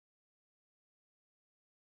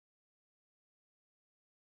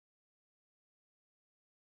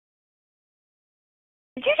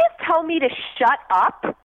tell me to shut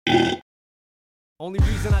up? Only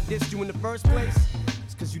reason I dissed you in the first place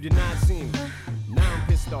is because you did not see me. Now I'm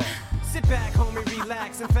pissed off. Sit back, homie,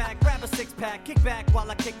 relax. In fact, grab a six-pack, kick back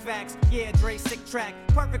while I kick facts. Yeah, Dre, sick track,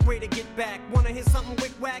 perfect way to get back. Wanna hear something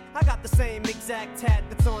wick-wack? I got the same exact tat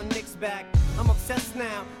that's on Nick's back. I'm obsessed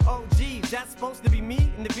now. Oh, geez, that's supposed to be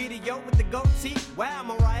me in the video with the goatee? Wow,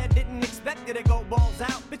 Mariah, didn't expect it to go balls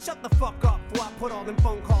out. Bitch, shut the fuck up before I put all them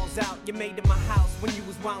phone calls out. You made in my house when you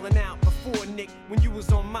was wildin' out. Before, Nick, when you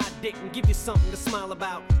was on my dick and give you something to smile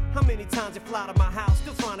about. How many times you fly to my house,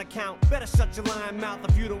 still trying to count? Better shut your lying mouth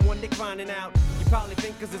if you the one Nick finding out. You probably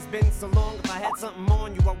think cause it's been so long, if I had something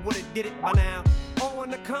on you, I would've did it by now. Oh, on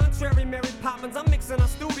the contrary, Mary Poppins, I'm mixing our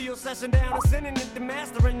studio session down and sending it to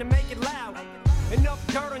mastering to make it loud. Enough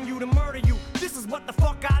dirt on you to murder you, this is what the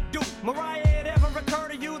fuck I do. Mariah, it ever occur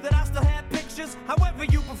to you that I still have pictures? However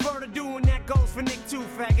you prefer to do, and that goes for Nick too,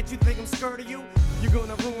 faggot. You think I'm scared of you? You're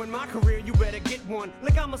gonna ruin my career, you better get one.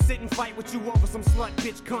 Like I'ma sit and fight with you over some slut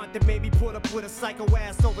bitch cunt that made me put up with a psycho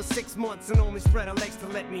ass over 6 months and only spread her legs to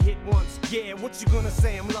let me hit once. Yeah, what you gonna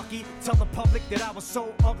say, I'm lucky? Tell the public that I was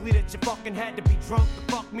so ugly that you fucking had to be drunk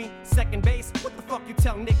to fuck me. Second base, what the fuck you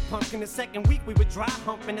tell Nick Punk? In the second week we were dry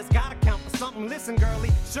humping, it's gotta count for something. Listen,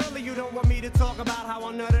 girlie, surely you don't want me to talk about how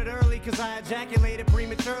I nutted early, cause I ejaculated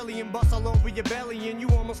prematurely and bust all over your belly, and you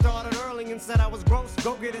almost started early and said I was gross.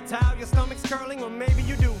 Go get a towel, your stomach's curling, or maybe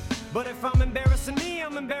you do. But if I'm embarrassing me,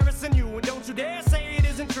 I'm embarrassing you. And don't you dare say it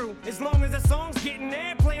isn't true. As long as that song's getting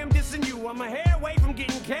airplay, I'm dissing you. I'm a hair away from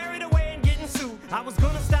getting carried away and getting sued. I was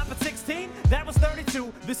gonna stop at 16, that was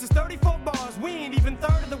 32. This is 34 bars, we ain't even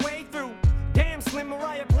third of the way through. Damn, Slim,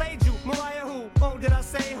 Mariah played you. Mariah who? Oh, did I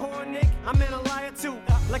say whore, Nick? I meant a liar too.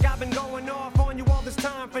 Like I've been going off on you all this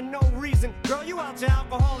time for no reason. Girl, you out your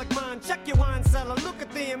alcoholic mind. Check your wine cellar, look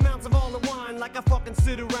at the amounts of all the wine. Like I fucking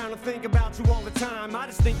sit around and think about you all the time. I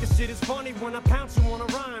just think this shit is funny when I pounce you on a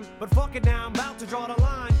rhyme. But fuck it now, I'm about to draw the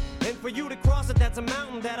line. And for you to cross it, that's a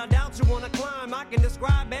mountain that I doubt you wanna climb. I can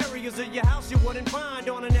describe areas of your house you wouldn't find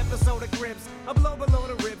on an episode of Cribs. I blow below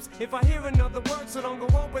the ribs if I hear another word, so don't go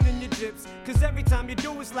opening your jips. Cause every time you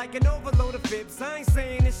do, it's like an overload of fibs. I ain't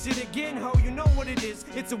saying this shit again, ho, you know what it is.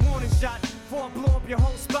 It's a warning shot before I blow up your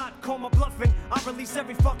whole spot. Call my bluffing, I release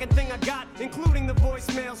every fucking thing I got, including the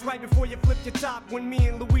voicemails right before you flip your top. When me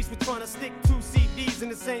and Luis were trying to stick 2 CDs in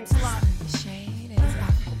the same slot. Shade is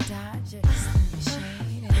Apple Dodgers.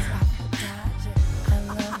 Shade is Apple Dodgers. I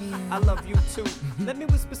love you. I love you too. Let me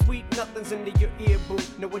whisper sweet nothings into your ear, boo.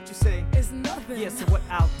 Know what you say? It's nothing. Yeah, so what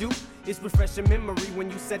I'll do is refresh your memory when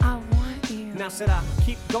you said I want you. Now should I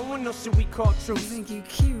keep going or should we call You truce? think you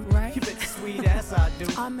cute, right? You bet your sweet ass I do.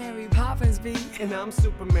 I'm Mary Poppins, B. And I'm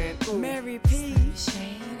Superman, ooh. Mary P.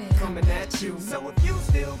 Shade is Coming at you. So if you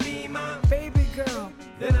still be my baby girl,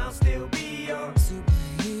 then I'll still be your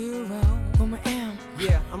superhero. Woman M.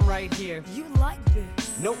 Yeah, I'm right here. You like this?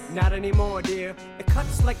 Nope, not anymore, dear. It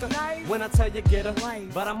cuts like a Knife. when I tell you get a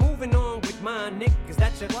Wife. But I'm moving on with mine, Nick, is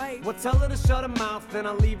that your Wife. Well, tell her to shut her mouth, then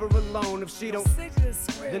I'll leave her alone. If she don't, Stick to the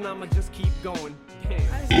script. then I'ma just keep going.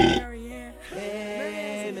 Damn. I see Mary Ann.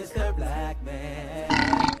 Hey, Mr. Black Man,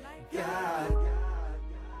 God,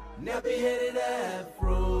 nappy-headed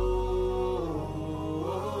afro.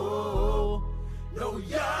 No,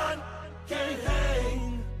 y'all can't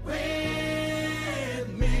hang with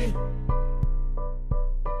me.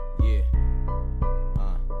 Yeah.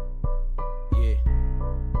 Yeah.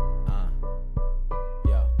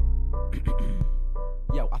 Yo.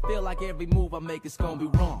 Yo, I feel like every move I make is gonna be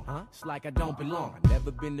wrong. It's like I don't belong. I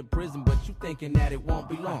never been to prison, but you thinking that it won't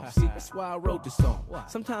be long. See, that's why I wrote this song.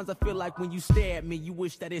 Sometimes I feel like when you stare at me, you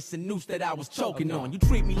wish that it's a noose that I was choking on. You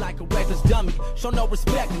treat me like a reckless dummy, show no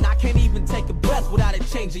respect, and I can't even take a breath without it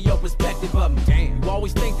changing your perspective of me. Damn, you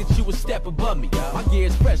always think that you a step above me. My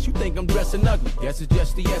gear's fresh, you think I'm dressing ugly. Guess it's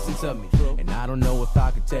just the essence of me. And I don't know if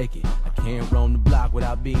I could take it. I can't roam the block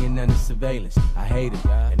without being under surveillance. I hate it,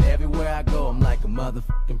 and everywhere I go, I'm like a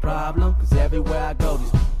motherfucking problem. Cause everywhere I go,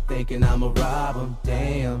 these thinking I'ma rob 'em.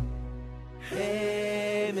 Damn.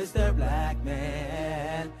 Hey, Mr. Black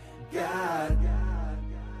Man, God,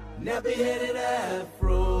 nappy-headed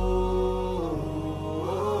afro.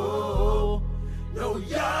 No,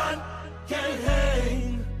 y'all can't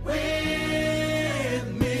hang with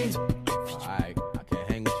me. Alright, I can't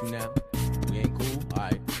hang with you now. We ain't cool?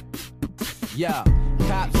 Alright. Yeah,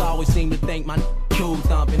 cops always seem to think my cool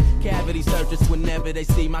thumping. Cavity searchers whenever they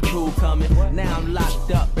see my crew coming. Now I'm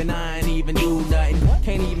locked up and I ain't even do nothing.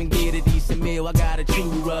 Can't even get a decent meal, I gotta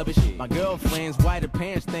chew rubbish. My girlfriend's whiter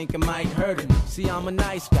pants think I might hurt her. See, I'm a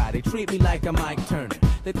nice guy, they treat me like I'm Mike Turner.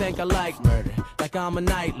 They think I like murder, like I'm a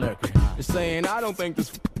night lurker. They're saying I don't think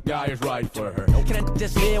this guy is right for her. Can I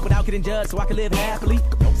just live without getting judged so I can live happily?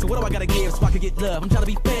 So what do I gotta give so I can get love? I'm trying to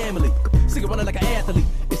be family. Sick of running like an athlete.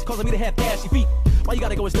 It's causing me to have ashy feet. Why you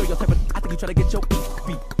gotta go and stereotype? I think you try to get your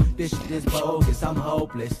beat. This shit is bogus, I'm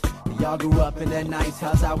hopeless. Y'all grew up in that nice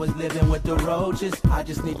house, I was living with the roaches. I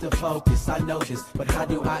just need to focus, I know this, but how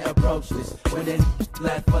do I approach this? When there's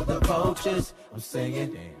left for the vultures, I'm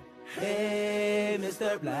singing, hey,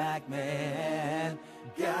 Mr. Black Man,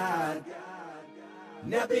 God,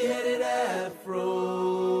 nappy-headed afro.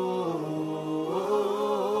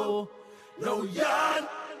 No, y'all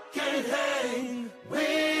can't hang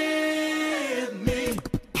with me.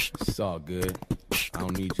 It's all good. I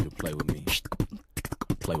don't need you to play with me.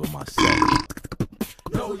 Play with myself.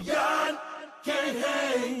 No, y'all can't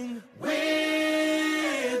hang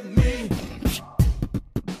with me.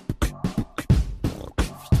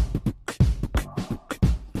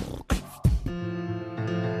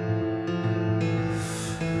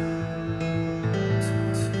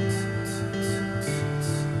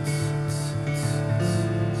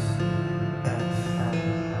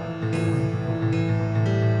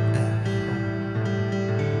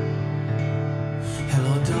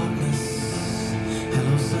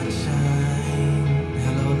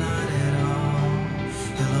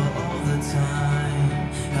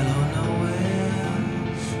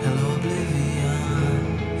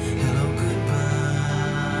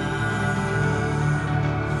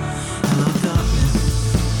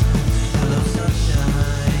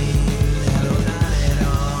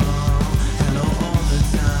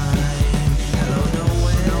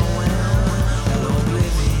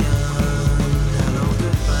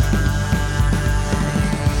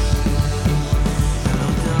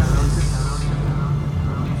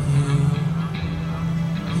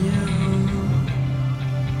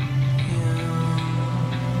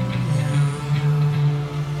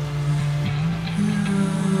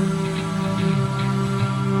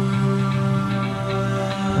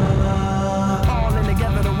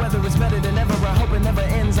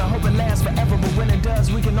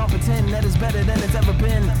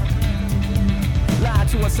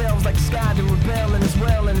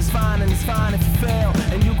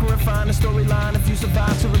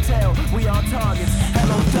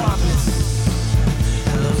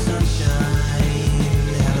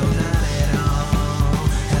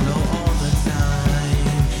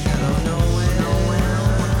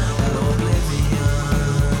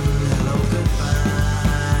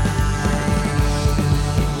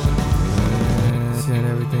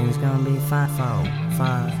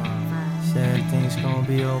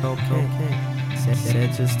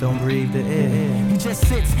 Just don't breathe the air. He just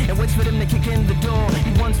sits and waits for them to kick in the door.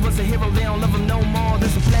 He once was a hero, they don't love him no more.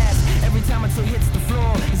 There's a blast every time until hits the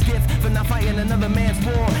floor. His gift for not fighting another man's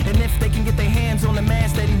war. And if they can get their hands on the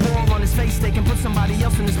mask that he wore on his face, they can put somebody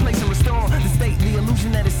else in his place and restore the state, the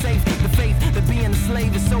illusion that is safe. The faith that being a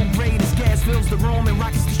slave is so great. His gas fills the room and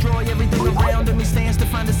rockets destroy everything around him. He stands to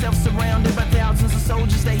find himself surrounded by thousands of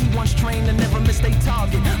soldiers that he once trained to never miss their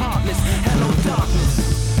target. Heartless, hello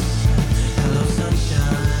darkness. Hello sunshine,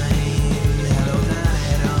 hello not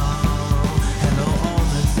at all, hello all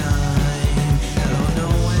the time, hello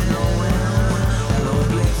nowhere, hello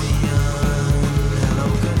oblivion, hello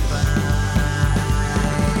goodbye,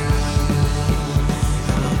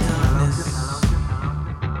 hello darkness.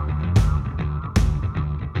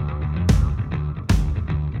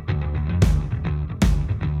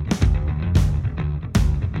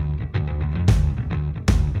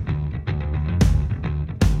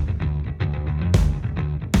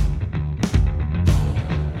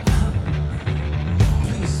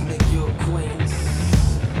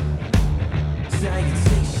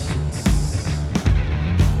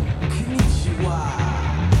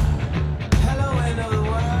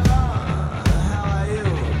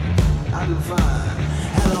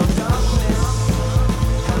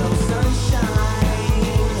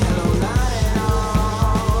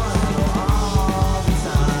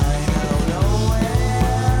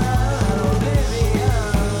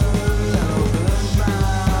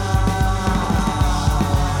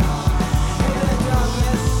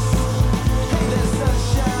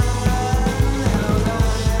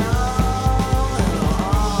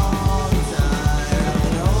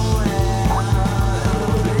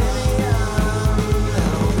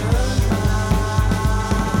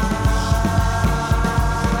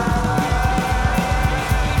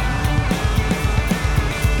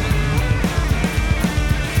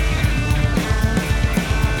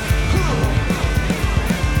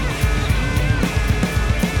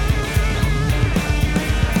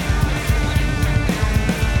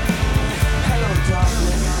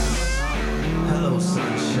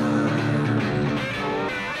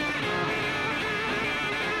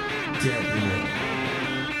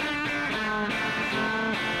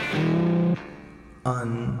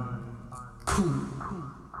 cool.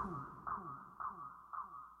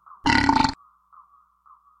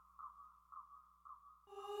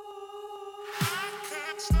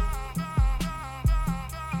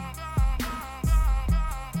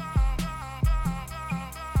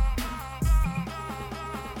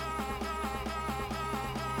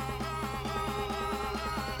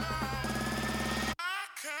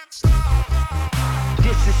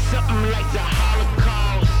 This is something like the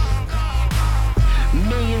Holocaust.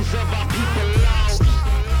 Millions of our people lost.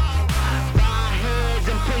 Bow our heads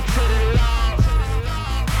and pray to the Lord.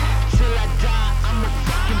 Till I die, I'm a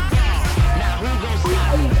fucking boss. Now who gon'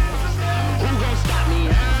 stop me? Who gon' stop me,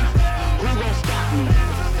 huh? Who gon' stop me?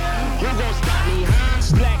 Who gon' stop me, huh?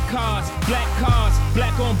 Black cars,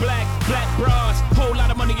 black on black, black bras. Whole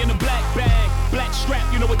lot of money in a black bag. Black strap,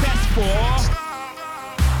 you know what that's for.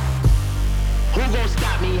 Who gon'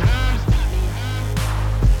 stop me, huh?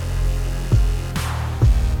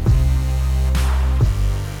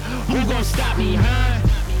 Who gon' stop me, huh?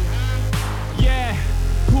 Yeah,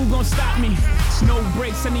 who gon' stop me? No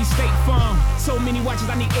brakes, I need State Farm. So many watches,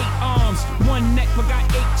 I need 8 arms. One neck, but got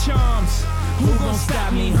 8 charms. Who gon'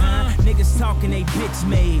 stop me, huh? Niggas talking they bitch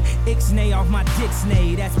made. Ixnay off my dick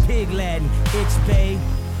snay. That's pig Latin. Itch bay.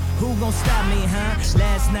 Who gon' stop me, huh?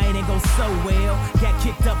 Last night ain't go so well. Got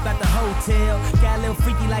kicked up at the hotel. Got a little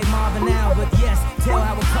freaky like Marvin Al, but yes, tell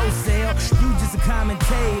how it co-sell. You just a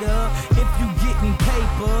commentator. If you getting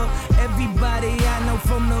paper, everybody I know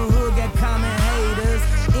from the hood got common haters.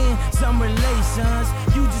 In some relations,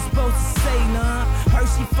 you just supposed to say none. Heard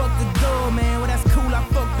she fucked the doorman, well that's cool, I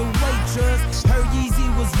fucked the waitress. Heard Yeezy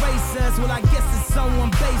was racist, well I guess it's on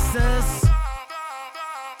one basis.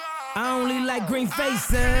 I only like green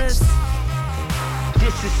faces.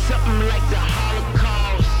 This is something like the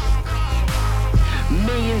Holocaust.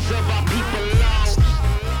 Millions of our people lost.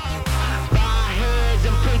 Bow our heads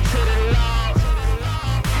and pray to the Lord.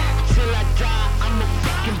 Till I die, I'm a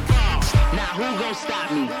fucking boss. Now who gon' stop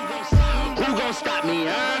me? Who gon' stop me,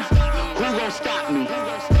 huh? Who gon' stop me?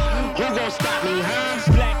 Who gon' stop me, huh?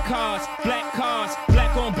 Black cars,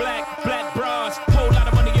 black on black, black bras. Whole lot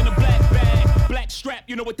of money in a black bag. Black strap,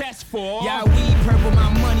 you know what that's for. Y'all weed purple, my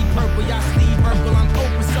money purple. Y'all sleeve purple, I'm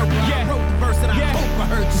open circle. Yeah. I wrote the verse and I hope I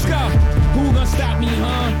heard Let's you. go. Who gon' stop me,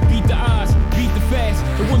 huh? Beat the odds, beat the fast.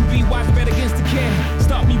 It wouldn't be wise, I bet against the cat.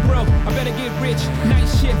 Stop me broke, I better get rich. Night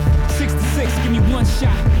shift, 6 to 6, give me one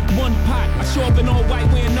shot, one pot. I show up in all white,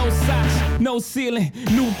 wearing no socks, no ceiling,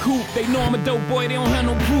 new coupe. They know I'm a dope boy, they don't have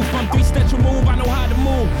no proof. I'm 3 steps removed, I know how to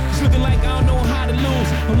move. It's looking like I don't know how to lose.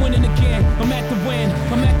 I'm winning again, I'm at the win.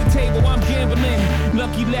 I'm at the table, I'm gambling.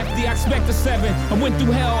 Lucky lefty, I expect a 7. I went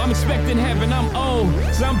through hell, I'm expecting heaven. I'm old,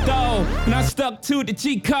 so I'm dull, and I stuck to the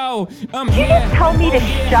G code. I'm You here. just told me to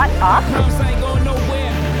shut up? Promise I ain't going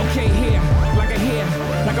nowhere. Okay, here, like a hare,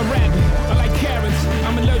 like a rabbit. I like carrots.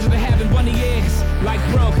 I'm allergic to having bunny ears. Like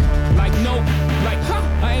broke, like nope, like huh.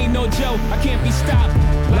 I ain't no joke. I can't be stopped.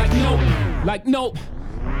 Like nope.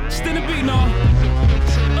 Still a beat, no.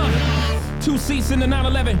 2 seats in the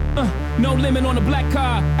 911. No limit on the black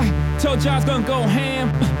car. Told y'all I was gonna go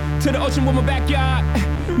ham. To the ocean with my backyard.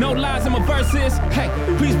 No lies in my verses. Hey,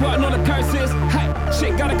 please pardon all the curses. Hey,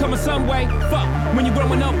 shit gotta come in some way. Fuck, when you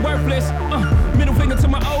growing up worthless. Middle finger to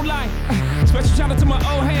my old life. Special shout out to my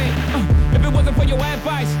old head. If it wasn't for your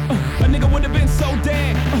advice, a nigga would have been so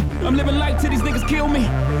dead. I'm living life till these niggas kill me.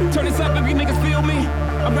 Turn this up if you niggas feel me.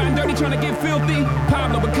 I'm riding dirty trying to get filthy.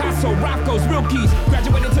 Pablo, Picasso, Rocco's, real keys.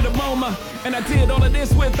 Graduated to the MoMA, and I did all of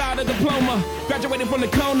this without a diploma. Graduated from the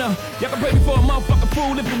corner. Y'all can pay me for a motherfucking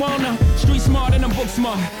fool if you wanna. Street smart and I'm book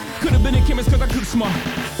smart. Could've been a chemist cause I cook smart.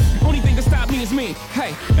 Only thing that stop me is me.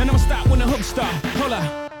 Hey, and I'ma stop when the hook start. Hold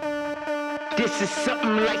up. This is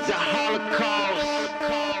something like the Holocaust.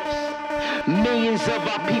 Millions of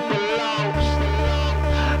our people lost.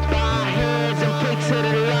 Bow our heads and pray to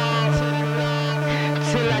the Lord.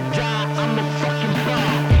 Till I die, I'm a fucking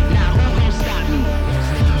boss. Now who gon' stop me?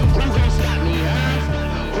 Who gon' stop me, huh?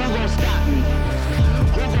 Who gon' stop me?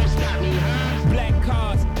 Who gon' stop me, huh? Black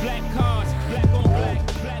cars, black on black,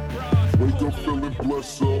 black bras. Wake up feeling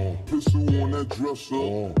blessed up, pistol on that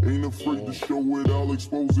dresser. Ain't afraid to show it, I'll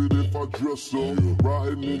expose it if I dress up.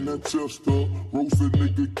 Riding in that tester, roasted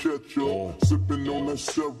nigga ketchup. Sipping on that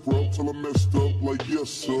syrup till I messed up like yes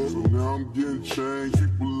sir. So now I'm getting changed,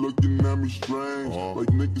 people looking at me strange.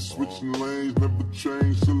 Like niggas switching lanes, never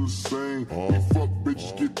change, still the same. We fuck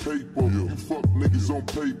bitches get paper, you fuck niggas on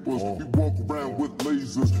papers. We walk around with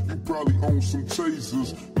lasers, you probably probably own some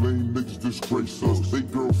tasers. Lame niggas disgrace us. They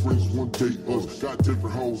girlfriends won't date us. Got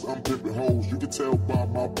different hoes, I'm pimping hoes. You can tell by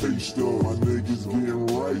my pay stub. My niggas getting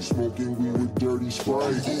right, smoking weed with dirty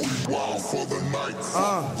Sprite. I'm going wild for the night.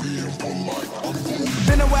 Being polite, I'm going.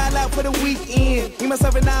 Been a while out for the weekend. Me,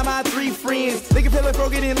 myself, and I, my 3 friends. Nigga feel like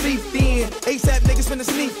broken and leafed in. ASAP niggas finna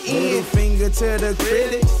sneak in. Middle finger to the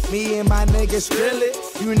critics. Me and my niggas drill it.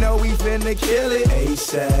 You know we finna kill it.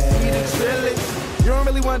 ASAP. We the drill it. You don't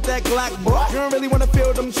really want that Glock, boy. You don't really wanna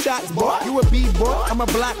feel them shots, boy. You a B-boy, I'm a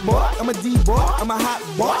black boy. I'm a D-boy, I'm a hot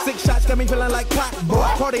boy. 6 shots got me feeling like pop, boy.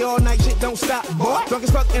 Party all night, shit don't stop, boy. Drunk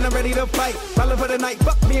as fuck and I'm ready to fight. Ballin' for the night,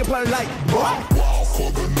 fuck being polite, boy. Wild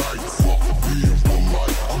for the night, fuck being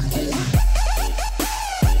polite. I'm going.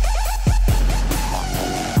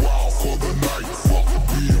 Wild for the night, fuck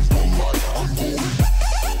being polite. I'm going.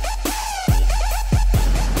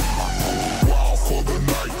 Wild for the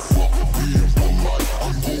night, fuck being polite.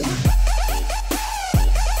 I'm going.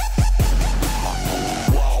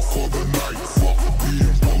 Wild for the night, fuck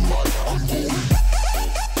being polite. I'm going.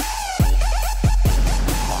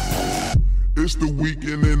 It's the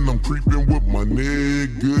weekend and I'm creeping with my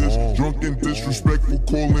niggas. Drunk and disrespectful,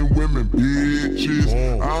 calling women bitches.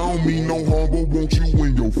 I don't mean no harm, but won't you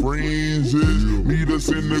and your friends is? Meet us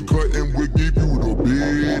in the cut and we'll give you the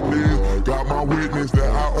business. Got my witness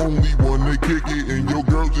that I only wanna kick it, and your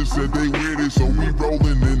girl just said they with it, so we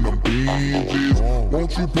rolling in them binges.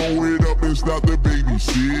 Won't you pull it up and stop the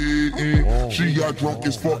babysitting? She got drunk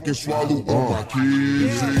as fuck and swallowed all my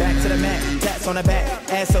kids. Back to the mat, tats on the back.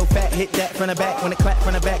 Ass so fat, hit that from the back. When it clap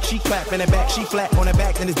from the back, she clap in the back. She flat on the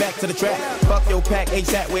back, then it's back to the track. Fuck your pack,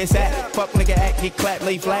 ASAP, where it's at. Fuck nigga act, get clap,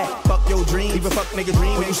 lay flat. Fuck your dream, leave a fuck nigga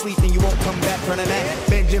dream. When you sleep and you won't come back from the nap.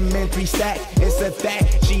 Benjamin 3 stack, it's a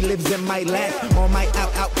fact. She lives in my lap, on my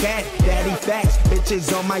out cat. Daddy facts,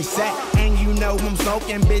 bitches on my sack. And you know I'm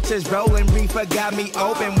smoking, bitches rolling. Reefer got me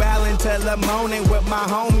open, well until the morning with my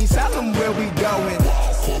homies. Tell them where we going.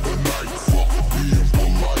 Wild for the night, fuck being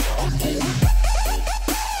polite. I'm going.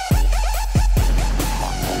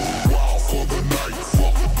 Wild for the night,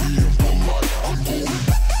 fuck being polite. I'm going.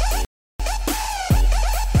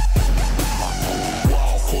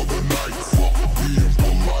 Wild for the night, fuck being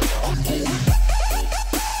polite. I'm going.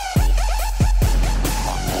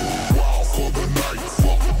 Wild for the night,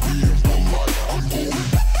 fuck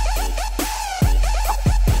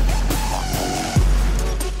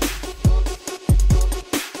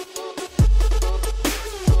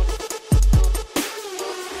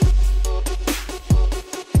being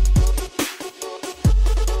polite. I'm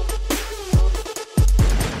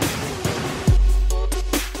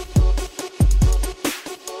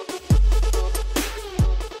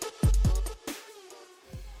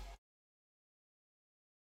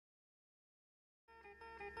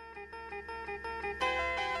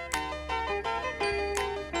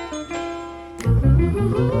going.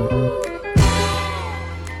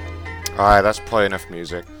 Alright, that's play enough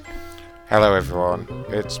music. Hello everyone,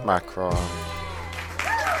 it's Macron.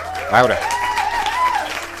 Louder.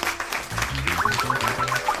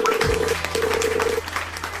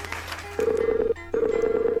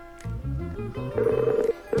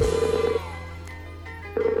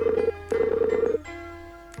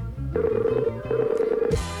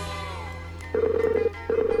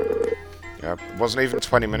 Yep, it wasn't even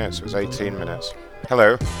 20 minutes, it was 18 minutes.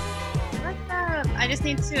 Hello. I just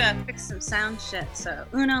need to fix some sound shit, so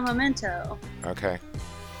uno momento. Okay.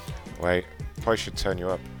 Wait, probably should turn you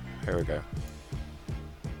up. Here we go.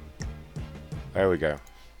 There we go.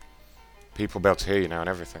 People will be able to hear you now and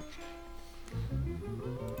everything.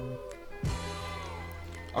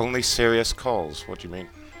 Only serious calls? What do you mean?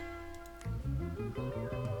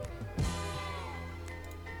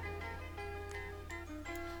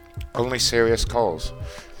 Only serious calls.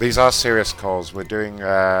 These are serious calls. We're doing,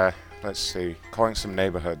 let's see, calling some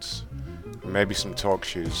neighborhoods. Maybe some talk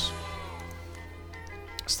shoes.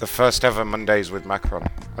 It's the first ever Mondays with Macron.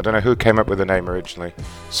 I don't know who came up with the name originally.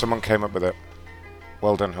 Someone came up with it.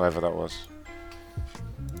 Well done, whoever that was.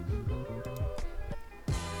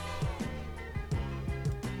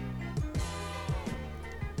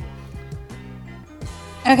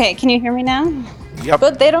 Okay, can you hear me now? Yep.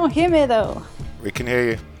 But they don't hear me though. We can hear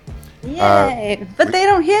you. Yay! But they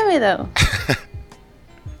don't hear me though.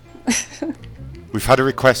 We've had a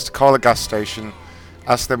request to call a gas station,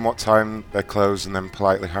 ask them what time they're closed, and then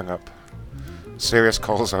politely hang up. Serious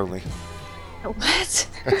calls only. What?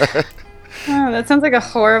 Oh, that sounds like a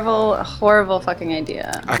horrible fucking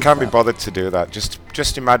idea. I can't be bothered to do that.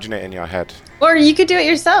 Just imagine it in your head. Or you could do it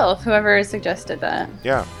yourself, whoever suggested that.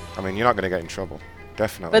 Yeah, I mean, you're not going to get in trouble.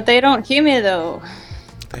 Definitely. But they don't hear me though.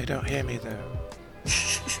 They don't hear me though.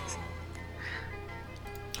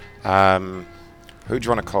 Who do you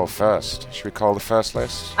want to call first? Should we call the first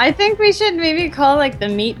list? I think we should maybe call like the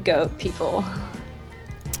meat goat people.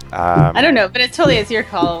 I don't know, but it totally is your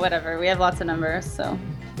call. Whatever. We have lots of numbers, so.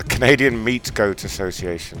 The Canadian Meat Goat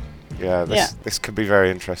Association. Yeah, this could be very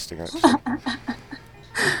interesting, actually.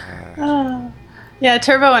 Yeah,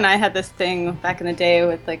 Turbo and I had this thing back in the day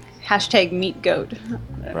with like hashtag meat goat.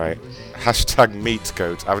 Right. Hashtag meat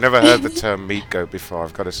goat. I've never heard the term meat goat before,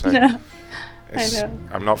 I've got to say. No, I know.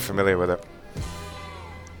 I'm not familiar with it.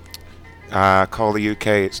 Call the UK.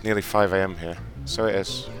 It's nearly 5 a.m. here. So it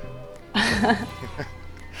is.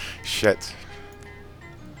 Shit.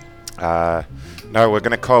 No, we're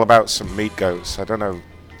going to call about some meat goats. I don't know.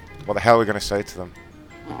 What the hell are we going to say to them?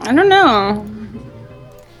 I don't know.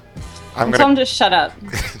 I'm tell them to shut up.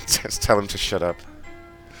 Just tell them to shut up.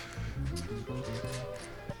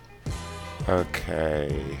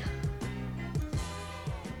 Okay.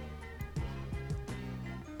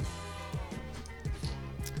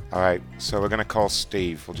 Alright, so we're going to call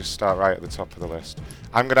Steve. We'll just start right at the top of the list.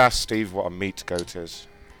 I'm going to ask Steve what a meat goat is.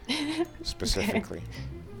 Specifically. Okay.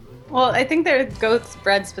 Well, I think they're goats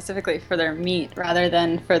bred specifically for their meat rather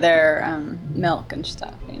than for their milk and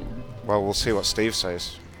stuff, you know. Well, we'll see what Steve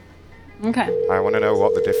says. Okay. I want to know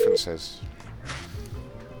what the difference is.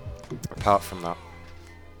 Apart from that.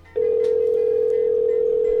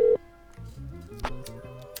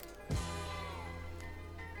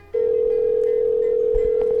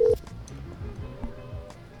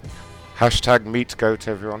 Hashtag meat goat,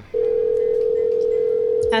 everyone.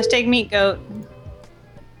 Hashtag meat goat.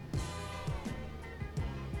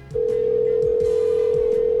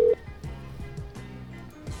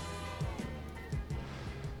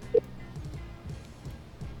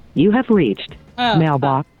 You have reached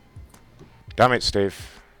mailbox. Damn it,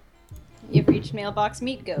 Steve. You've reached mailbox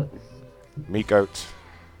meat goat. Meat goat.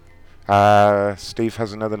 Steve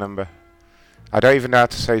has another number. I don't even know how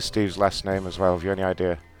to say Steve's last name as well. Have you any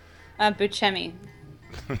idea? Buscemi.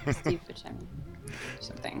 Steve Buscemi.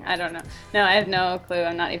 Something. I don't know. No, I have no clue.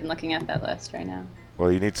 I'm not even looking at that list right now.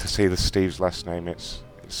 Well, you need to see the Steve's last name. It's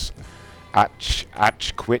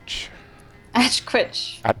Atchquitch.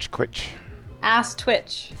 Atchquitch. Atchquitch. Ass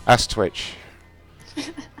Twitch. Ass Twitch.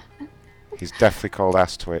 He's definitely called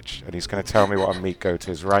Ass Twitch, and he's going to tell me what a meat goat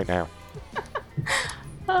is right now.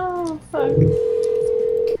 Oh, fuck.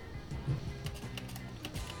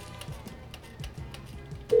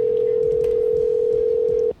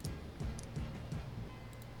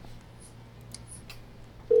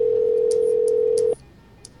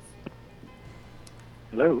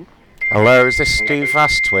 Hello? Hello, is this Steve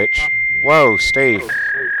Ass Twitch? Whoa, Steve.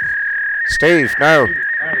 Steve, no.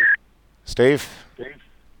 Steve?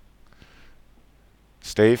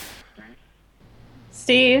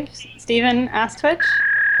 Steve? Steven Ass Twitch?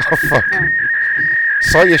 Oh, fuck.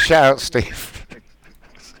 Saw your shout, Steve.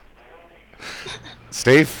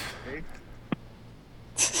 Steve?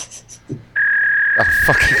 Oh,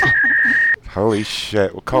 fucking... Holy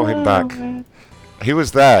shit, we'll call him back. Man. He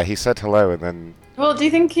was there, he said hello, and then... Well, do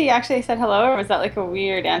you think he actually said hello, or was that like a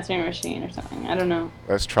weird answering machine or something? I don't know.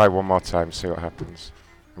 Let's try one more time, see what happens.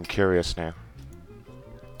 I'm curious now.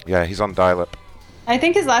 Yeah, he's on dial-up. I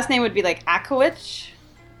think his last name would be like Akowicz.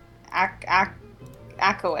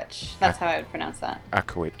 Akowicz. That's how I would pronounce that.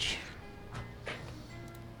 Akowicz.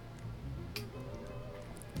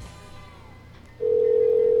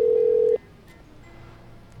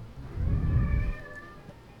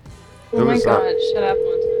 Oh my was god, that? shut up.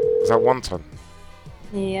 Is that Wonton?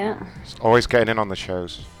 Yeah. He's always getting in on the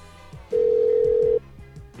shows.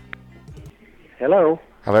 Hello?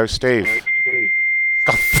 Hello, Steve.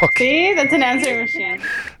 Oh, fuck. See? That's an answering machine.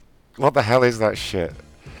 What the hell is that shit?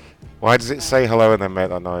 Why does it say hello and then make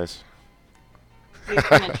that noise? He's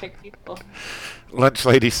trying to trick people. Lunch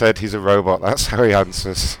Lady said he's a robot. That's how he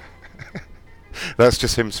answers. That's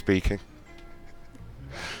just him speaking.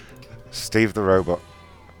 Steve the robot.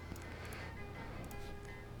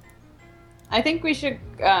 I think we should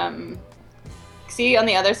see on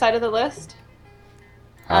the other side of the list.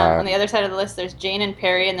 On the other side of the list, there's Jane and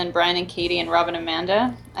Perry, and then Brian and Katie, and Rob and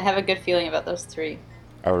Amanda. I have a good feeling about those three.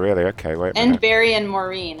 Oh, really? Okay, wait a And minute. Barry and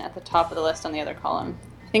Maureen at the top of the list on the other column.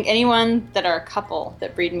 I think anyone that are a couple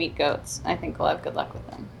that breed meat goats, I think will have good luck with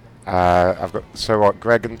them. I've got... So what,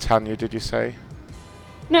 Greg and Tanya, did you say?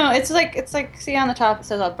 No, it's like see on the top it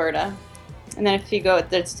says Alberta. And then if you go,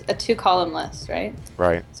 there's a 2-column list, right?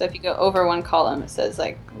 Right. So if you go over one column, it says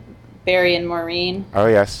like Barry and Maureen. Oh,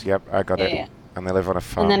 yes, yep, I got it. Yeah. And they live on a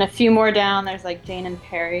farm. And then a few more down, there's like Jane and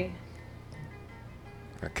Perry.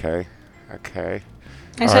 Okay, okay.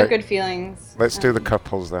 I just have good feelings. Let's do the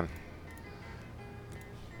couples then.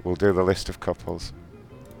 We'll do the list of couples.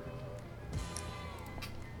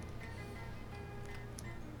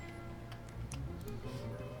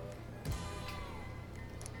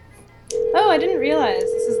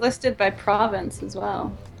 listed by province as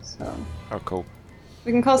well. So. Oh, cool.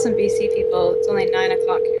 We can call some BC people. It's only 9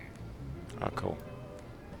 o'clock here. Oh, cool.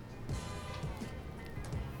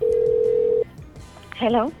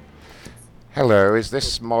 Hello? Hello, is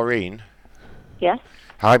this Maureen? Yes?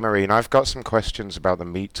 Hi, Maureen. I've got some questions about the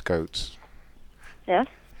meat goats. Yes?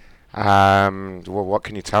 Well, what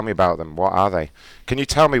can you tell me about them? What are they? Can you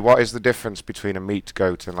tell me what is the difference between a meat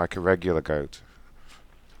goat and like a regular goat?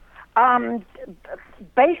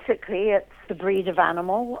 Basically, it's the breed of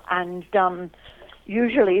animal, and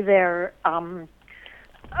usually they're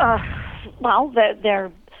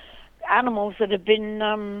they're animals that have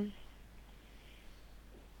been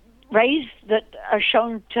raised that are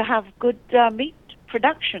shown to have good meat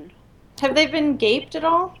production. Have they been gaped at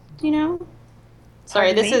all? Do you know?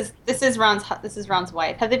 Sorry, this is Ron's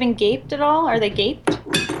wife. Have they been gaped at all? Are they gaped?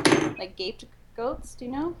 Like gaped goats? Do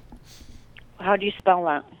you know? How do you spell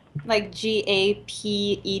that? Like Gaped,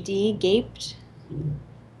 gaped.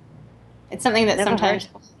 It's something that Never sometimes.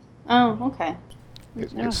 heard. Oh, okay.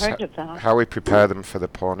 Never heard of that. How we prepare them for the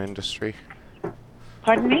porn industry.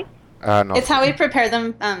 Pardon me? No. It's how we prepare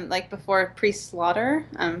them, like before pre-slaughter,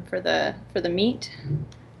 for the meat.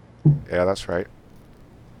 Yeah, that's right.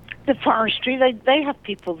 The forestry, they have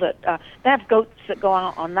people that they have goats that go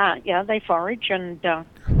out on that. Yeah, they forage and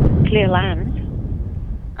clear land.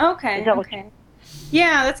 Okay. Okay.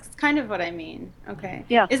 Yeah, that's kind of what I mean. Okay.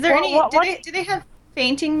 Yeah. Is there do they have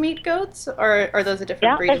fainting meat goats, or are those a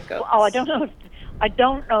different breed of goats? Oh, I don't know. I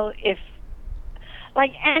don't know if,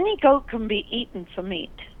 like, any goat can be eaten for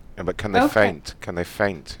meat. Yeah, but can they faint? Can they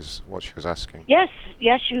faint? Is what she was asking. Yes.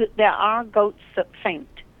 There are goats that faint.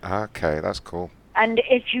 Okay, that's cool. And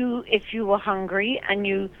if you were hungry and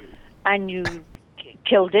you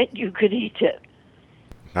killed it, you could eat it.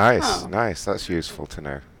 Nice, nice. That's useful to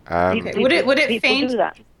know. Okay. Would it faint? Do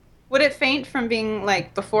that. Would it faint from being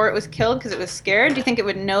like before it was killed because it was scared? Do you think it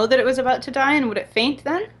would know that it was about to die, and would it faint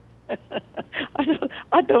then?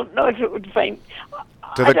 I don't know if it would faint.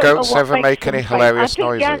 Do the goats ever make any hilarious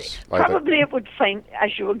noises? Yes, probably it would faint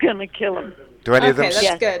as you were going to kill them. Do any of them?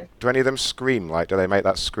 That's good. Do any of them scream? Like, do they make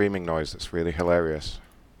that screaming noise that's really hilarious?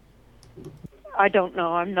 I don't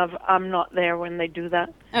know. I'm not there when they do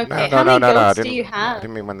that. Okay. How many goats do you have? I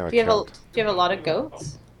didn't mean when they were killed. Do you have a lot of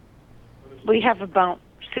goats? We have about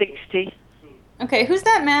 60. Okay. Who's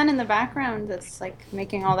that man in the background that's like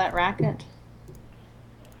making all that racket?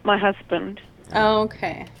 My husband. Oh,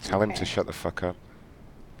 okay. Tell him to shut the fuck up.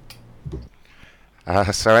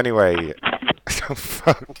 So anyway, oh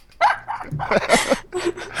fuck.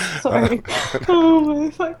 Sorry. Oh my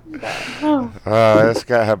fucking god. Oh. Let's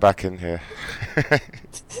get her back in here.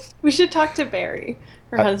 We should talk to Barry,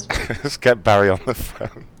 her husband. Let's get Barry on the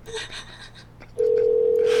phone.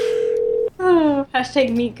 Oh,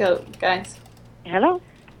 hashtag meat goat, guys. Hello?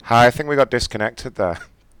 Hi, I think we got disconnected there.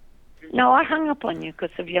 No, I hung up on you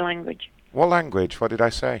because of your language. What language? What did I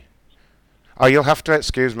say? Oh, you'll have to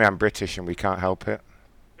excuse me. I'm British and we can't help it.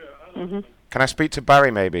 Mm-hmm. Can I speak to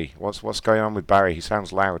Barry, maybe? What's going on with Barry? He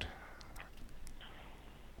sounds loud.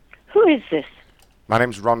 Who is this? My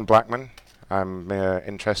name's Ron Blackman. I'm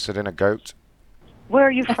interested in a goat. Where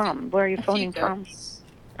are you from? Where are you phoning from?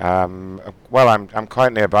 Well, I'm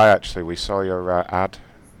quite nearby, actually. We saw your ad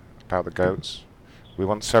about the goats. We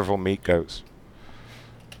want several meat goats.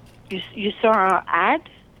 You saw our ad?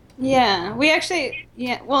 Yeah, we actually.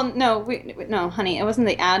 Yeah, well, no, no, honey, it wasn't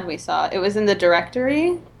the ad we saw. It was in the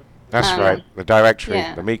directory. That's right, the directory,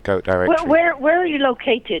 yeah. the meat goat directory. Where are you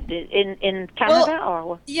located? In Canada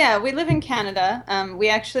or? Yeah, we live in Canada. We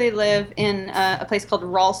actually live in a place called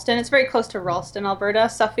Ralston. It's very close to Ralston, Alberta,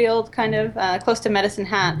 Suffield, kind of close to Medicine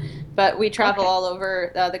Hat. But we travel all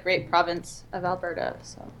over the great province of Alberta.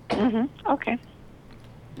 So. Okay.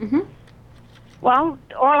 Mhm. Well,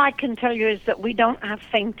 all I can tell you is that we don't have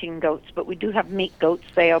fainting goats, but we do have meat goats.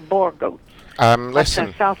 They are boar goats.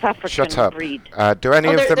 Listen, South African shut up. breed. Do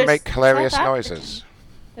any of them make hilarious noises?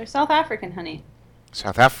 They're South African, honey.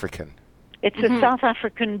 South African? It's a South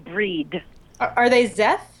African breed. Are they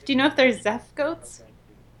Zeph? Do you know if they're Zeph goats?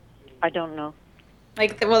 I don't know.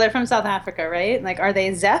 Well, they're from South Africa, right? Like, are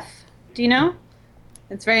they Zeph? Do you know?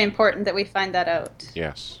 It's very important that we find that out.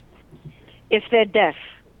 Yes. If they're deaf.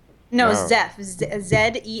 No, Zeph.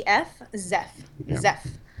 Z-E-F. Zeph. Yeah. Zeph.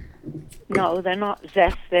 No, they're not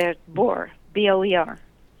Zeph. They're boar. B-O-E-R.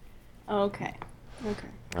 Okay.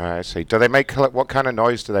 I see. Do they make what kind of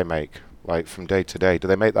noise do they make? Like from day to day, do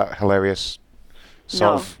they make that hilarious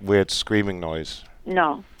sort of weird screaming noise?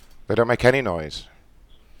 No. They don't make any noise.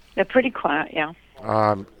 They're pretty quiet, yeah.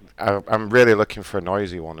 I'm really looking for a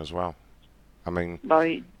noisy one as well. I mean, well,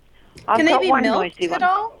 can they be milked at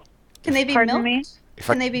all? Can they be milked?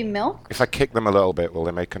 Can they be milked? If I kick them a little bit, will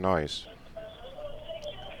they make a noise?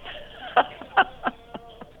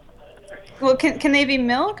 Well, can they be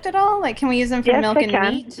milked at all? Like, can we use them for milk and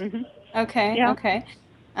meat? Mm-hmm. Okay, Yeah. okay.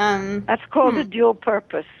 That's called a dual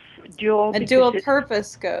purpose. A dual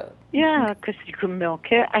purpose goat. Yeah, because you can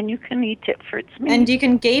milk it and you can eat it for its meat. And you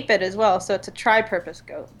can gape it as well, so it's a tri-purpose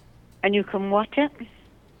goat. And you can what it?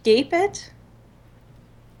 Gape it?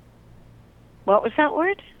 What was that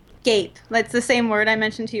word? Gape. That's the same word I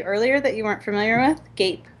mentioned to you earlier that you weren't familiar with.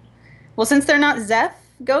 Gape. Well, since they're not Zeph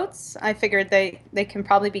goats, I figured they can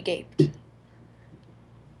probably be gaped.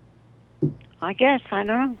 I guess. I don't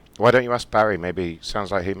know. Why don't you ask Barry? Maybe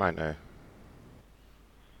sounds like he might know.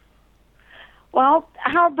 Well,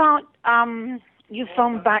 how about you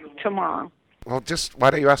phone back tomorrow? Well,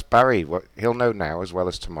 why don't you ask Barry? He'll know now as well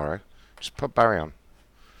as tomorrow. Just put Barry on.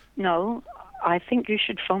 No, I think you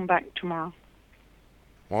should phone back tomorrow.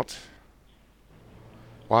 What?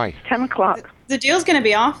 Why? 10 o'clock. The deal's going to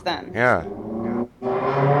be off then. Yeah. Whoa.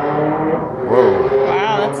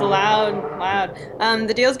 Wow, that's loud.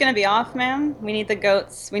 The deal's going to be off, ma'am. We need the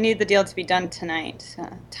goats. We need the deal to be done tonight.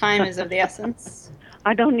 Time is of the essence.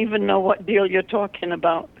 I don't even know what deal you're talking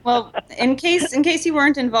about. Well, in case you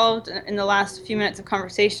weren't involved in the last few minutes of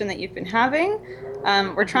conversation that you've been having,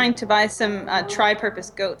 we're trying to buy some tri-purpose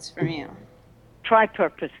goats from you.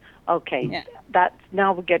 Tri-purpose. Okay. Yeah. That's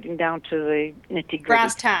now we're getting down to the nitty-gritty.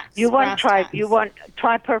 Brass tacks. You want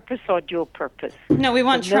tri-purpose or dual purpose? No, we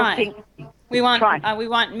want tri. We want tri. We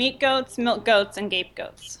want meat goats, milk goats, and gape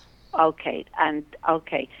goats. Okay,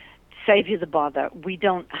 save you the bother. We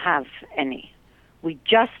don't have any. We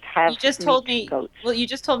just have. You just told me. Goats. Well, you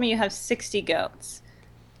just told me you have 60 goats.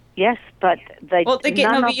 Yes, but they. Well, but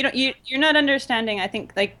you're not understanding. I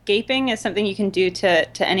think like gaping is something you can do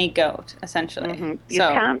to any goat, essentially. Mm-hmm. You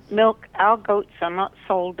can't milk. Our goats are not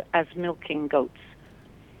sold as milking goats.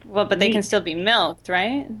 Well, but they can still be milked,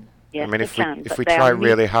 right? Yes, I mean, if we try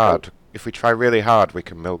really hard, we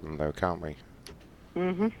can milk them, though, can't we?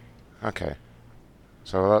 Mm-hmm. Okay.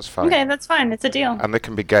 So that's fine. Okay, that's fine. It's a deal. And they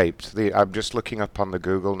can be gaped. I'm just looking up on the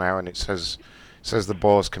Google now, and it says the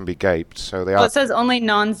boars can be gaped. So they are. Well, it says only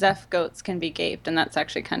non-Zeph goats can be gaped, and that's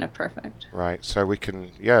actually kind of perfect. Right. So we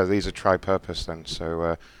can. Yeah, these are tri-purpose then.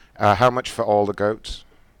 So how much for all the goats?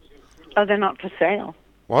 Oh, they're not for sale.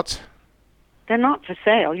 What? They're not for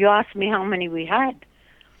sale. You asked me how many we had.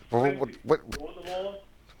 Well, what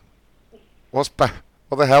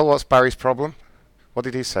the hell? What's Barry's problem? What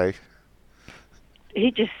did he say? He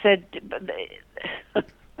just said,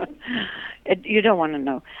 you don't want to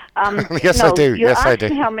know. Yes, no, I do. You Yes, I asked do.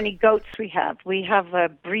 me how many goats we have. We have a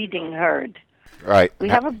breeding herd. Right. We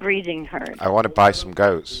have a breeding herd. I want to buy some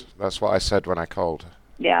goats. That's what I said when I called.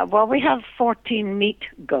 Yeah, well, we have 14 meat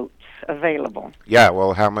goats available. Yeah,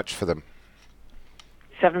 well, how much for them?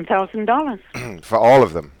 $7,000. For all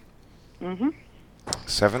of them? Mm-hmm.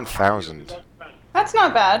 7,000. That's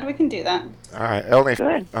not bad. We can do that. All right. Only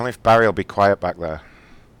if Barry will be quiet back there.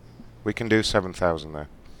 We can do 7,000 there.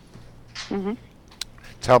 Mm-hmm.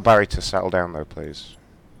 Tell Barry to settle down, though, please.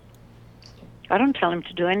 I don't tell him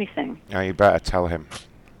to do anything. No, you better tell him.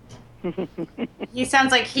 He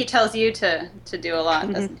sounds like he tells you to do a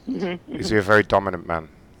lot, doesn't he? Mm-hmm. Is he a very dominant man?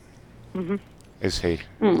 Mm-hmm. Is he?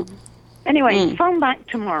 Mm. Anyway, phone back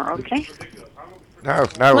tomorrow, okay? No.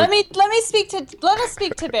 Let us speak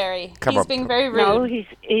to Barry. He's being very rude. No,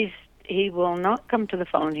 he will not come to the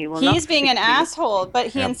phone. He's being an asshole, but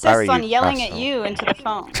he insists Barry, on yelling asshole. at you into the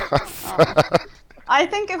phone. I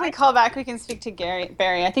think if we call back, we can speak to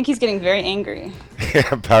Barry. I think he's getting very angry.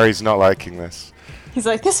 Yeah, Barry's not liking this. He's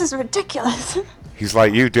like, this is ridiculous. He's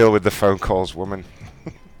like, you deal with the phone calls, woman.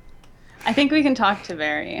 I think we can talk to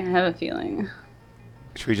Barry. I have a feeling.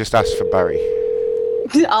 Should we just ask for Barry?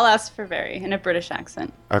 I'll ask for Barry in a British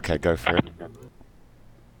accent. Okay, go for it.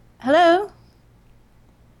 Hello?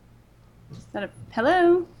 Is that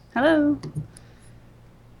hello? Hello?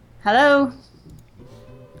 Hello?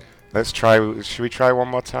 Let's try. Should we try one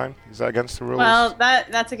more time? Is that against the rules? Well,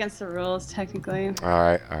 that's against the rules, technically. All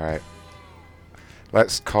right.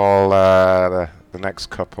 Let's call the next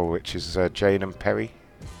couple, which is Jane and Perry.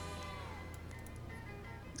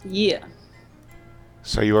 Yeah.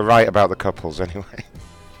 So you were right about the couples, anyway.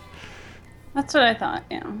 That's what I thought,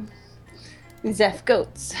 yeah. Zeph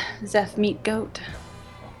goats. Zeph meat goat.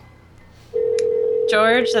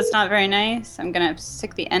 George, that's not very nice. I'm gonna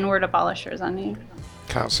stick the N-word abolishers on you.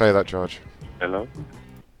 Can't say that, George. Hello?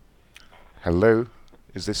 Hello?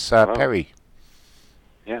 Is this Perry?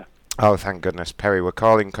 Yeah. Oh, thank goodness. Perry, we're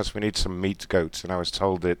calling because we need some meat goats, and I was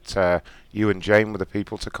told that you and Jane were the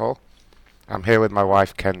people to call. I'm here with my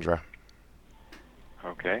wife, Kendra.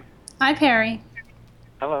 Okay. Hi, Perry.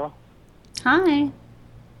 Hello. Hi.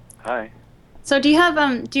 Hi. So do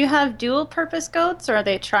you have dual purpose goats, or are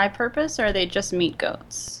they tri-purpose, or are they just meat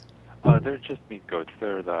goats? They're just meat goats.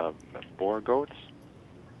 They're the boar goats.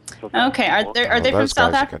 So Okay, are they from those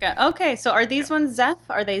South guys are good. Africa? Okay, so are these ones Zeph?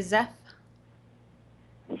 Are they Zeph?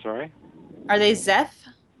 Sorry? Are they Zeph?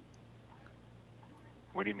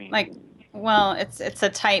 What do you mean? Like, well, it's a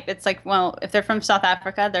type. It's like, well, if they're from South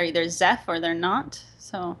Africa, they're either Zeph or they're not.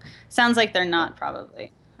 So sounds like they're not,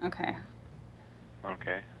 probably. Okay.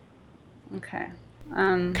 Okay. Okay.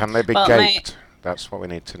 Can they be well, gaped? That's what we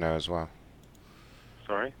need to know as well.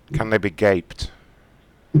 Sorry? Can they be gaped?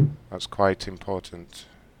 That's quite important.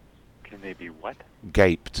 Can they be what?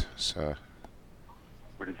 Gaped, sir.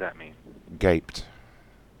 What does that mean? Gaped.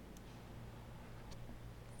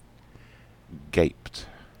 Gaped.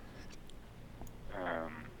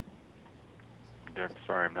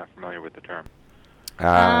 Sorry, I'm not familiar with the term.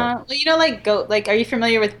 well, you know, like goat. Like, are you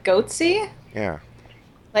familiar with goatsy? Yeah.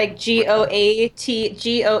 Like Goatse,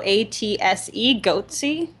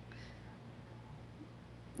 goatsy.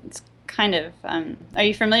 It's kind of. Are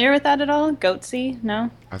you familiar with that at all? Goatsy? No.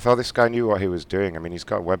 I thought this guy knew what he was doing. I mean, he's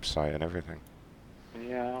got a website and everything.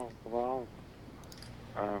 Yeah. Well.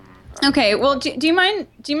 Okay. Well, do you mind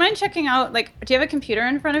checking out? Like, do you have a computer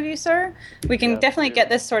in front of you, sir? We can definitely get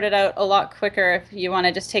this sorted out a lot quicker if you want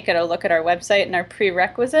to just take a look at our website and our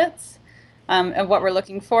prerequisites. And what we're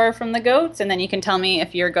looking for from the goats, and then you can tell me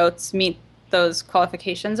if your goats meet those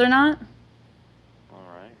qualifications or not. All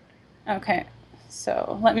right. Okay,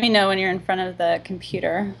 so let me know when you're in front of the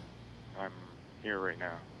computer. I'm here right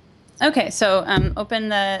now. Okay, so open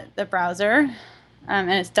the browser,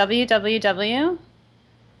 and it's www.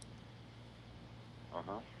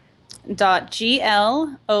 .glory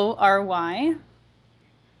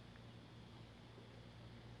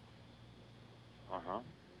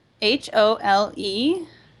HOLE,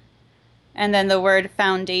 and then the word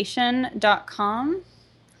foundation.com.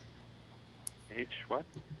 H what?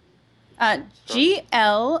 GLORY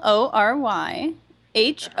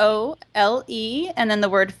HOLE, and then the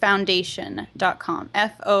word foundation.com.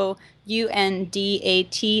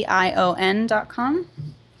 FOUNDATION.com.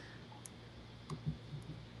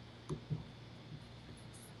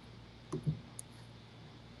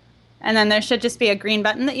 And then there should just be a green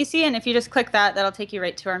button that you see, and if you just click that, that'll take you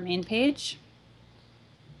right to our main page.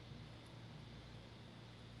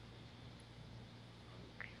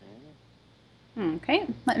 Okay,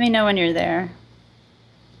 let me know when you're there.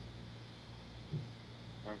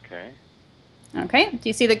 Okay. Okay, do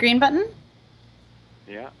you see the green button?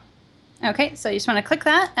 Yeah. Okay, so you just want to click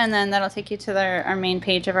that, and then that'll take you to our main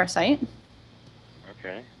page of our site.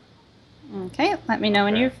 Okay. Okay, let me know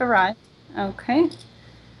when you've arrived. Okay.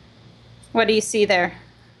 What do you see there?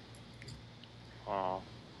 Well,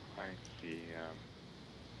 I see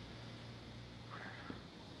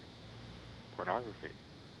pornography.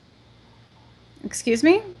 Excuse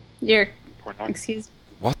me? Pornography.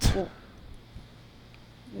 What?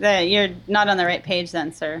 You're not on the right page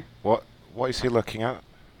then, sir. What is he looking at?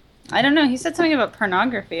 I don't know. He said something about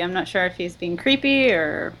pornography. I'm not sure if he's being creepy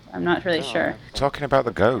or I'm not really sure. Talking about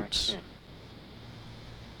the goats.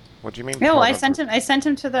 What do you mean? Yeah, well, I sent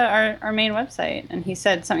him to our main website, and he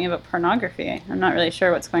said something about pornography. I'm not really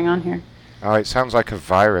sure what's going on here. Oh, it sounds like a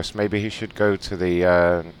virus. Maybe he should go to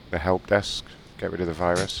the help desk, get rid of the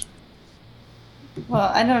virus.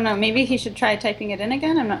 Well, I don't know. Maybe he should try typing it in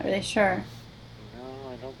again. I'm not really sure. No,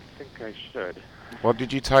 I don't think I should. What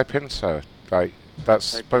did you type in, sir? Like, that's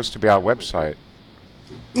supposed to be our website.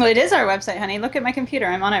 Well, it is our website, honey. Look at my computer.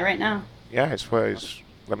 I'm on it right now. Yeah, it's working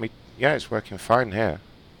fine here.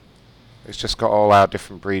 It's just got all our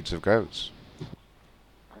different breeds of goats.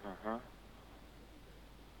 Uh-huh.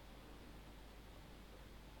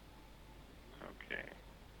 Okay.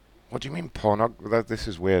 What do you mean pornog? This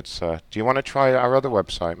is weird, sir. Do you want to try our other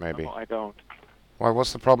website, maybe? No, I don't. Why?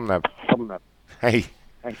 What's the problem there? Hey.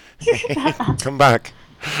 Hey. Come back.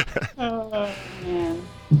 Oh, man.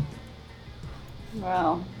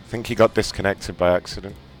 Well. I think he got disconnected by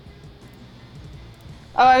accident.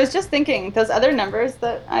 Oh, I was just thinking, those other numbers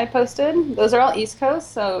that I posted, those are all East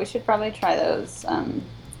Coast, so we should probably try those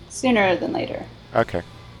sooner than later. Okay.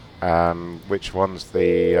 Which one's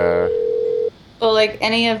the... Well, like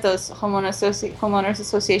any of those Homeowners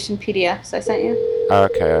Association PDFs I sent you.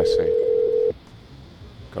 Okay, I see.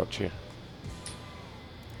 Got you.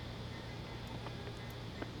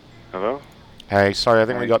 Hello? Hey, sorry, I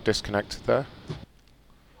think we got disconnected there.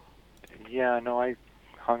 Yeah, no, I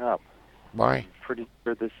hung up. Why? I'm pretty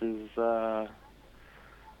sure this is some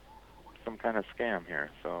kind of scam here,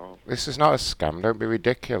 so... This is not a scam, don't be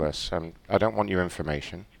ridiculous. I don't want your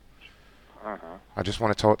information. I just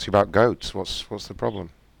want to talk to you about goats. What's the problem?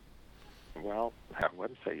 Well, that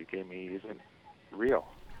website you gave me isn't real.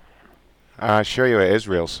 I assure you it is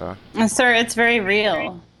real, sir. Sir, it's very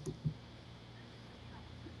real.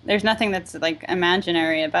 There's nothing that's like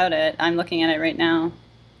imaginary about it. I'm looking at it right now.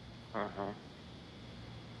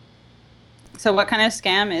 So what kind of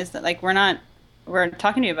scam is that? Like we're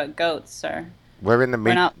talking to you about goats, sir. We're in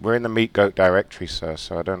the meat goat directory, sir.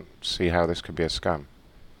 So I don't see how this could be a scam.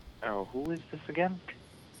 Oh, who is this again?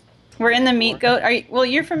 We're in the meat goat.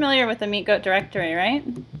 You're familiar with the meat goat directory, right?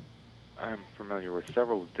 I'm familiar with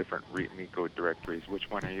several different meat goat directories. Which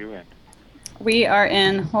one are you in? We are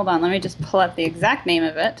in. Hold on, let me just pull up the exact name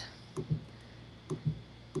of it.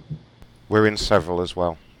 We're in several as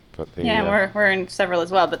well, but we're in several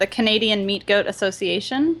as well. But the Canadian Meat Goat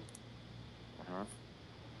Association.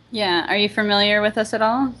 Yeah, are you familiar with us at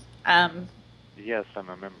all? Yes, I'm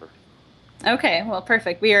a member. Okay, well,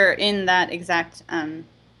 perfect. We are in that exact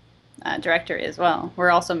directory as well.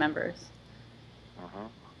 We're also members.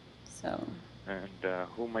 So. And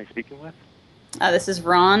who am I speaking with? This is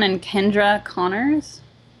Ron and Kendra Connors.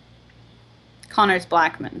 Connors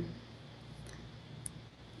Blackman.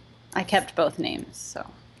 I kept both names, so.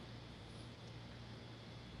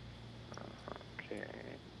 Okay.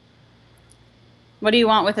 What do you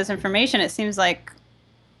want with this information? It seems like.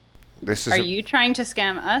 Are you trying to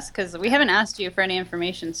scam us? Because we haven't asked you for any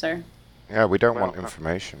information, sir. Yeah, we don't want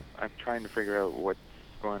information. I'm trying to figure out what's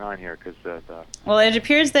going on here because Well, it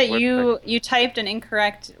appears that you typed an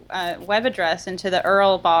incorrect web address into the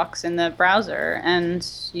URL box in the browser, and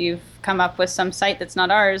you've come up with some site that's not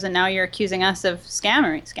ours, and now you're accusing us of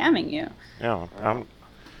scamming you. Yeah,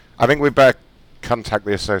 I think we better contact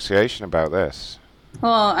the association about this.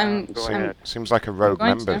 Well, seems like a rogue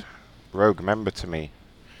member to me.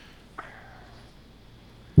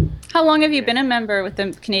 How long have you been a member with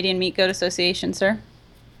the Canadian Meat Goat Association, sir?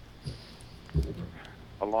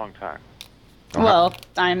 A long time. Well,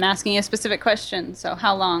 I'm asking a specific question, so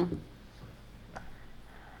how long?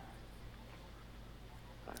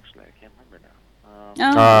 Actually, I can't remember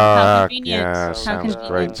now. How convenient. Yeah, sounds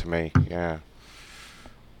great to me, yeah.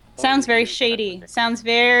 Sounds very shady. Sounds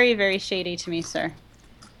very, very shady to me, sir.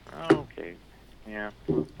 Okay. Yeah.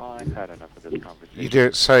 Well, I've had enough of this conversation.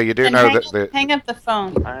 You do know that hang up the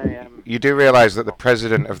phone. You do realize that the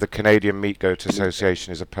president of the Canadian Meat Goat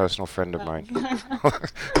Association is a personal friend of mine.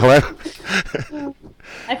 Hello?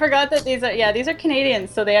 I forgot that these are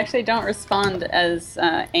Canadians, so they actually don't respond as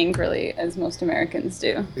angrily as most Americans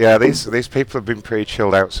do. Yeah, these people have been pretty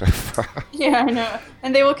chilled out so far. Yeah, I know.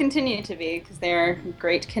 And they will continue to be because they are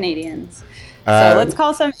great Canadians. So let's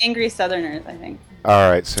call some angry Southerners, I think.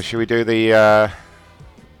 All right, so should we do the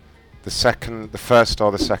first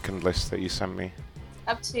or the second list that you sent me?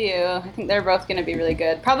 Up to you. I think they're both going to be really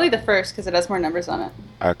good. Probably the first because it has more numbers on it.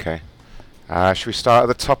 Okay. Should we start at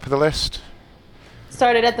the top of the list?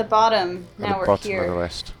 Started at the bottom. Now we're bottom here. of the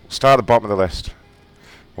list. Start at the bottom of the list.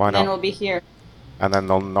 Why not? Then we'll be here. And then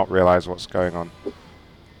they'll not realize what's going on.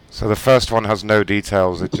 So the first one has no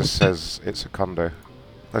details. It just says it's a condo.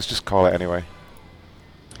 Let's just call it anyway.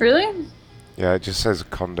 Really? Yeah, it just says a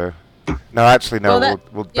condo. No, actually, no. Well,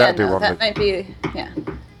 we'll better do one. That might be, yeah.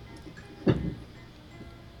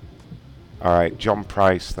 All right, John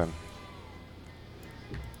Price then.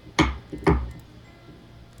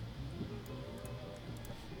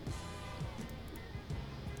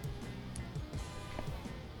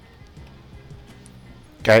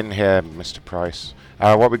 Get in here, Mr. Price.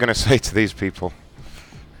 What are we going to say to these people?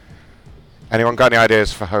 Anyone got any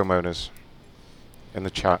ideas for homeowners in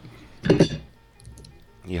the chat?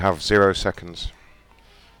 You have 0 seconds.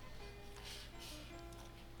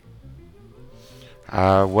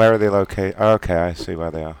 Where are they located? Okay, I see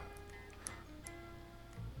where they are.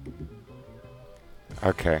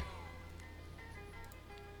 Okay.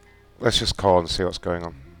 Let's just call and see what's going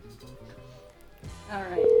on.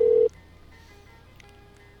 Alright.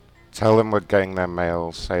 Tell them we're getting their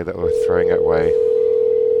mail. Say that we're throwing it away.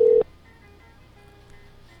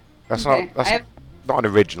 That's okay. not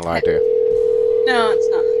an original idea. No, it's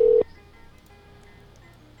not.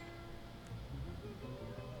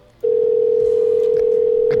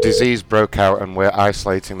 A disease broke out and we're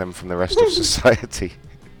isolating them from the rest of society.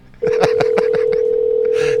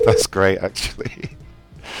 That's great, actually.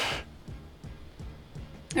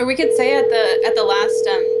 Or we could say at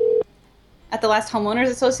the last homeowners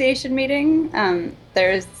association meeting,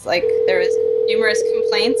 there was numerous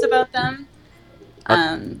complaints about them.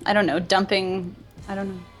 I don't know, dumping. I don't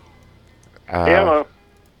know. Hello.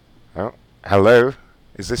 Oh, hello.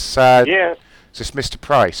 Is this? Yes. Is this Mr.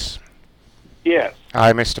 Price? Yes.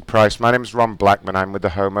 Hi, Mr. Price. My name's Ron Blackman. I'm with the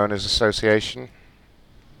Homeowners Association.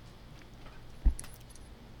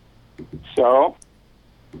 So?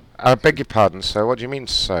 I beg your pardon, sir. What do you mean,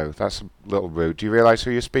 so? That's a little rude. Do you realise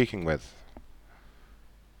who you're speaking with?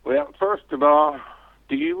 Well, first of all,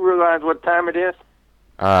 do you realize what time it is?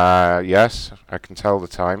 Yes. I can tell the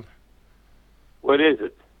time. What is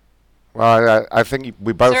it? Well, I think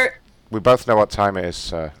we both Sir? we both know what time it is,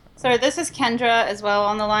 sir. Sir, this is Kendra as well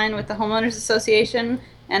on the line with the Homeowners Association,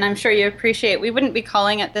 and I'm sure you appreciate we wouldn't be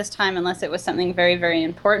calling at this time unless it was something very, very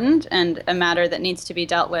important and a matter that needs to be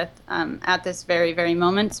dealt with at this very, very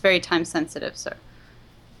moment. It's very time sensitive, sir.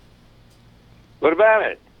 What about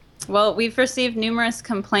it? Well, we've received numerous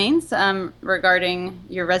complaints regarding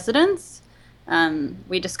your residence.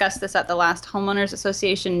 We discussed this at the last Homeowners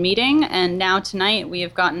Association meeting, and now tonight we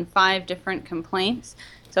have gotten 5 different complaints.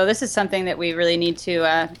 So this is something that we really need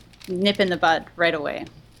to nip in the bud right away.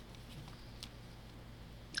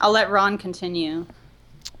 I'll let Ron continue.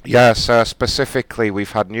 Yes, specifically,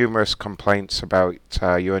 we've had numerous complaints about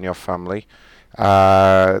you and your family.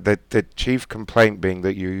 The chief complaint being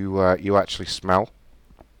that you actually smell.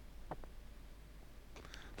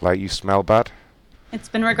 Like you smell bad. It's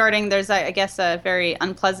been regarding, there's, I guess, a very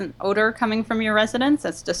unpleasant odor coming from your residence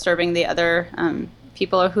that's disturbing the other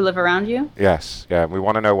people who live around you. Yes, yeah. We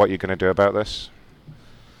want to know what you're going to do about this.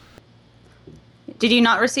 Did you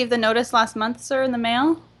not receive the notice last month, sir, in the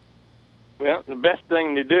mail? Well, the best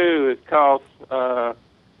thing to do is call code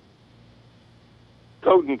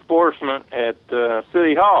enforcement at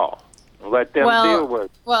City Hall and let them deal with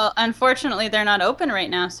it. Well, unfortunately, they're not open right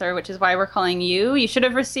now, sir, which is why we're calling you. You should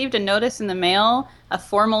have received a notice in the mail, a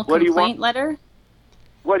formal complaint letter.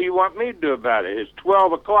 What do you want me to do about it? It's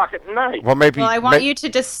 12 o'clock at night. Well, maybe. Well, I want you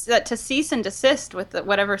to cease and desist with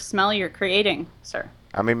whatever smell you're creating, sir.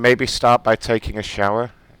 I mean, maybe start by taking a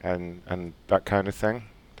shower and that kind of thing.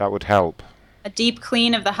 That would help. A deep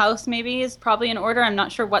clean of the house maybe is probably in order. I'm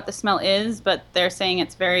not sure what the smell is, but they're saying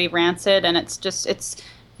it's very rancid, and it's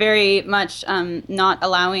very much not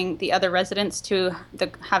allowing the other residents to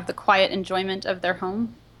have the quiet enjoyment of their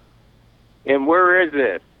home. And where is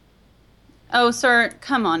this? Oh, sir,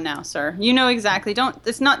 come on now, sir. You know exactly.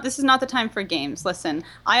 This is not the time for games. Listen,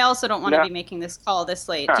 I also don't want to be making this call this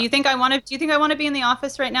late. Do you think I want to be in the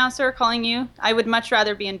office right now, sir, calling you? I would much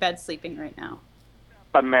rather be in bed sleeping right now.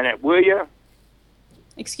 A minute, will you?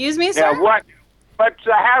 Excuse me, sir? Yeah, what's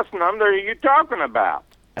the house number are you talking about?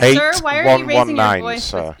 Sir, why are you raising your voice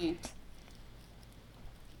sir. with me?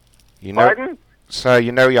 You know, Pardon? Sir,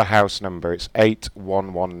 you know your house number. It's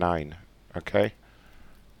 8119, okay?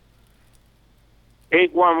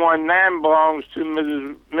 8119 belongs to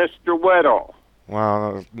Mr. Weddle.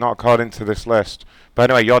 Well, not according to this list. But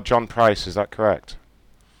anyway, you're John Price, is that correct?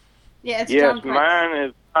 Yeah, it's John Price. Yes, mine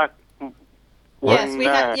is not.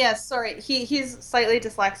 Yes, sorry. He's slightly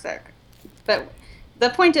dyslexic. But the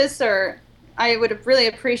point is, sir, I would really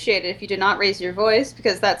appreciate it if you did not raise your voice,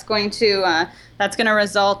 because that's going to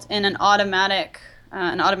result in an automatic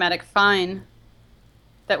fine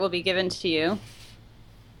that will be given to you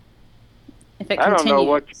if it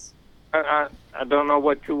continues. I don't know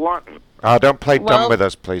what you want. Don't play dumb with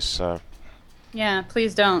us, please, sir. Yeah,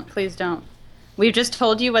 please don't. Please don't. We've just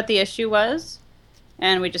told you what the issue was,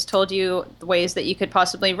 and we just told you the ways that you could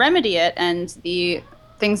possibly remedy it and the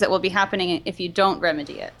things that will be happening if you don't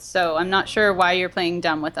remedy it. So I'm not sure why you're playing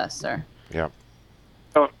dumb with us, sir. Yeah.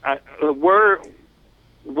 What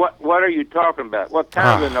are you talking about? What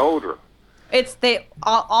kind of an odor?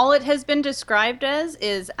 All it has been described as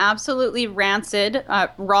is absolutely rancid,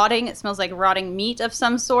 rotting. It smells like rotting meat of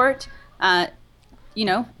some sort. One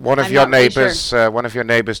of your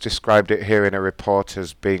neighbors described it here in a report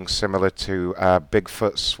as being similar to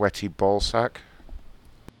Bigfoot's sweaty ball sack.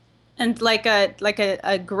 And like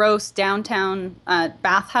a gross downtown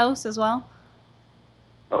bathhouse as well.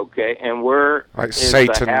 Okay, and where is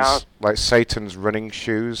the house? Like Satan's running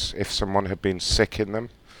shoes, if someone had been sick in them.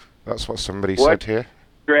 That's what somebody said here.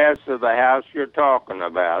 What address of the house you're talking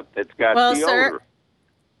about that's got the odor?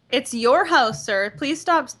 It's your house, sir. Please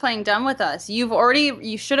stop playing dumb with us. You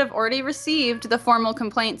should have already received the formal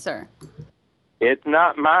complaint, sir. It's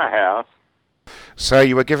not my house. Sir,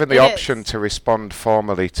 you were given the option to respond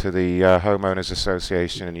formally to the Homeowners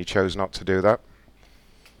Association, and you chose not to do that.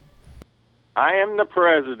 I am the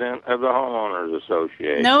president of the Homeowners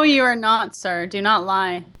Association. No, you are not, sir. Do not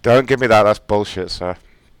lie. Don't give me that. That's bullshit, sir.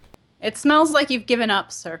 It smells like you've given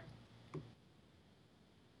up, sir.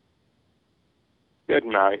 Good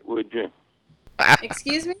night, would you?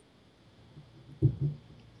 Excuse me?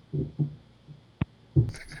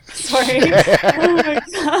 Sorry. Oh my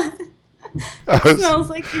god. It smells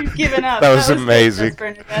like you've given up. That was amazing.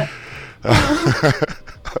 Good,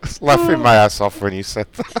 I was laughing my ass off when you said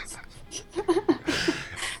that.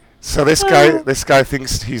 So this guy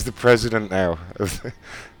thinks he's the president now.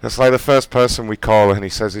 That's like the first person we call and he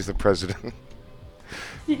says he's the president.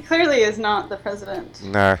 He clearly is not the president.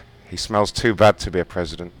 No, he smells too bad to be a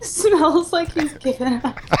president. Smells like he's given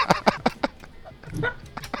up.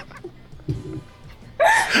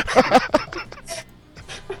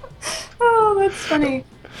 Oh, that's funny.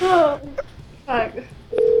 Oh, fuck.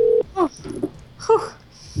 Oh.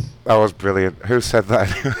 That was brilliant. Who said that?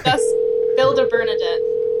 That's Builder Bernadette.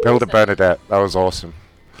 Builder Bernadette. That was awesome.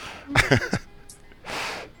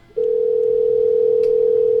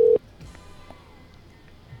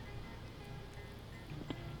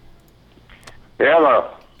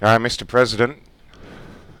 Hello. Hi, Mr. President.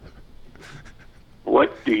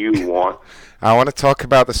 What do you want? I want to talk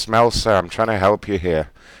about the smell, sir. I'm trying to help you here.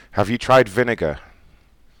 Have you tried vinegar?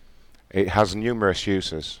 It has numerous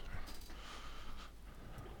uses.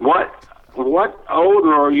 What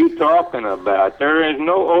odor are you talking about? There is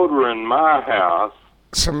no odor in my house.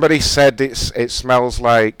 Somebody said it smells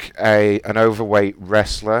like an overweight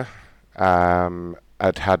wrestler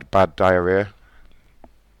had bad diarrhea.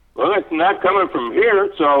 Well, it's not coming from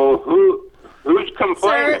here, so who's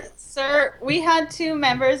complaining? Sir, we had 2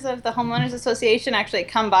 members of the Homeowners Association actually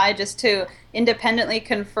come by just to independently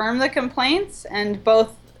confirm the complaints, and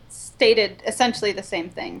both stated essentially the same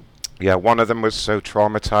thing. Yeah, one of them was so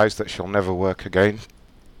traumatized that she'll never work again.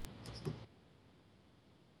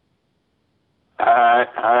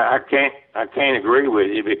 I can't agree with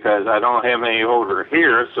you because I don't have any odor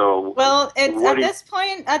here. So well, at this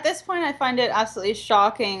point, I find it absolutely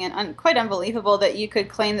shocking and quite unbelievable that you could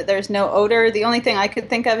claim that there's no odor. The only thing I could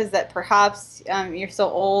think of is that perhaps you're so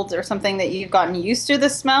old or something that you've gotten used to the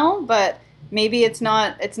smell, but maybe it's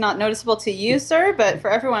not noticeable to you, sir. But for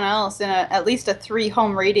everyone else in at least a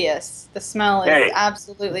 3-home radius, the smell is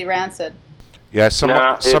absolutely rancid. Yeah,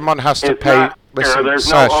 someone has to pay. Listen, there's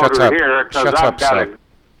sir, no shut odor up. Here Shut up, sir.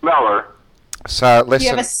 Smeller. Sir, listen. You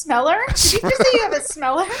have a smeller? Did you just say you have a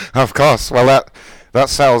smeller? Of course. Well, that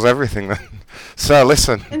sells everything then. Sir,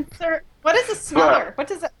 listen. And sir, what is a smeller? What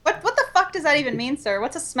the fuck does that even mean, sir?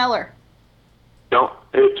 What's a smeller?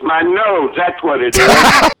 It's my nose. That's what it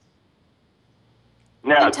is.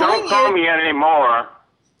 Now, don't call me anymore.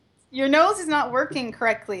 Your nose is not working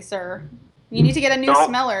correctly, sir. You need to get a new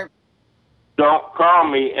smeller. Don't call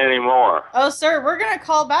me anymore. Oh, sir, we're going to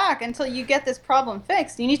call back until you get this problem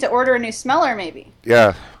fixed. You need to order a new smeller, maybe.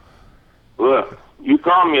 Yeah. Look, you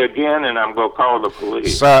call me again and I'm going to call the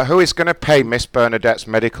police. Sir, who is going to pay Miss Bernadette's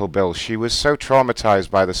medical bill? She was so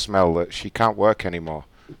traumatized by the smell that she can't work anymore.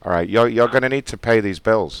 All right, you're going to need to pay these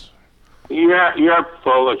bills. You're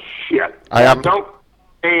full of shit. I am. Don't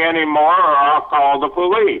pay anymore or I'll call the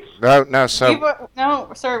police. No, sir.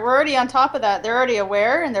 No, sir, we're already on top of that. They're already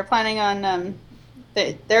aware, and they're planning on,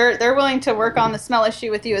 they're willing to work on the smell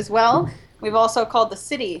issue with you as well. We've also called the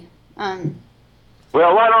city. Well,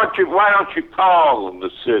 why don't you call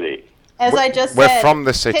the city? As I just said, we're from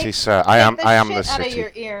the city, sir. I am the city. Out of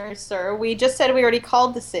your ears, sir. We just said we already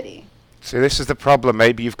called the city. See, this is the problem.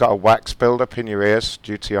 Maybe you've got a wax buildup in your ears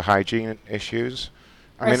due to your hygiene issues.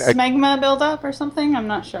 Or a smegma buildup or something? I'm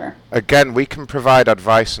not sure. Again, we can provide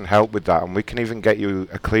advice and help with that, and we can even get you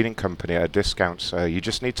a cleaning company at a discount, so you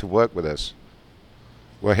just need to work with us.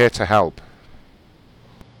 We're here to help.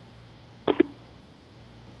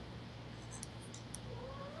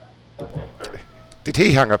 Did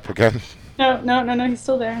he hang up again? No, he's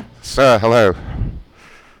still there. Sir, hello.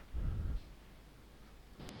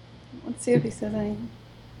 Let's see if he says anything.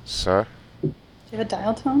 Sir? Do you have a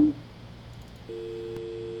dial tone?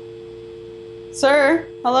 Sir,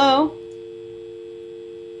 hello?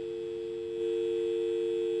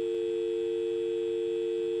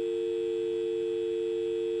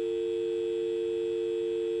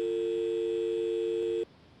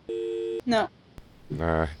 No.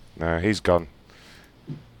 No, he's gone.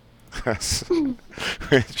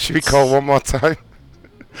 Should we call one more time?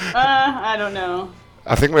 I don't know.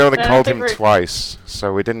 I think we only called him twice,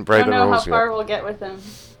 so we didn't break the rules yet. I don't know how far we'll get with him.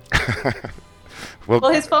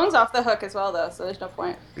 Well, his phone's off the hook as well, though, so there's no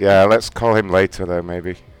point. Yeah, let's call him later, though,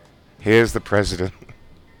 maybe. Here's the president.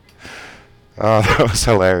 Oh, that was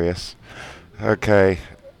hilarious. Okay.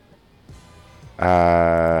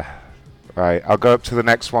 Right, I'll go up to the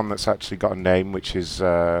next one that's actually got a name, which is...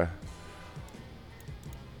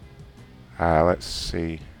 let's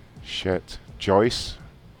see. Shit. Joyce?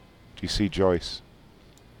 Do you see Joyce?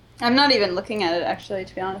 I'm not even looking at it, actually,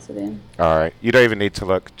 to be honest with you. Alright, you don't even need to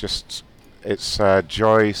look. Just... It's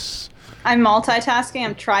Joyce I'm multitasking.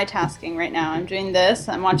 I'm tritasking right now. I'm doing this.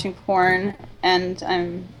 I'm watching porn, and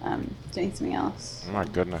I'm doing something else. Oh my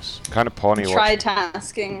goodness. What kind of porn are you watching?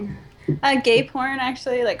 Tritasking. Gay porn,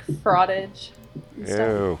 actually, like fraudage. And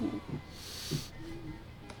Ew. stuff.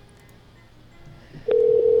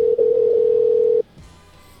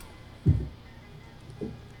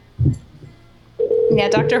 Yeah,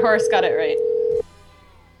 Dr. Horace got it right.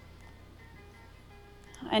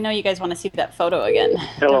 I know you guys want to see that photo again.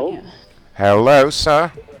 Hello. Hello, sir.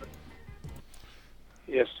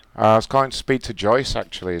 Yes. I was calling to speak to Joyce,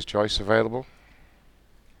 actually. Is Joyce available?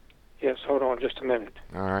 Yes, hold on just a minute.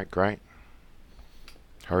 All right, great.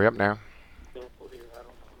 Hurry up now.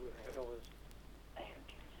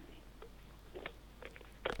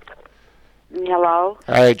 Hello?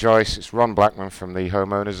 Hey, Joyce. It's Ron Blackman from the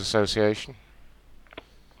Homeowners Association.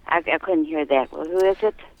 I couldn't hear that. Well, who is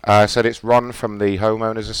it? I said it's Ron from the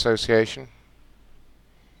Homeowners Association.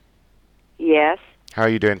 Yes. How are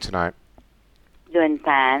you doing tonight? Doing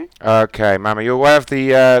fine. Okay, ma'am. Are you aware of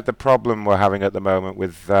the problem we're having at the moment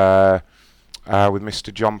with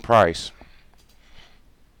Mr. John Price?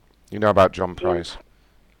 You know about John Price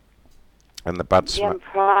and the bad smell. Jim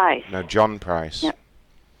Price. No, John Price. Yep.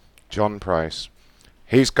 John Price.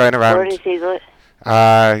 He's going around. Where does he live?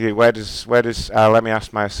 Where does? Let me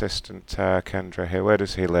ask my assistant Kendra here. Where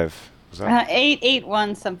does he live? Was that?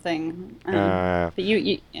 881 something. But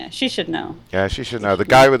yeah, she should know. Yeah, she should know. The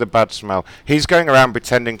guy with the bad smell. He's going around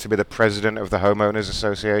pretending to be the president of the Homeowners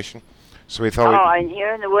Association. So we thought. Oh, and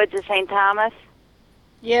here in the woods of St. Thomas?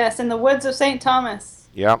 Yes, in the woods of St. Thomas.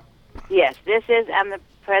 Yep. Yes, I'm the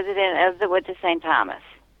president of the woods of St. Thomas.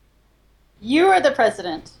 You are the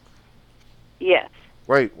president. Yes.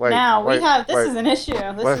 Wait. Now wait, we have. This wait. is an issue.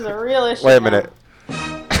 This is a real issue. Wait a minute.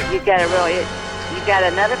 You got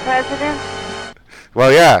another president?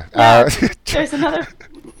 Well, yeah. There's another.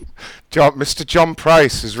 Mr. John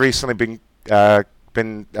Price has recently been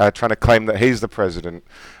trying to claim that he's the president.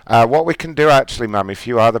 What we can do, actually, ma'am, if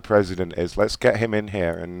you are the president, is let's get him in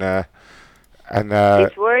here and.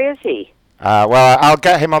 Where is he? Well, I'll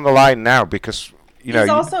get him on the line now because He's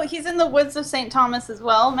in the woods of St. Thomas as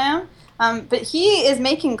well, ma'am. But he is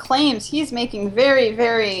making claims. He's making very,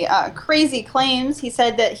 very crazy claims. He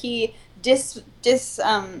said that he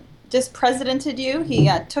dispresidented you.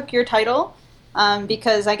 He took your title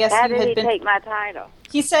because I guess How you did had he been. take my title?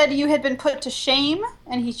 He said you had been put to shame,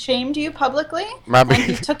 and he shamed you publicly, Ma'am, and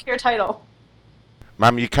he took your title.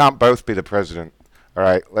 Ma'am, you can't both be the president. All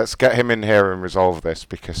right, let's get him in here and resolve this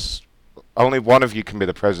because only one of you can be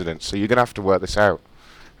the president. So you're gonna have to work this out.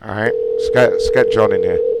 All right, let's get John in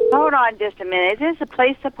here. Hold on just a minute. Is this the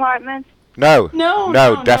police department? No,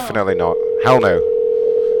 No, definitely not. Hell no.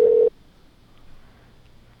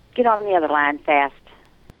 Get on the other line fast.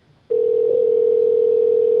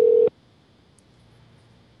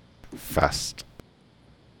 Fast.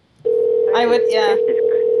 I would, yeah.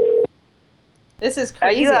 This is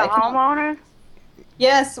crazy. Are you a homeowner?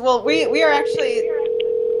 Yes. Well, we are actually.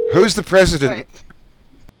 Who's the president?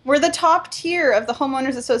 We're the top tier of the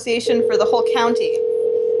Homeowners Association for the whole county.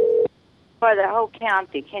 For the whole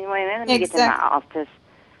county. Can you wait a minute? Let me get to my office.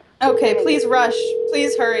 Okay, please rush.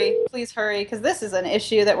 Please hurry, because this is an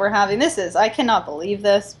issue that we're having. I cannot believe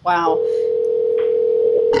this. Wow.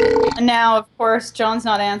 And now, of course, John's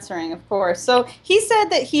not answering, of course. So he said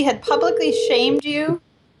that he had publicly shamed you.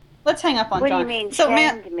 Let's hang up on John. What do you mean,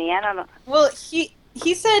 shamed me? I don't know. Well, he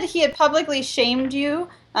said he had publicly shamed you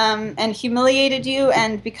and humiliated you,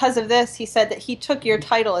 and because of this, he said that he took your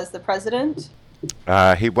title as the president.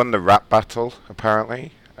 He won the rap battle,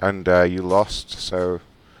 apparently, and you lost, so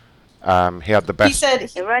he had the best. He said...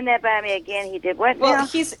 Run that by me again. He did what now? Well,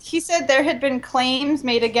 he said there had been claims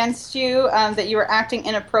made against you that you were acting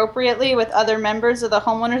inappropriately with other members of the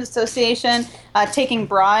Homeowners Association, taking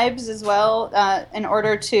bribes as well in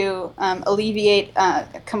order to alleviate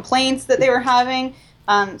complaints that they were having.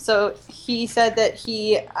 So he said that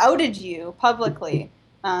he outed you publicly.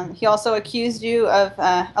 He also accused you of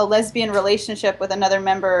a lesbian relationship with another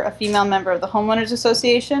member, a female member of the Homeowners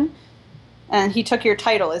Association. And he took your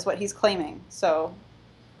title, is what he's claiming. So,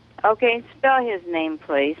 okay, spell his name,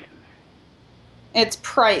 please. It's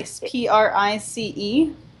Price, Price.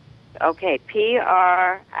 Okay, Price.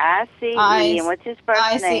 And what's his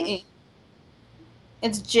first name?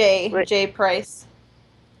 It's J Price.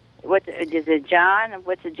 What is it, John?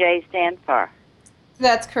 What's the J stand for?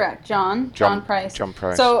 That's correct, John Price. John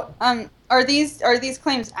Price. So, are these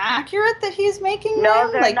claims accurate that he's making?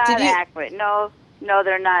 No, they're not accurate. No,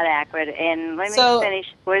 they're not accurate. And let me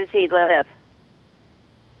finish. Where does he live?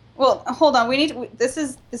 Well, hold on. This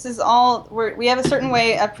is all. We have a certain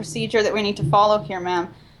way, a procedure that we need to follow here,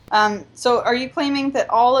 ma'am. So are you claiming that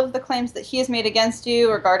all of the claims that he has made against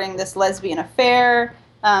you regarding this lesbian affair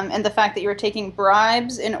and the fact that you were taking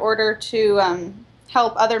bribes in order to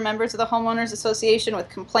help other members of the Homeowners Association with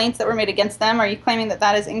complaints that were made against them, are you claiming that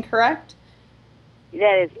that is incorrect?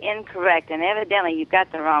 That is incorrect, and evidently you got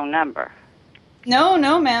the wrong number. No,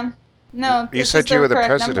 ma'am. No, you said you were the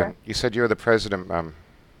president. Number. You said you were the president, ma'am.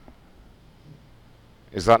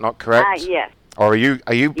 Is that not correct? Yes. Or are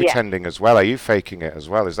you pretending as well? Are you faking it as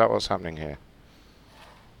well? Is that what's happening here?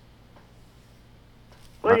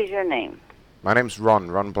 What is your name? My name's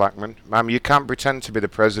Ron Blackman. Ma'am, you can't pretend to be the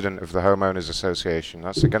president of the Homeowners Association.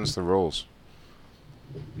 That's against the rules.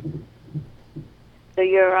 So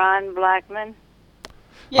you're Ron Blackman?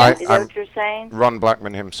 Yes. Is that what you're saying? Ron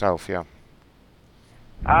Blackman himself, yeah.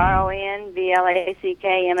 RONBLACKMAN?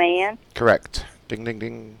 Correct. Ding, ding,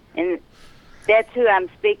 ding. And that's who I'm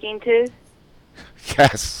speaking to?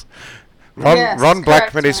 Yes. Ron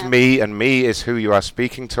Blackman is me, and me is who you are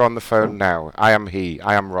speaking to on the phone now. I am he.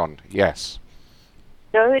 I am Ron. Yes.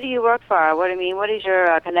 So who do you work for? What is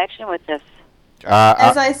your connection with this?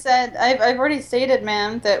 As I said, I've already stated,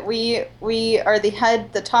 ma'am, that we are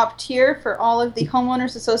the top tier for all of the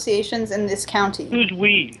homeowners associations in this county. Who's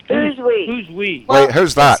we? Who's we? Who's we? Well, wait,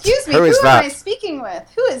 who's that? Excuse me, who is that? am I speaking with?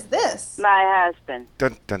 Who is this? My husband.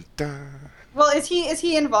 Dun, dun, dun. Well, is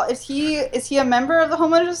he involved? Is he a member of the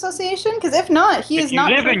homeowners association? Because if not, he is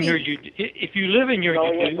not privy. If you live in here,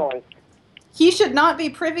 you do. He should not be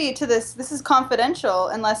privy to this. This is confidential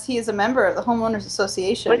unless he is a member of the homeowners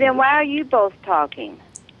association. Well, then why are you both talking?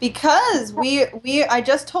 Because I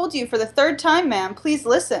just told you for the third time, ma'am, please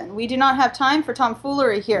listen. We do not have time for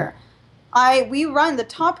tomfoolery here. We run the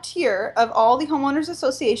top tier of all the homeowners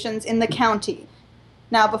associations in the county.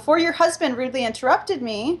 Now, before your husband rudely interrupted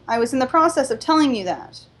me, I was in the process of telling you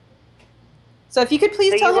that. So if you could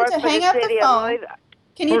please tell him to hang up the phone.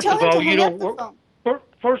 Can you tell him to hang up the phone?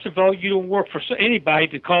 First of all, you don't work for anybody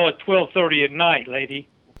to call at 12:30 at night, lady.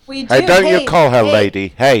 We do. Hey, don't you call her lady.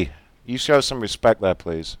 Hey, you show some respect there,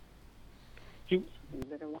 please.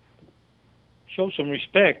 Show some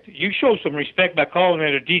respect. You show some respect by calling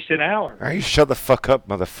at a decent hour. Hey, shut the fuck up,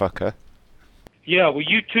 motherfucker. Yeah, well,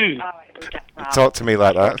 you too. Talk to me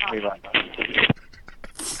like that.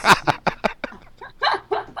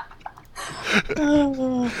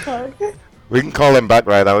 Oh, fuck. We can call him back,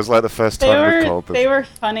 right? That was like the first time we called them. They were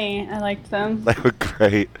funny. I liked them. They were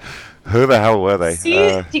great. Who the hell were they? Do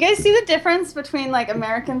you guys see the difference between like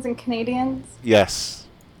Americans and Canadians? Yes,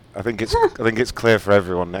 I think it's clear for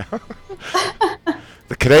everyone now.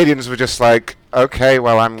 The Canadians were just like, okay,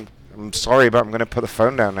 well, I'm sorry, but I'm going to put the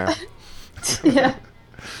phone down now. Yeah.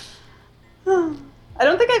 I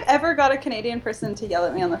don't think I've ever got a Canadian person to yell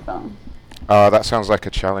at me on the phone. That sounds like a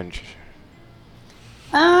challenge.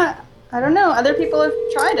 I don't know. Other people have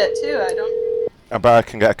tried it too. I bet I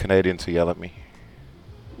can get a Canadian to yell at me.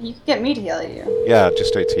 You can get me to yell at you. Yeah,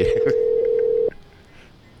 just do it to you.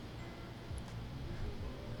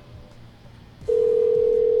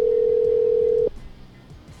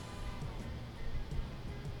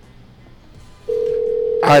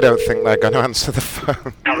 I don't think they're going to answer the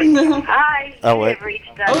phone. Hi. Oh, wait.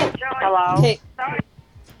 Hello. Okay.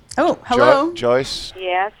 Oh, hello. Joyce?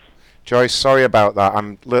 Yes. Joyce, sorry about that.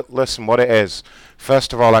 Listen, what it is,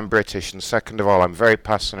 first of all, I'm British, and second of all, I'm very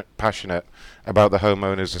passionate about the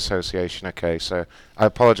Homeowners Association, okay? So I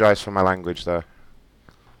apologize for my language there.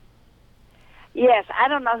 Yes, I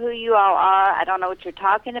don't know who you all are. I don't know what you're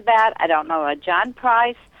talking about. I don't know a John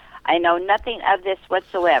Price. I know nothing of this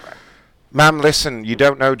whatsoever. Ma'am, listen, you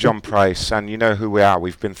don't know John Price, and you know who we are.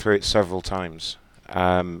 We've been through it several times.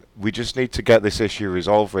 We just need to get this issue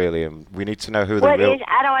resolved, really, and we need to know who the real...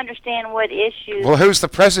 I don't understand what issues... Well, who's the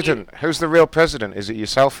president? Who's the real president? Is it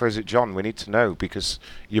yourself or is it John? We need to know, because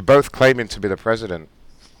you're both claiming to be the president.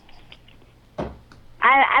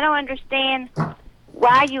 I don't understand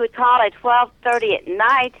why you would call at 12:30 at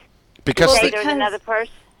night. Because there's another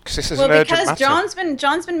person. This is an urgent matter.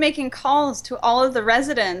 John's been making calls to all of the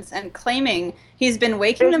residents and claiming he's been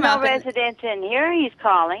waking them up. There's no residents in here. He's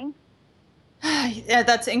calling. Yeah,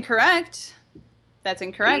 that's incorrect. That's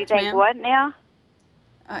incorrect, Do you think what now?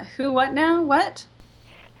 Who? What now? What?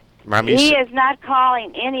 He is not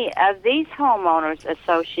calling any of these homeowners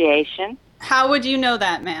association. How would you know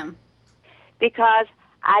that, ma'am? Because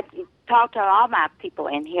I talk to all my people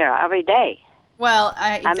in here every day. Well,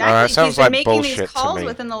 exactly. He's been making these calls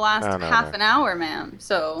within the last half an hour, ma'am.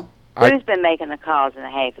 So. Who's been making the calls in a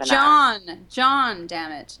half an hour? John,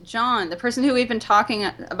 damn it. John, the person who we've been talking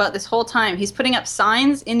about this whole time. He's putting up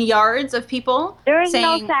signs in yards of people. There is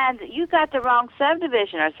no signs. You got the wrong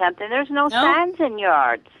subdivision or something. There's no signs in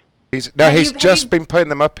yards. He's just been putting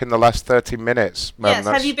them up in the last 30 minutes. Yes,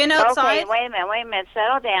 have you been outside? Okay, wait a minute,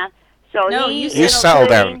 settle down. So no, you settle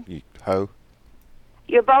down, you hoe.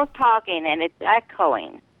 You're both talking and it's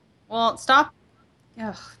echoing. Well, stop.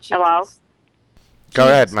 Oh, hello? Go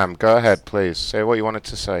ahead, ma'am. Go ahead, please. Say what you wanted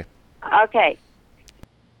to say. Okay.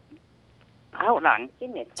 Hold on. Give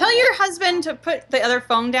me a second. Tell your husband to put the other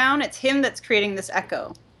phone down. It's him that's creating this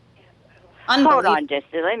echo. Hold on just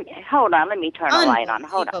let me turn the light on.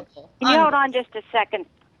 Hold on. Can you hold on just a second?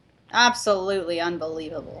 Absolutely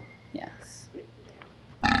unbelievable. Yes.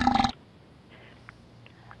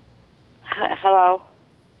 Hello?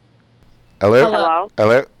 Hello?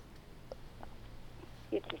 Hello?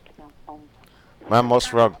 Ma'am,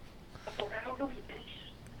 what's wrong?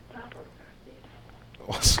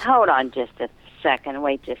 Hold on just a second.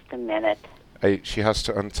 Wait just a minute. She has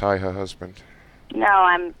to untie her husband.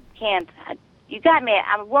 No, can't. You got me.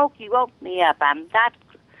 You woke me up. I'm not.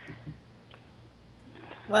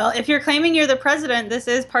 Well, if you're claiming you're the president, this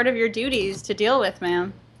is part of your duties to deal with,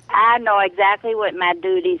 ma'am. I know exactly what my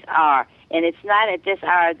duties are, and it's not at this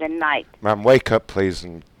hour of the night. Ma'am, wake up, please,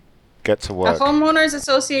 and get to work. The Homeowners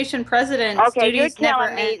Association president's duties never end. Okay, you're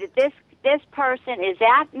telling me that this person is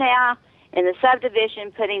out now in the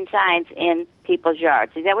subdivision putting signs in people's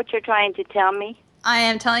yards. Is that what you're trying to tell me? I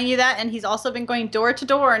am telling you that, and he's also been going door to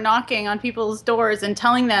door, knocking on people's doors and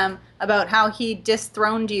telling them about how he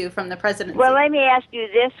dethroned you from the presidency. Well, let me ask you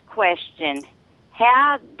this question.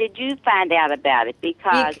 How did you find out about it?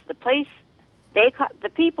 Because the police, the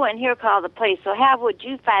people in here call the police, so how would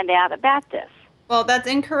you find out about this? Well, that's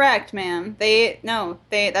incorrect, ma'am.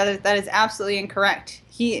 That is absolutely incorrect.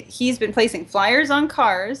 He's been placing flyers on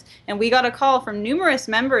cars, and we got a call from numerous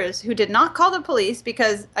members who did not call the police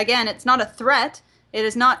because, again, it's not a threat. It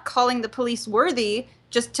is not calling the police worthy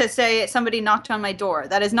just to say somebody knocked on my door.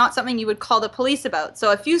 That is not something you would call the police about.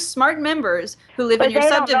 So a few smart members who live in your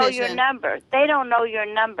subdivision... But they don't know your number. They don't know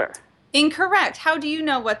your number. Incorrect. How do you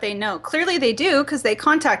know what they know? Clearly they do because they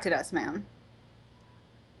contacted us, ma'am.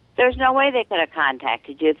 There's no way they could have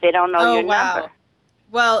contacted you if they don't know your number.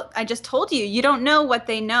 Well, I just told you, you don't know what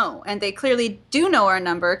they know. And they clearly do know our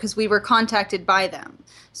number because we were contacted by them.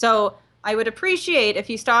 So I would appreciate if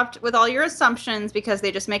you stopped with all your assumptions because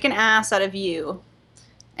they just make an ass out of you.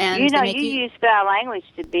 And you use foul language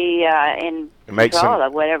to be in control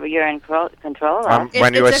of whatever you're in control of.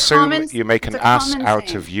 When you assume, you make an ass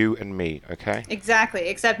out of you and me, okay? Exactly,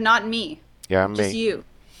 except not me. Yeah, me. Just you.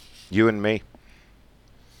 You and me.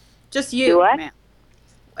 Just you, man.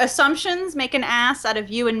 Assumptions make an ass out of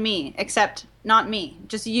you and me, except not me.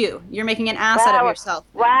 Just you. You're making an ass out of yourself.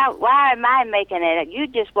 Why am I making it? You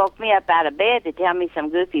just woke me up out of bed to tell me some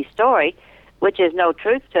goofy story, which is no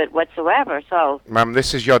truth to it whatsoever. So, ma'am,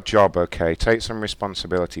 this is your job, okay? Take some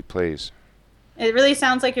responsibility, please. It really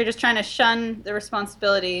sounds like you're just trying to shun the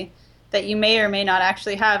responsibility that you may or may not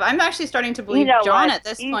actually have. I'm actually starting to believe John at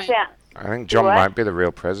this point. I think John might be the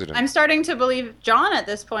real president. I'm starting to believe John at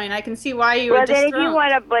this point. I can see why you would then if you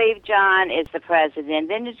want to believe John is the president,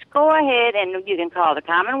 then just go ahead and you can call the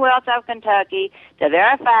Commonwealth of Kentucky to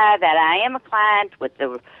verify that I am a client with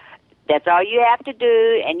the... That's all you have to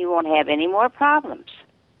do, and you won't have any more problems.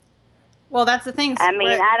 Well, that's the thing. I mean,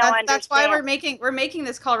 I don't understand. That's why we're making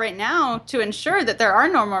this call right now to ensure that there are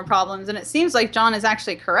no more problems, and it seems like John is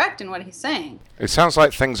actually correct in what he's saying. It sounds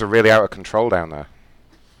like things are really out of control down there.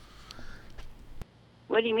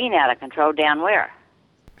 What do you mean out of control? Down where?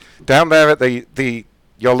 Down there at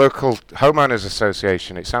your local homeowners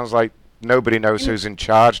association. It sounds like nobody knows who's in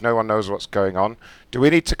charge. No one knows what's going on. Do we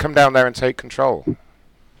need to come down there and take control?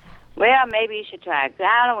 Well, maybe you should try.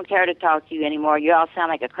 I don't care to talk to you anymore. You all sound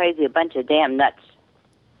like a bunch of damn nuts.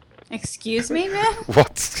 Excuse me, man?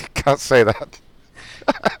 What? You can't say that.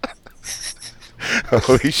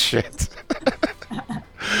 Holy shit.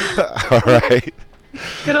 All right.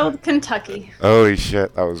 Good old Kentucky. Holy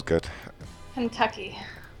shit, that was good. Kentucky.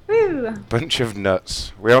 Woo. Bunch of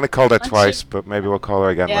nuts. We only called her twice, but maybe we'll call her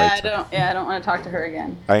again later. I don't want to talk to her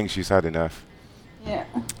again. I think she's had enough. Yeah.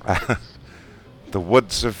 The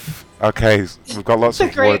woods of... Okay, we've got lots of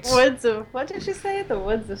woods. The great woods of... What did she say? The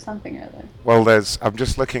woods of something or other. Well, I'm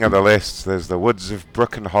just looking at the list. There's the woods of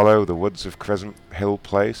Brook and Hollow, the woods of Crescent Hill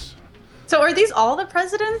Place. So are these all the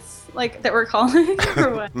presidents, that we're calling,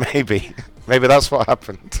 or what? Maybe that's what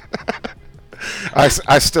happened. I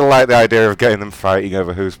still like the idea of getting them fighting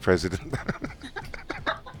over who's president.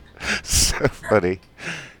 So funny.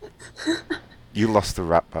 You lost the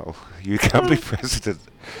rap battle. You can't be president.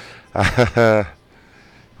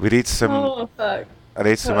 We need some... Oh, fuck. I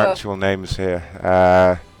need some actual names here.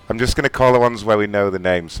 I'm just going to call the ones where we know the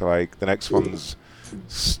names. So, the next one's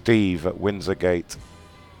Steve at Windsor Gate.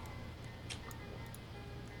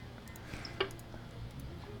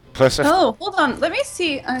 Plus, oh, hold on. Let me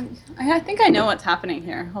see. I think I know what's happening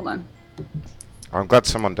here. Hold on. I'm glad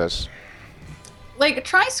someone does. Like,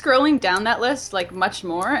 try scrolling down that list, like, much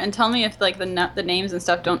more, and tell me if, like, the names and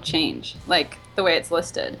stuff don't change, like, the way it's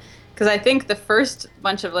listed. Because I think the first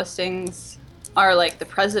bunch of listings are, like, the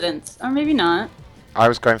presidents. Or maybe not. I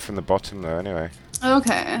was going from the bottom, though, anyway.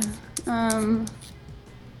 Okay.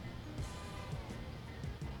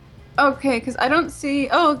 Okay, because I don't see...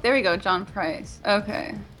 Oh, there we go, John Price.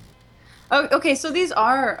 Okay. Oh, okay, so these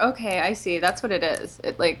are... Okay, I see. That's what it is.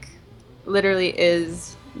 It, like, literally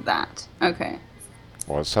is that. Okay.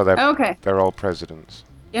 Well, so they're all presidents.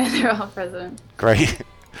 Yeah, they're all presidents. Great.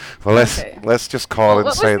 Well, let's just call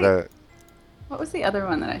and say that... What was the other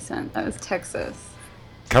one that I sent? That was Texas.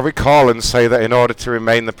 Can we call and say that in order to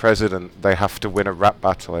remain the president, they have to win a rap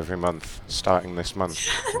battle every month, starting this month?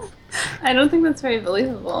 I don't think that's very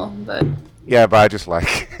believable, but... Yeah, but I just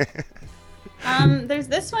like... There's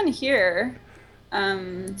this one here.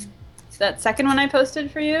 That second one I posted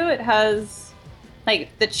for you, it has,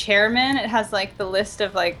 like, the chairman. It has, like, the list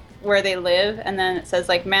of, like, where they live, and then it says,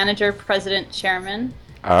 like, manager, president, chairman.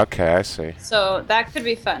 Okay, I see. So that could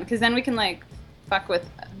be fun, because then we can, like, fuck with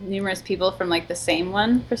numerous people from, like, the same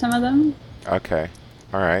one for some of them. Okay.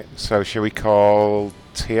 Alright, so should we call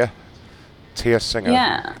Tia? Tia Singer?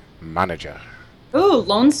 Yeah. Manager. Ooh,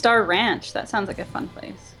 Lone Star Ranch. That sounds like a fun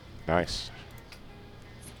place. Nice.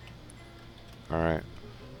 Alright.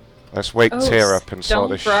 Let's wake Tia up and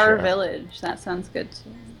sort this shit out. Stone Bar Village. That sounds good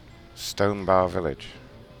too. Stone Bar Village.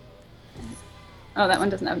 Oh, that one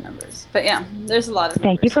doesn't have numbers. But yeah, there's a lot of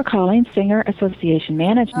Thank you for calling Singer Association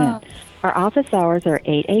Management. Oh. Our office hours are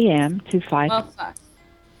 8 a.m. to 5. Oh, fuck.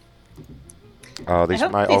 Oh, these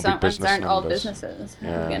might all be business aren't numbers. all businesses.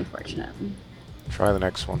 That would be Yeah. unfortunate. Try the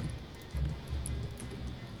next one.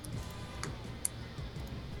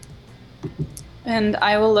 And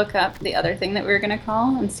I will look up the other thing that we were going to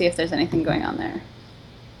call and see if there's anything going on there.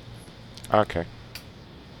 Okay.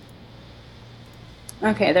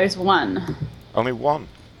 Okay, there's one. Only one?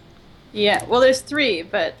 Yeah, well, there's three,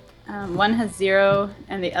 but one has 0,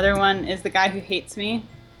 and the other one is the guy who hates me.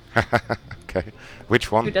 Okay.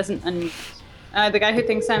 Which one? Who doesn't unmute. The guy who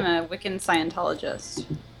thinks I'm a Wiccan Scientologist.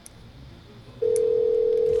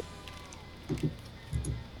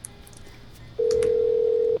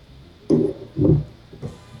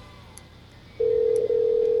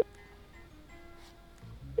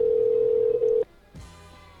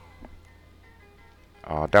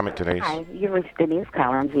 Oh, damn it, Denise. Hi, you reached Denise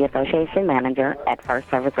Collins, the Association Manager at First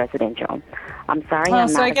Service Residential. I'm sorry, Oh, I'm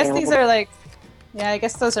so not I guess available. these are like... Yeah, I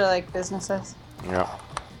guess those are like businesses. Yeah.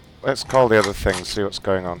 Let's call the other thing, see what's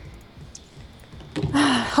going on.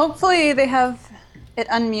 Hopefully they have it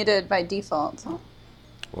unmuted by default.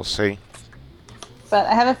 We'll see. But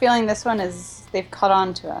I have a feeling this one is... They've caught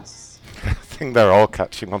on to us. I think they're all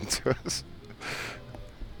catching on to us.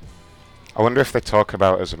 I wonder if they talk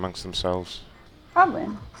about us amongst themselves. Probably.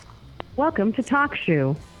 Welcome to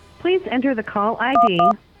TalkShoe. Please enter the call ID.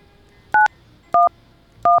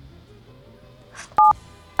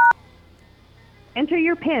 Enter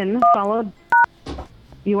your PIN followed.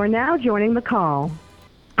 You are now joining the call.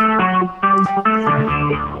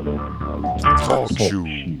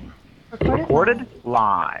 TalkShoe. Recorded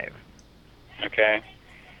live. Okay.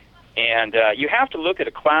 And you have to look at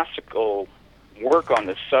a classical work on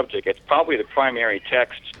this subject. It's probably the primary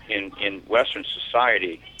text in Western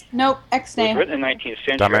society. Nope, It was X-name. written in the 19th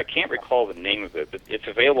century. I can't recall the name of it, but it's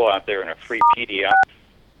available out there in a free PDF.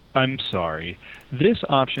 I'm sorry. This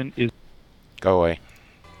option is... Go away.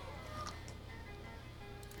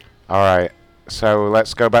 Alright, so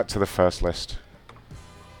let's go back to the first list.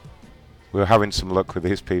 We were having some luck with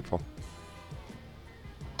these people.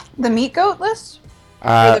 The meat goat list?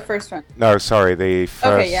 Or the first one? No, sorry, the first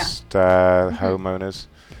Okay, yeah. homeowners.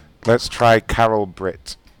 Let's try Carol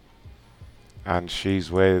Britt. And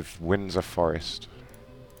she's with Windsor Forest.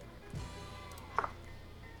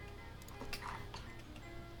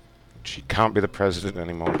 She can't be the president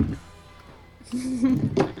anymore.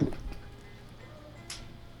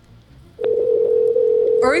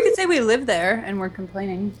 Or we could say we live there and we're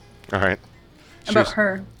complaining Alright. about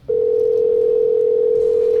her.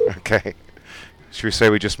 Okay. Should we say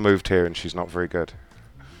we just moved here and she's not very good?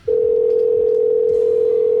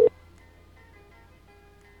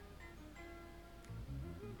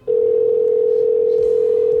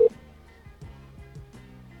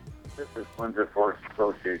 This is Windsor Forest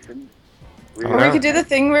Association. Or we could do the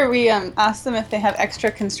thing where we ask them if they have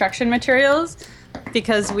extra construction materials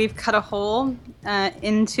because we've cut a hole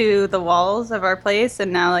into the walls of our place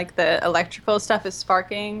and now like the electrical stuff is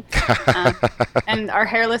sparking and our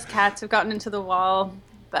hairless cats have gotten into the wall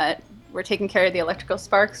but we're taking care of the electrical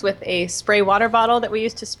sparks with a spray water bottle that we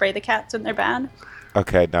use to spray the cats when they're bad.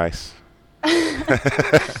 Okay, nice.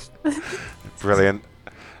 Brilliant.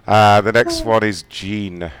 The next one is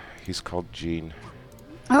Gene. He's called Gene.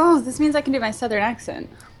 Oh, this means I can do my southern accent.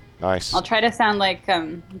 Nice. I'll try to sound like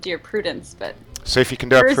Dear Prudence, but... So if you can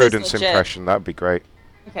do a hers is Prudence legit. impression, that'd be great.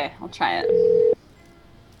 Okay, I'll try it.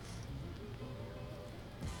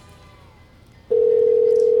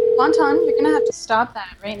 Wonton, you're gonna have to stop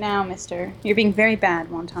that right now, mister. You're being very bad,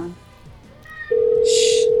 Wonton.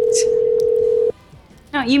 Shh.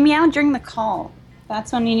 No, you meow during the call.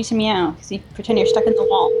 That's when you need to meow, because you pretend you're stuck in the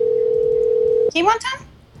wall. Okay, Wonton?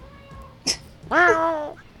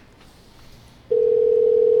 Wow.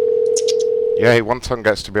 Yay, Wonton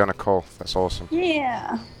gets to be on a call. That's awesome.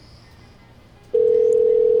 Yeah.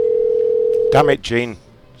 Damn it, Gene.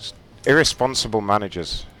 Just irresponsible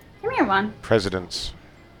managers. Come here, Juan. Presidents.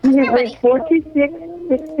 Come here, buddy.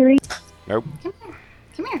 42663. Nope. Come here.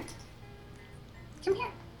 Come here. Come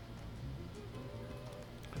here.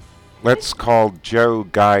 Let's call Joe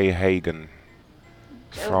Guy Hagen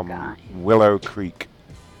from Guy. Willow Creek.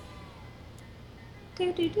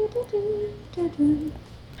 Do, do, do, do, do, do, do.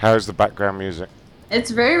 How's the background music? It's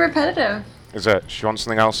very repetitive. Is it? She wants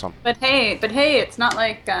something else on? But hey, it's not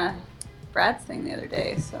like Brad's thing the other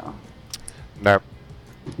day, so. No.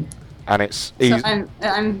 And it's So easy.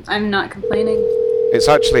 I'm not complaining. It's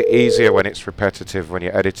actually easier when it's repetitive when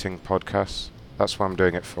you're editing podcasts. That's what I'm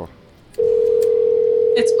doing it for.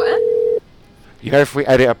 It's what? You know, if we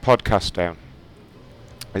edit a podcast down,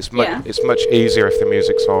 it's much easier if the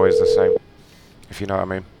music's always the same. If you know what I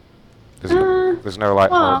mean. There's no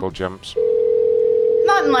like well, horrible jumps.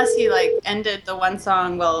 Not unless you like ended the one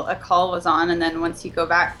song while a call was on, and then once you go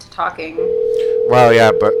back to talking. Well,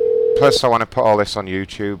 yeah, but plus I want to put all this on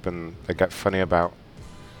YouTube, and they get funny about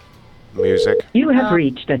music. You have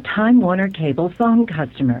reached a Time Warner Cable phone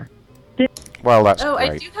customer. Well, that's Oh, I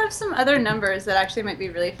great. do have some other numbers that actually might be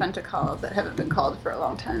really fun to call that haven't been called for a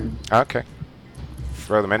long time. Okay.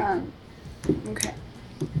 Throw them in. Okay.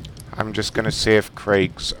 I'm just going to see if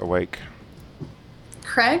Craig's awake.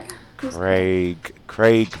 Craig?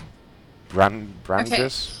 Craig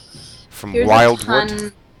Brandes from Here's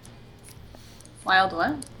Wildwood. Wild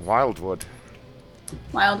what? Wildwood.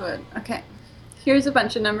 Wildwood. Okay. Here's a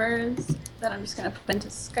bunch of numbers that I'm just going to put into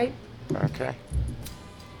Skype. Okay.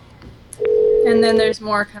 And then there's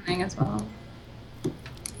more coming as well.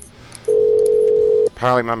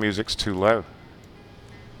 Apparently my music's too low.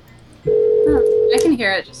 Oh, I can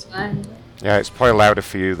hear it just fine. Yeah, it's probably louder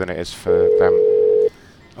for you than it is for them.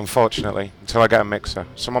 Unfortunately, until I get a mixer.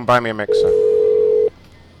 Someone buy me a mixer.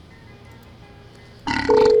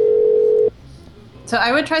 So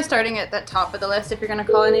I would try starting at the top of the list if you're going to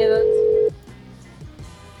call any of those.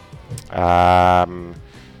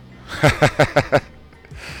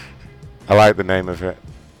 I like the name of it.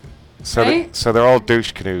 So, Right? so they're all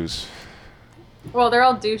douche canoes. Well, they're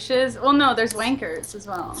all douches. Well, no, there's wankers as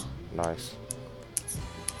well. Nice.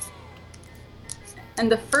 And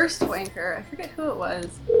the first wanker, I forget who it was.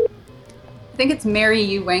 I think it's Mary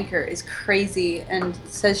You Wanker, is crazy and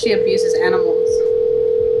says she abuses animals.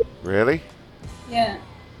 Really? Yeah.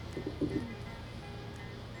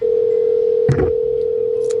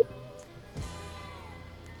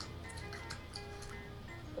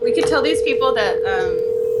 We could tell these people that,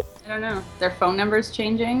 I don't know, their phone number's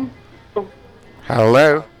changing.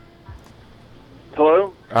 Hello?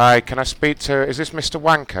 Hello? Hi, can I speak to... Is this Mr.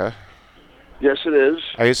 Wanker? Yes, it is.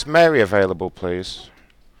 Is Mary available, please?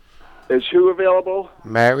 Is who available?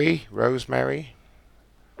 Mary? Rosemary?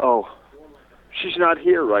 Oh, she's not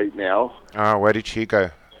here right now. Oh, where did she go?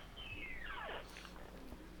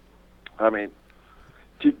 I mean,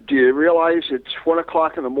 do you realize it's 1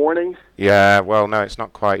 o'clock in the morning? Yeah, well, no, it's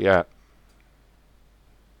not quite yet.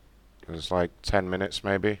 It was like 10 minutes,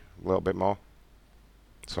 maybe. A little bit more.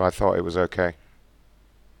 So I thought it was okay.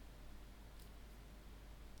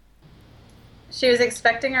 She was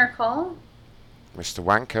expecting our call? Mr.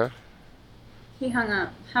 Wanker? He hung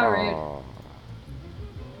up. How rude. Oh.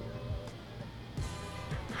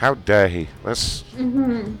 How dare he? Let's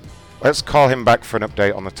call him back for an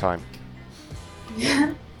update on the time.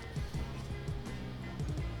 Yeah.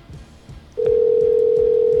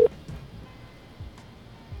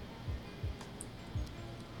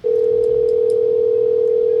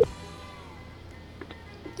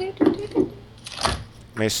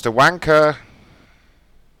 Mr. Wanker?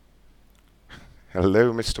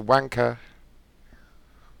 Hello, Mr. Wanker?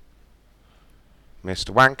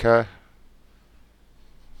 Mr. Wanker?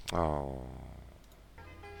 Oh.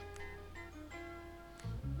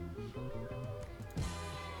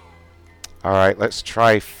 Alright, let's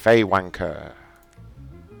try Faye Wanker.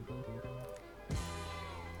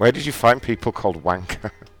 Where did you find people called Wanker?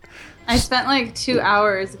 I spent like 2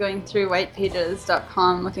 hours going through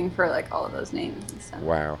whitepages.com looking for like all of those names and stuff.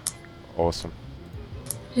 Wow. Awesome.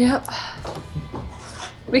 Yep.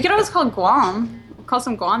 We could always call Guam. We'll call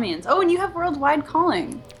some Guamians. Oh, and you have worldwide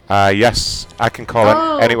calling. Yes, I can call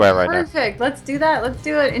it anywhere right now. Perfect. Let's do that. Let's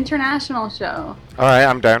do an international show. Alright,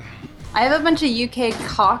 I'm down. I have a bunch of UK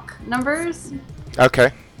cock numbers.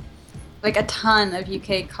 Okay. Like a ton of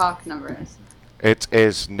UK cock numbers. It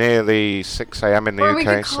is nearly 6 a.m. in the Or UK, we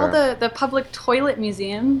could call so... the Public Toilet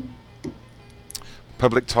Museum.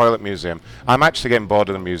 Public Toilet Museum. I'm actually getting bored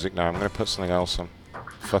of the music now. I'm going to put something else on.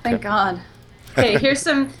 Fuck Thank it. God. Okay, here's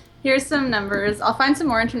some numbers. I'll find some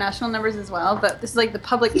more international numbers as well, but this is like the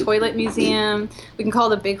Public Toilet Museum. We can call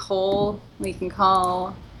the Big Hole. We can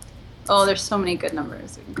call... Oh, there's so many good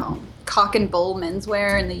numbers we can call them. Cock and Bull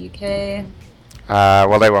Menswear in the UK.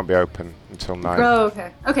 Well, they won't be open until 9. Oh,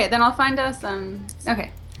 okay. Okay, then I'll find us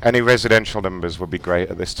okay. Any residential numbers would be great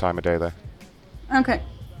at this time of day, though. Okay.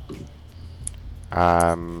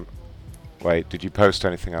 Wait, did you post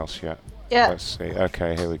anything else yet? Yeah. Let's see.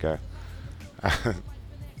 Okay, here we go.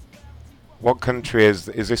 What country is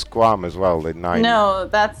this? Guam as well? The 9. No,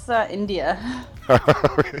 that's India.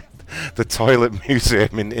 The Toilet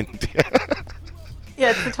Museum in India.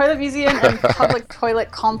 Yeah, it's the Toilet Museum and public toilet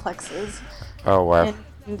complexes. Oh wow. In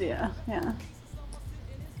India, yeah.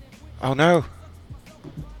 Oh no.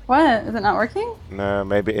 What? Is it not working? No,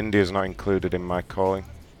 maybe India's not included in my calling.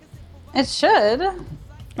 It should.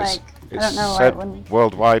 Like, I don't know why it said wouldn't.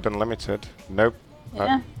 worldwide unlimited. Nope.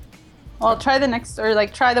 Yeah. Well, try the next, or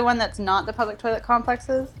like try the one that's not the public toilet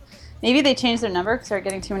complexes. Maybe they changed their number because they're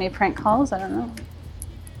getting too many prank calls. I don't know.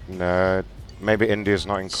 No, maybe India's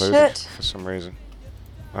not included Shit. for some reason.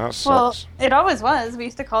 That sucks. Well, it always was. We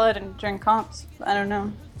used to call it during comps. I don't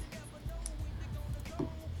know.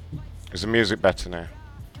 Is the music better now?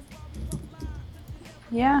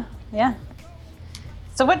 Yeah, yeah.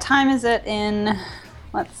 So what time is it in,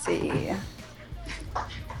 let's see.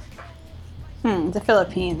 The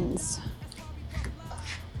Philippines.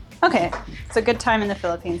 Okay, it's a good time in the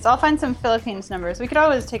Philippines. I'll find some Philippines numbers. We could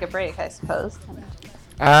always take a break, I suppose.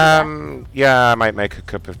 Yeah, I might make a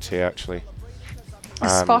cup of tea actually. A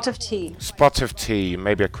spot of tea. Spot of tea,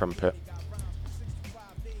 maybe a crumpet.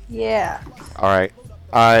 Yeah. Alright.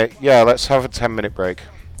 Yeah, let's have a 10-minute break.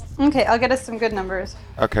 Okay, I'll get us some good numbers.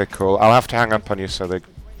 Okay, cool. I'll have to hang up on you so that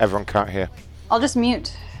everyone can't hear. I'll just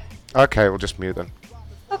mute. Okay, we'll just mute them.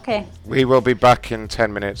 Okay. We will be back in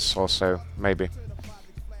 10 minutes or so, maybe.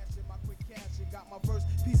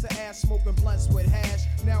 Piece of ass smoking blunts with hash.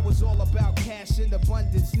 Now it's all about cash in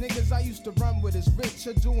abundance. Niggas I used to run with is rich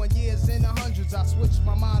or doing years in the hundreds. I switched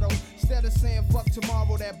my motto. Instead of saying fuck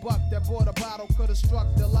tomorrow, that buck that bought a bottle could have struck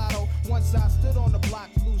the lotto. Once I stood on the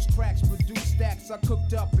block, loose cracks, produced stacks. I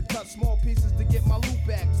cooked up and cut small pieces to get my loot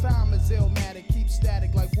back. Time is illmatic, keep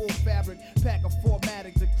static like wool fabric. Pack a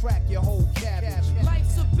 4matic to crack your whole cabbage.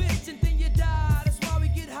 Life's a bitch and then you die. That's why we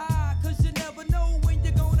get high, cause you never know when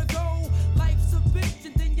you're gonna go. Life's a bitch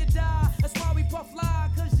and then you die. That's why we puff lie,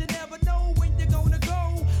 cause you never know when you're gonna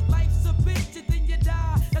go. Life's a bitch and then you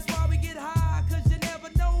die. That's why we get high, cause you never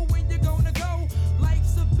know when you're gonna go.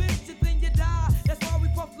 Life's a bitch and then you die. That's why we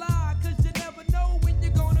puff lie, cause you never know when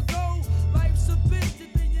you're gonna go. Life's a bitch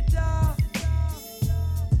and then you die.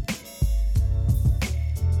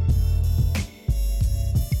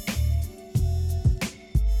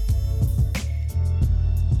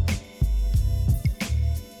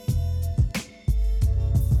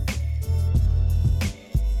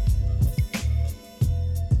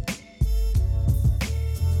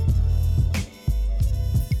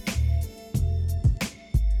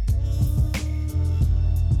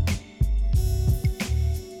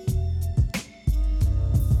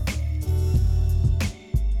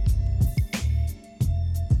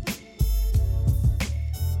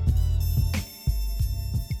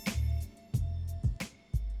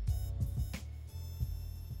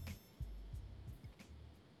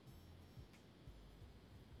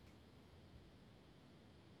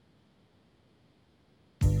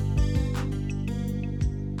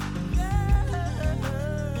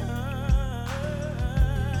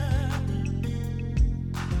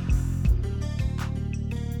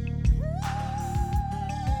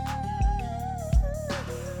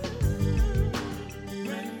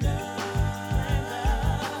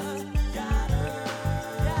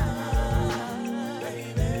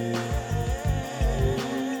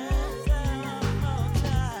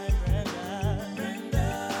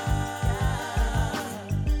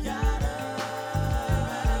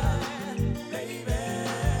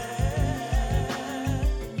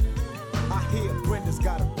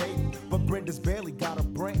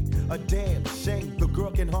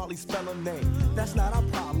 Polly spell her name. That's not our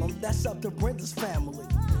problem, that's up to Brenda's family.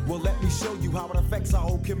 Well, let me show you how it affects our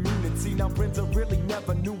whole community. Now, Brenda really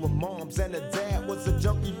never knew her moms, and her dad was a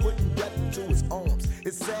junkie putting death into his arms.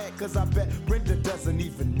 It's sad, cause I bet Brenda doesn't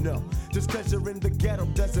even know. Just cause you're in the ghetto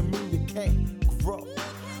doesn't mean you can't grow.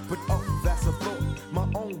 But oh, that's a thought, my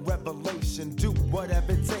own revelation. Do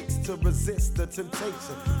whatever it takes to resist the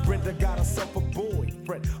temptation. Brenda got herself a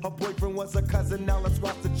boyfriend. Her boyfriend was a cousin, now let's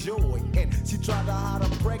watch the joy. And she tried to hide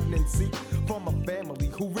her pregnancy from a family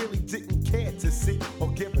who really didn't care to see or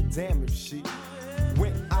give a damn if she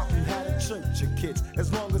went out and had a church of kids.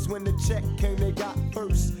 As long as when the check came, they got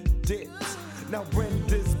first dibs. Now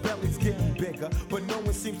Brenda's belly's getting bigger, but no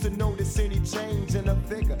one seems to notice any change in her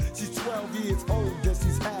figure. She's 12 years old and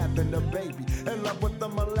she's having a baby, in love with a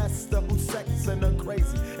molester who's sexing her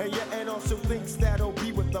crazy. And your aunt also thinks that he'll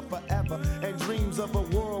be with her forever, and dreams of a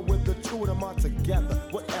world where the two of them are together.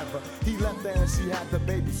 Whatever, he left her and she had the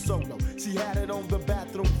baby solo. She had it on the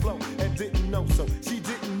bathroom floor and didn't know, so she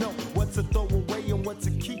didn't know what to throw away and what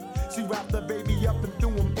to keep. She wrapped the baby up and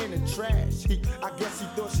threw him in a trash heap. I guess she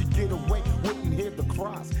thought she'd get away, wouldn't hear the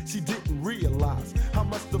cries. She didn't realize how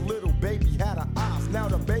much the little baby had her eyes. Now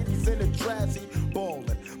the baby's in the trash heap,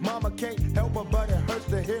 bawling. Mama can't help her, but it hurts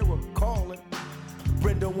to hear her calling.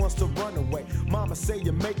 Brenda wants to run away. Mama say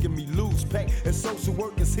you're making me lose pay, and social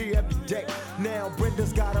work is here every day. Now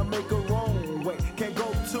Brenda's gotta make her own way. Can't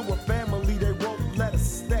go to a family, they won't let her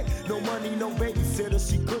stay. No money, no babysitter,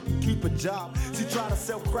 she couldn't keep a job. She tried to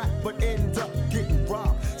sell crack, but ended up getting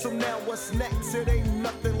robbed. So now what's next? It ain't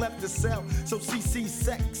nothing left to sell. So she sees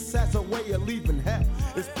sex as a way of leaving hell.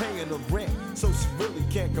 It's paying the rent, so she really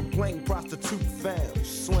can't complain. Prostitute found,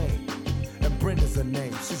 slain, and Brenda's her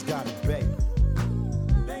name. She's got a baby.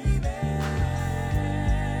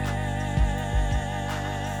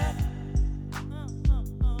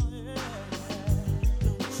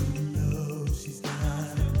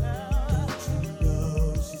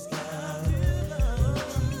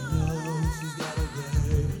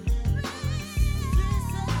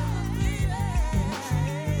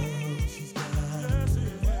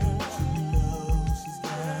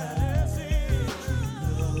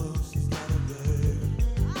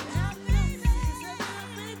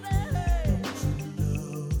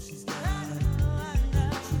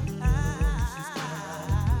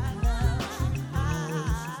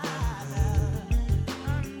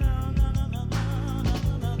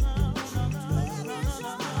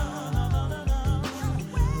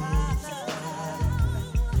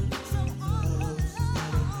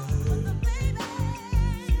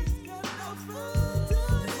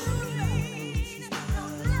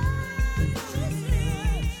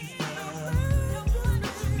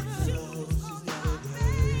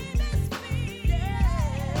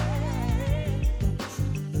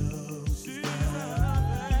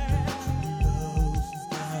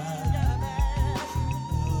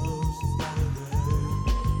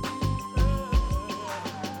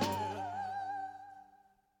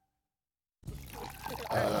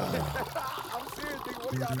 I'm serious, nigga.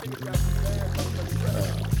 What do y'all think about this?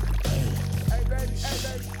 Hey, baby.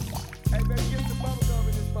 Hey, baby, get some bubble gum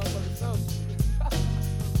in this motherfucker. So.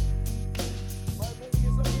 Right, baby,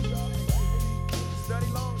 get some of y'all. Study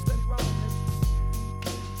long, study wrong,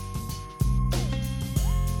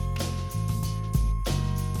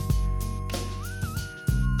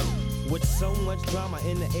 With so much drama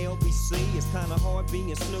in the LBC, it's kinda hard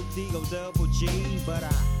being Snoop D-O Double G, but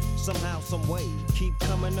I somehow, some way, keep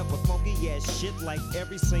coming up with funky ass shit like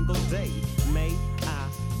every single day. May I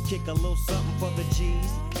kick a little something for the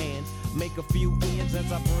G's and make a few ends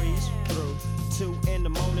as I breeze through 2 in the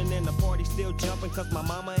morning and the party still jumping cause my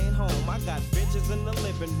mama ain't home. I got bitches in the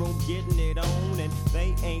living room getting it on and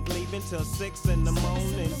they ain't leaving till 6 in the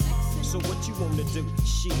morning. So what you wanna do?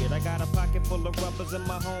 Shit, I got a pocket full of rubbers and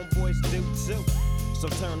my homeboys do too. So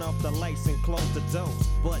turn off the lights and close the doors.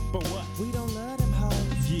 But what? We don't love them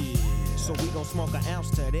hoes. Yeah. So we gon' smoke an ounce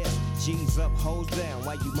to this. G's up, hoes down,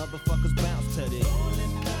 while you motherfuckers bounce to this.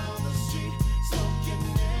 Rolling down the street, smoking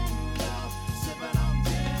in out, sipping on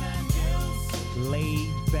gin and juice. Laid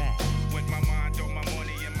back. With my mind on my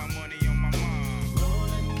money and my money on my mind.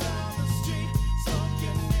 Rolling down the street,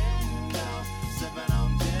 smoking in out, sipping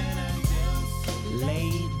on gin and juice.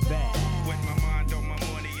 Laid back. With my mind on my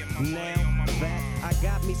money and my money on my mind. I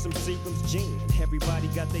got me some Seagram's gin. Everybody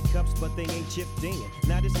got their cups, but they ain't chipped in.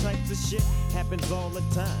 Now this type of shit happens all the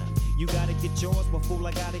time. You gotta get yours, but fool,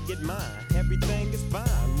 I gotta get mine. Everything is fine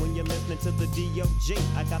when you're listening to the D.O.G.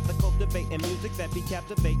 I got the cultivating music that be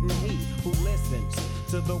captivating he who listens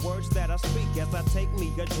to the words that I speak as I take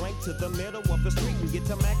me a drink to the middle of the street and get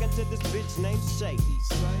to mackin' to this bitch named Shady.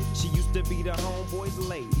 She used to be the homeboy's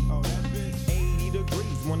lady. 80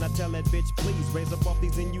 degrees when I tell that bitch, please raise up off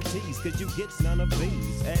these NUTs, cause you get none of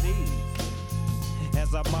these at ease.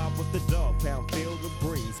 As I mob with the dog pound, feel the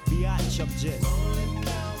breeze. Biatch, I'm just rolling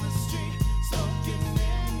down the street, smoking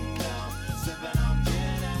window, sipping on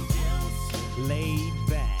gin and juice, laid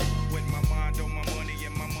back with my mind on my money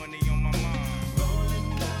and my money on my mind. Rolling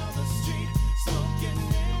down the street, smoking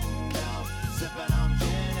window, sipping on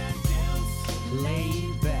gin and juice,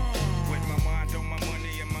 laid back with my mind on my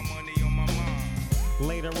money and my money on my mind.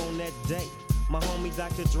 Later on that day, my homie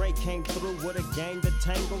Dr. Dre came through with a gang to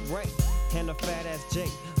Tangeray and a fat ass J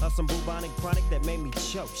of some bubonic chronic that made me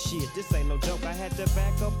choke. Shit, this ain't no joke. I had to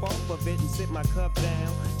back up off of it and sit my cup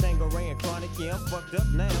down. Tangeray and chronic, yeah, I'm fucked up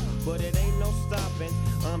now, but it ain't no stopping.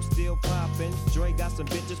 I'm still popping. Dre got some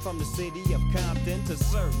bitches from the city of Compton to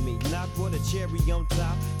serve me, not with a cherry on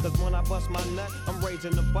top. Cause when I bust my nut, I'm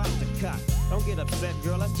raising the bar to cock. Don't get upset,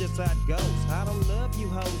 girl, that's just how it goes. I don't love you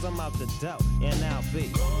hoes, I'm out the dough, and I'll be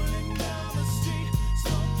rolling down the street,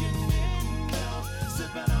 smoking window,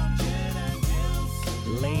 sipping on gin and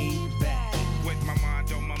juice, laid back with my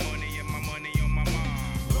mind on my money and my money on my mind.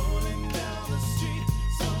 Rolling down the street,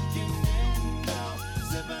 smoking window,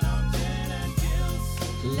 sipping on gin and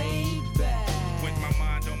juice, laid back with my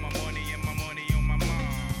mind on my money and my money on my mind.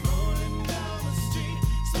 Rolling down the street,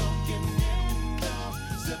 smoking window,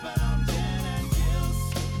 sipping on gin and juice,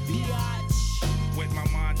 biatch with my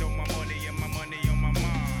mind on my money and my money on my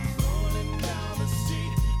mind. Rolling down the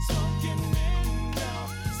street, smoking window,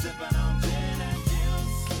 sipping on gin and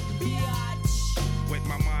juice, biatch with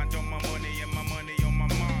my mind on my money and my money on my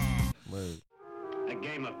mind. Word. A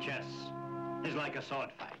game of chess is like a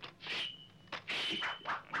sword fight.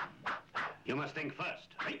 You must think first,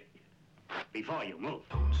 right? Before you move.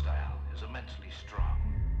 Tone style is immensely strong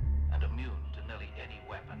and immune to nearly any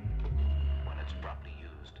weapon. When it's properly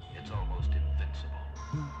used, it's almost invincible.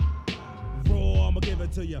 Raw, I'ma give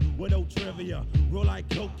it to you with no trivia. Roll like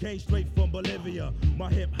cocaine straight from Bolivia. My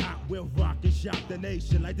hip hop will rock and shock the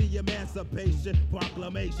nation like the Emancipation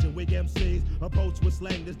Proclamation. Weak MCs approach with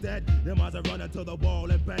slang that's dead. Them eyes are running to the wall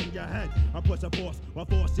and bang your head. I push a force, my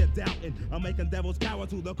force you're doubting. I'm making devils cower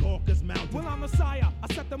to the Caucasus Mountain. Well, I'm Messiah.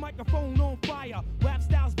 I set the microphone on fire. Rap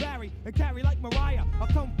styles vary and carry like Mariah. I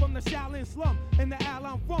come from the Shaolin slum, and the alley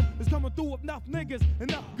I'm from is coming through with enough niggas,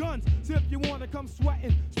 enough guns. So if you wanna come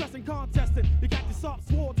sweating, stressing, contesting, you got your soft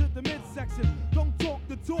sword to the midsection. Don't talk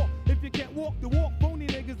the talk if you can't walk the walk. Phony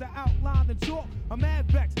niggas that outlined and chalk. I'm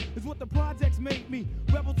mad vex is what the projects made me.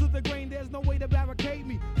 Rebel to the grain, there's no way to barricade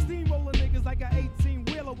me. Steamroller niggas like an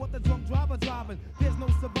 18-wheeler with the drunk driver driving. There's no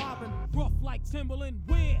surviving. Rough like Timberland,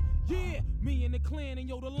 where? Yeah, me and the clan and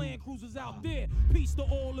yo, the Land Cruisers out there. Peace to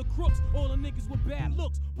all the crooks, all the niggas with bad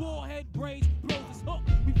looks. Bald head braids, blows his hook.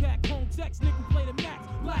 We pack home text, nigga play the max.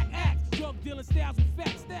 Black axe, drug dealing styles with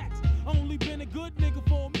fat stacks. Only been a good nigga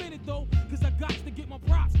for a minute though, cause I got to get my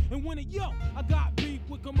props and win it. Yo, I got beef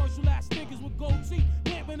with commercial ass niggas with gold teeth,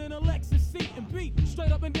 lamping in a Lexus seat and beat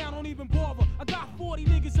straight up and down, don't even bother. I got 40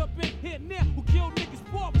 niggas up in here now who kill niggas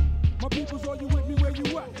for me. My peoples, are you with me where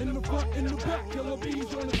you at? In the front, in the back, killer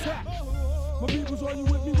bees on attack. My peoples, are you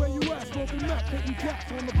with me where you at? Smoking meth, hitting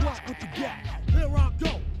cats on the block with the gap. Here I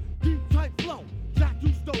go, deep tight flow. Jack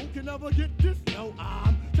you stole can never get this. No,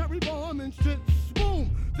 I'm Terry Bomb and shit. Boom,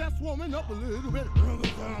 that's warming up a little bit.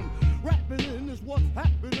 Rapping in is what's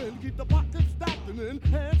happening. Keep the pockets stacking in,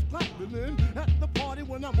 hands clapping in. At the party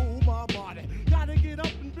when I move my body. Gotta get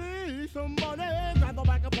up and be somebody. Grab the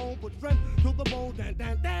microphone, put strength to the bone. Dan,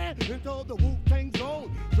 dan, dan, into the Wu-Tang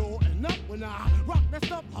zone. Sure enough when I rock that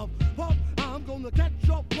stuff, huff, puff, I'm gonna catch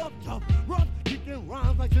up, tough, rough. Kicking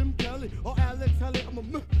rhymes like Jim Kelly or Alex Haley. I'm a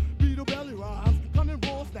beat a belly rhymes. Coming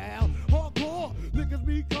raw style, hardcore. Niggas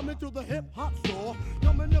be coming to the hip-hop store.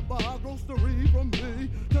 Coming to buy grocery from me.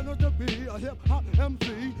 Turn out to be a hip-hop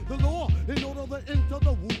MC. The law, in order to enter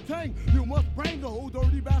the Wu-Tang, you must bring the whole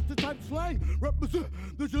dirty bastard type slang. Represent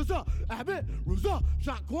the Jizza, Abbott, Rizza,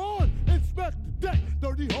 Shaquan, inspect the deck.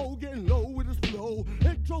 Dirty hoe getting low with his flow.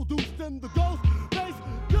 Introducing the ghost bass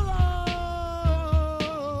killer.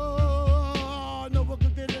 Never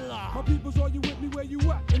could get it live. My peoples, are you with me where you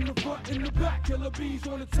at? In the front, in the back, killer bees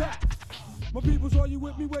on attack. My peoples, are you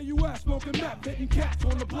with me where you at? Smoking meth, hitting cats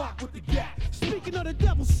on the block with the gap. Speaking of the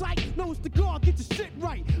devil's sight, know it's the guard, get your shit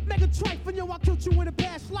right. Mega trife, and yo, I killed you in a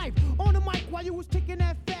past life. On the mic while you was kicking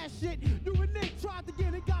that fast shit. You and Nick tried to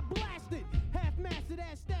get it, got blasted. Half-mastered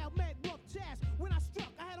ass style, mad rough chest. When I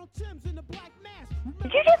struck, I had on Tim's in the black mask.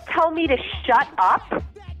 Did you just tell me to shut up?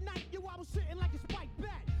 That night, yo, I was sitting like a spike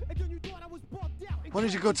bat. And then you thought I was bugged out. Why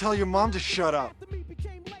don't you go tell your mom to shut up?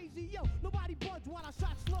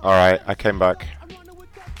 Alright, I came back.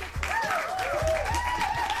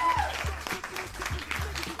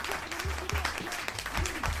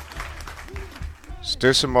 Let's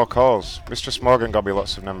do some more calls. Mr. Smorgan got me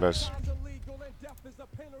lots of numbers.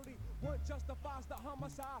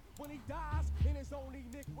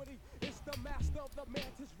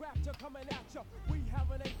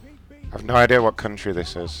 I've no idea what country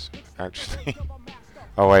this is, actually.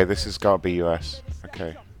 Oh wait, this has got to be US.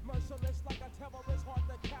 Okay.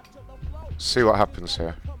 See what happens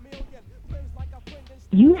here.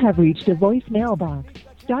 You have reached a voicemail box.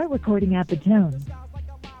 Start recording at the tone.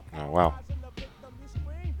 Oh wow.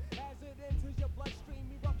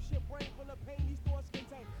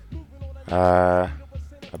 A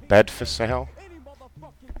bed for sale?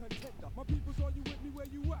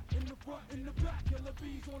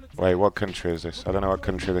 Wait, what country is this? I don't know what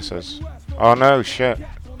country this is. Oh no, shit.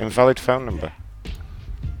 Invalid phone number.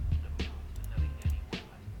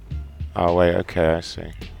 Oh wait, okay, I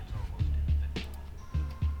see.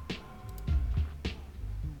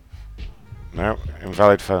 No,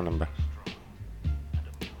 invalid phone number.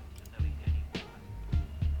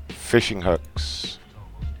 Fishing hooks.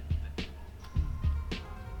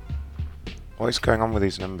 What is going on with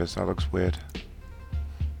these numbers? That looks weird.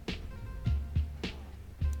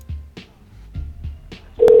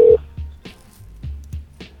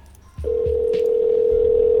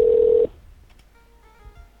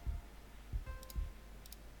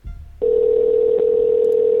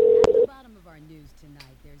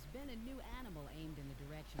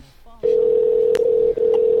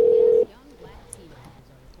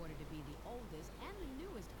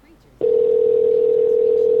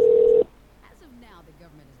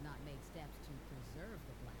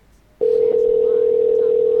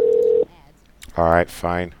 Alright,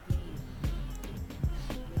 fine.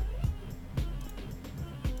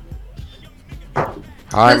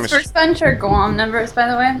 Hi, Those first bunch are Guam numbers, by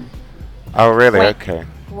the way. Oh, really? Wait. Okay.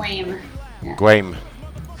 Guam. Yeah. Guam.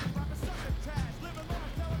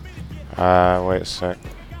 Wait a sec.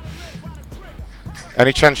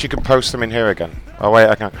 Any chance you can post them in here again? Oh,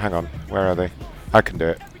 wait, hang on. Where are they? I can do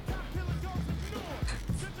it.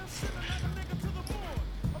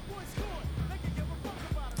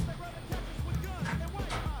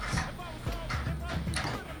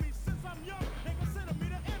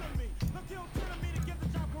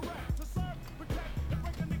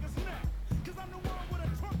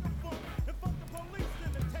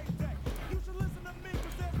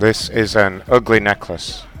 This is an ugly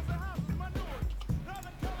necklace.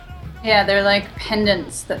 Yeah, they're like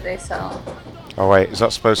pendants that they sell. Oh wait, is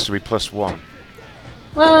that supposed to be +1?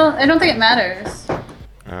 Well, I don't think it matters.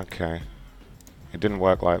 Okay. It didn't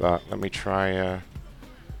work like that. Let me try,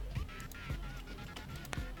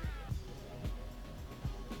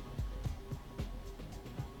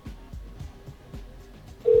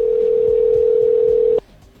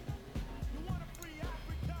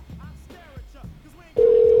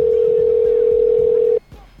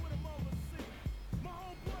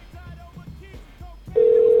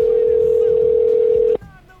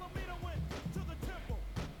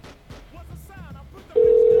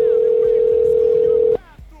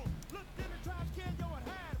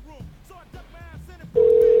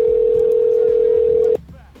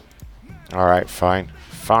 Alright, fine.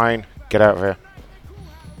 Fine. Get out of here.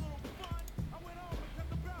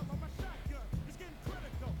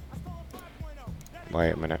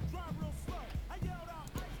 Wait a minute.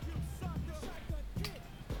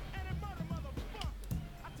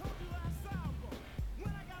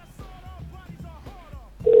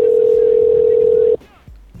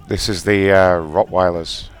 This is the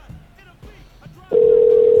Rottweilers.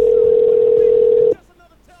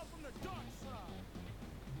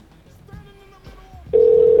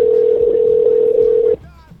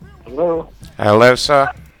 Hello? Hello,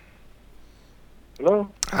 sir. Hello?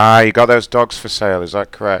 You got those dogs for sale, is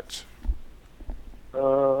that correct? I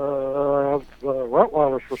have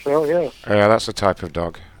Rottweilers for sale, yeah. Yeah, that's a type of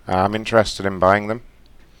dog. I'm interested in buying them.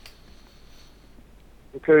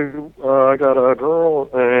 Okay, I got a girl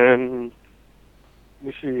and, let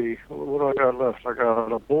me see, what do I got left? I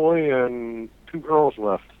got a boy and 2 girls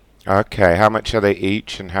left. Okay, how much are they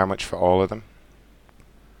each and how much for all of them?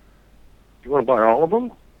 You want to buy all of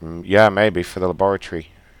them? Yeah, maybe, for the laboratory.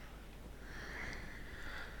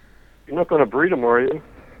 You're not going to breed them, are you?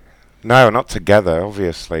 No, not together,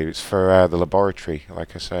 obviously. It's for the laboratory,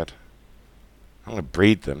 like I said. I'm going to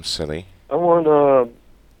breed them, silly. I want,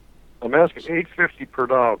 I'm asking $8.50 per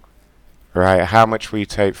dog. Right, how much will you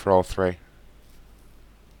take for all 3?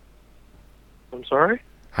 I'm sorry?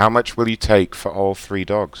 How much will you take for all 3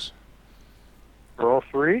 dogs? For all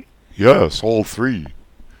 3? Yes, all 3.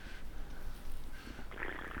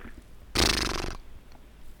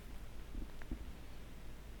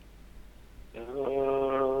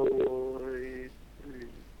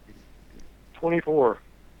 $24.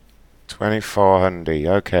 2400.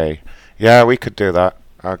 Okay. Yeah, we could do that.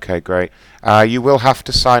 Okay, great. You will have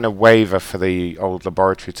to sign a waiver for the old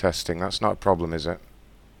laboratory testing. That's not a problem, is it?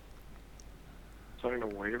 Sign a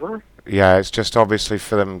waiver? Yeah, it's just obviously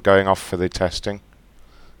for them going off for the testing.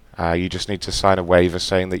 You just need to sign a waiver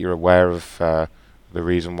saying that you're aware of the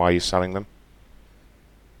reason why you're selling them.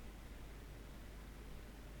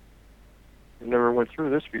 I never went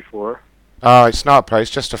through this before. Oh, it's not. It's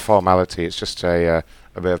just a formality. It's just a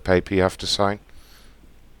bit of paper you have to sign.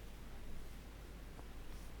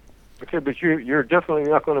 Okay, but you're definitely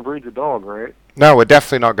not going to breed the dog, right? No, we're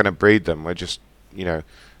definitely not going to breed them. We're just,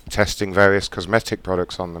 testing various cosmetic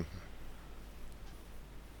products on them.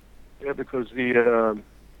 Yeah, because the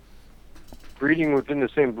breeding within the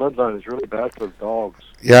same bloodline is really bad for the dogs.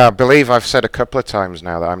 Yeah, I believe I've said a couple of times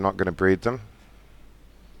now that I'm not going to breed them.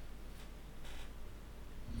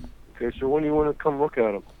 Okay, so when do you want to come look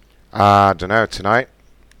at them? I don't know, tonight.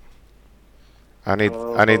 I need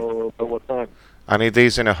At what time? I need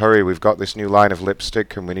these in a hurry. We've got this new line of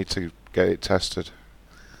lipstick and we need to get it tested.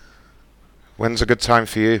 When's a good time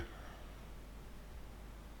for you?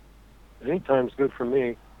 Anytime's good for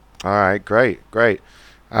me. All right, great.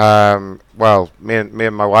 Well, me and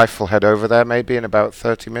my wife will head over there maybe in about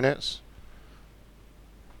 30 minutes.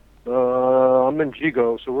 I'm in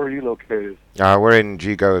Gigo, so where are you located? We're in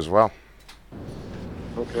Gigo as well.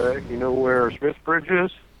 Okay, you know where Smith Bridge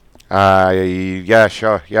is? Yeah,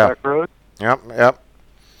 sure, yeah. Back road? Yep.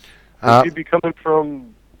 Would you be coming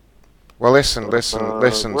from... Well, listen. Whereabouts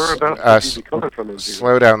would you be coming from in Gigo?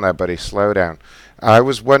 Slow down there, buddy, slow down. I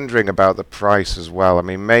was wondering about the price as well. I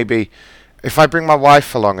mean, maybe if I bring my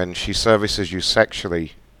wife along and she services you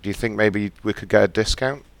sexually, do you think maybe we could get a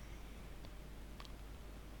discount?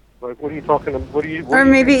 Like, what are you talking about? What do you? Or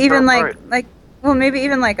maybe even maybe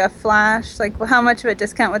even like a flash. Like, how much of a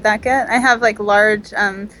discount would that get? I have like large,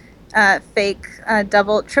 fake,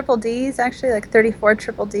 triple Ds actually, like 34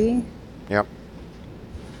 triple D. Yep.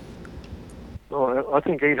 Oh, I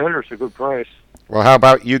think 800 is a good price. Well, how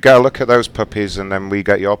about you go look at those puppies and then we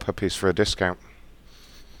get your puppies for a discount?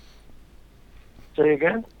 Say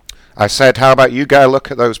again? I said, how about you go look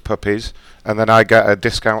at those puppies and then I get a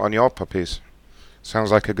discount on your puppies? Sounds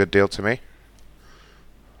like a good deal to me.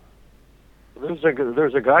 There's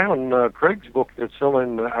a guy on Craig's book that's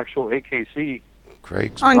selling actual AKC.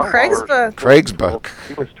 Craig's on Craig's book. Craig's book.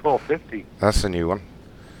 He was $12.50. That's a new one.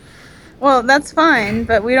 Well, that's fine,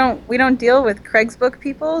 but we don't deal with Craig's book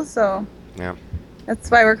people, so yeah,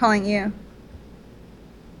 that's why we're calling you.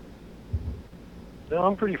 No,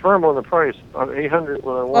 I'm pretty firm on the price. On 800,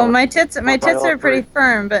 what I want. Well, my tits are pretty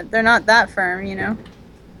firm, but they're not that firm,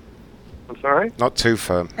 I'm sorry? Not too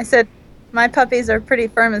firm. I said my puppies are pretty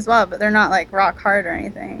firm as well, but they're not like rock hard or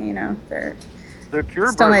anything, They're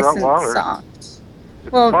purebred still nice and Rottweilers. soft.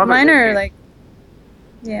 Well, mine are like,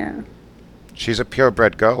 yeah. She's a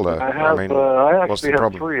purebred girl, though. I mean, I what's the actually have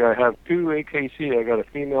problem? 3. I have 2 AKC. I got a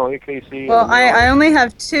female AKC. Well, I only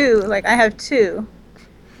have 2. Like, I have 2.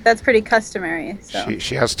 That's pretty customary. So.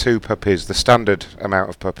 She has 2 puppies, the standard amount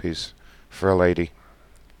of puppies for a lady.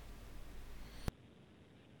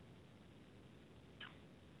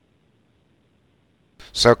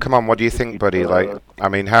 So come on, what do you think, buddy? I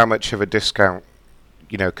mean, how much of a discount,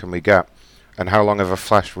 can we get, and how long of a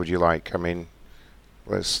flash would you like? I mean,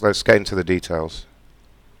 let's get into the details.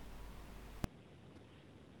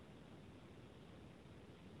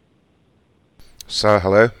 So,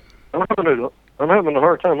 hello. I'm having a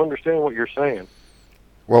hard time understanding what you're saying.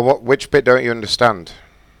 Well, which bit don't you understand?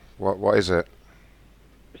 What is it?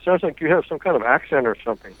 It sounds like you have some kind of accent or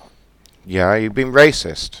something. Yeah, you've been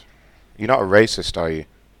racist. You're not a racist, are you?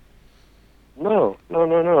 No.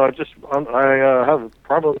 I have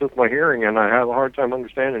problems with my hearing, and I have a hard time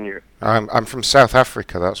understanding you. I'm from South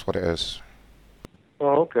Africa. That's what it is.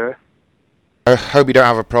 Oh, okay. I hope you don't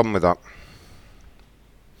have a problem with that.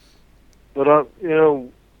 But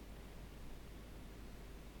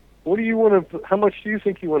what do you want to? How much do you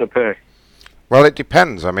think you want to pay? Well, it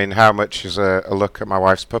depends. I mean, how much is a look at my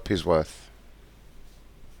wife's puppies worth?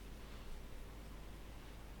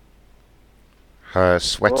 Her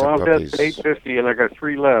sweater puppies. Well, I've got $850, and I got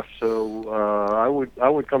 3 left. So I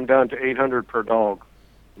would come down to $800 per dog.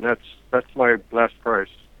 And that's my last price.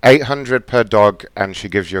 $800 per dog, and she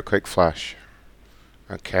gives you a quick flash.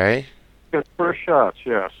 Okay. First shots,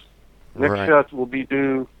 yes. Next shots will be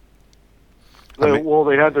due Well,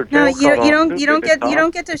 they had their No, tail cut off. you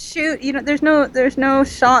don't get to shoot. There's no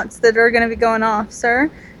shots that are going to be going off, sir.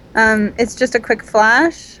 It's just a quick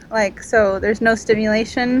flash, so there's no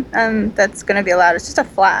stimulation that's going to be allowed. It's just a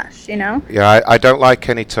flash, Yeah, I don't like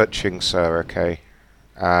any touching, sir. Okay.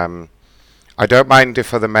 I don't mind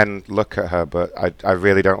if other men look at her, but I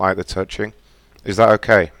really don't like the touching. Is that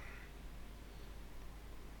okay?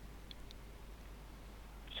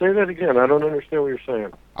 Say that again. I don't understand what you're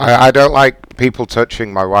saying. I don't like people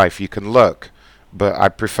touching my wife. You can look, but I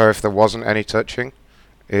prefer if there wasn't any touching.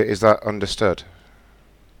 Is that understood?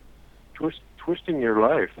 Twisting your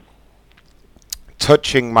life.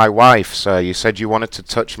 Touching my wife, sir. You said you wanted to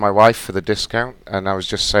touch my wife for the discount, and I was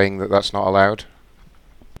just saying that that's not allowed.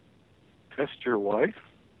 Test your wife?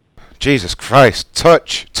 Jesus Christ.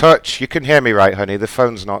 Touch. You can hear me right, honey. The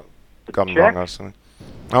phone's not gone wrong or something.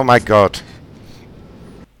 Oh, my God.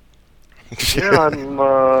 Yeah,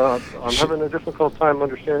 I'm having a difficult time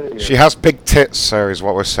understanding you. She has big tits, sir, is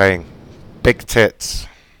what we're saying. Big tits.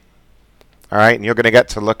 All right, and you're going to get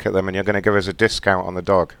to look at them, and you're going to give us a discount on the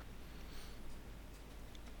dog.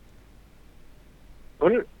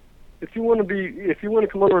 If you want to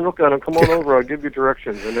come over and look at him, come on over. I'll give you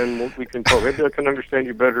directions, and then we can talk. Maybe I can understand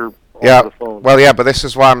you better over the phone. Well, yeah, but this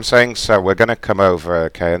is why I'm saying, sir. We're going to come over,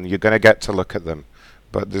 okay, and you're going to get to look at them,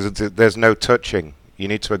 but there's no touching. You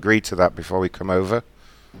need to agree to that before we come over.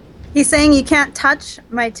 He's saying you can't touch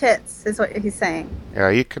my tits, is what he's saying. Yeah,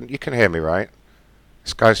 you can hear me, right?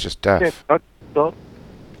 This guy's just deaf. Can't touch stuff.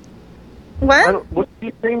 What? What's the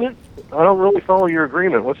agreement? I don't really follow your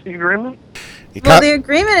agreement. What's the agreement? Well, the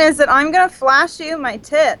agreement is that I'm going to flash you my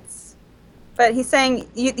tits. But he's saying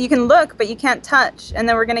you can look, but you can't touch, and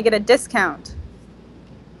then we're going to get a discount.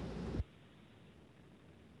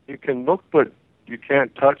 You can look, but you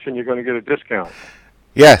can't touch, and you're going to get a discount.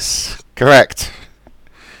 Yes, correct.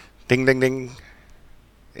 Ding, ding, ding.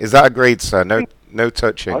 Is that agreed, sir? No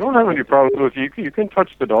touching. I don't have any problems with you. You can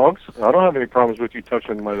touch the dogs. I don't have any problems with you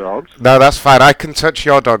touching my dogs. No, that's fine. I can touch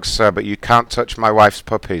your dogs, sir, but you can't touch my wife's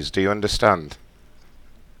puppies. Do you understand?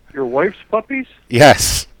 Your wife's puppies?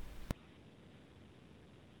 Yes.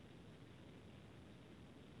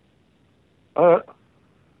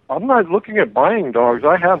 I'm not looking at buying dogs.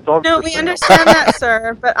 I have dogs. No, we understand that,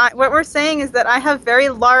 sir. But what we're saying is that I have very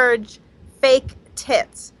large fake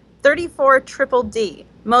tits. 34 triple D.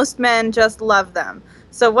 Most men just love them.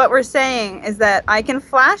 So what we're saying is that I can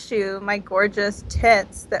flash you my gorgeous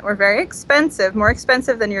tits that were very expensive, more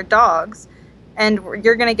expensive than your dogs, and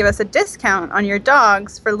you're going to give us a discount on your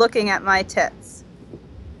dogs for looking at my tits.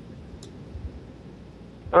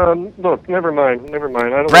 Look, never mind. I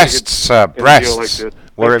don't breasts, sir, breasts. Like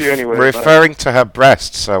We're anyway, referring to her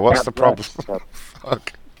breasts, sir. What's the problem?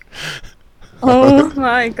 Fuck. Oh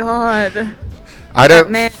my God. I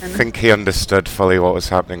don't think he understood fully what was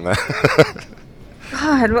happening there.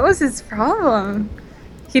 God, what was his problem?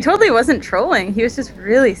 He totally wasn't trolling. He was just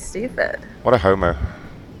really stupid. What a homo.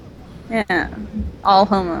 Yeah, all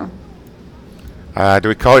homo. Do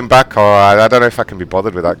we call him back, or I don't know if I can be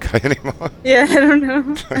bothered with that guy anymore. Yeah, I don't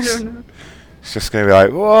know. It's just going to be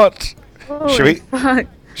like, what? Holy fuck.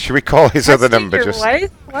 Should we call his other number your just...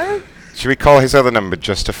 wife? What? Should we call his other number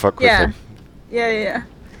just to fuck with him? Yeah.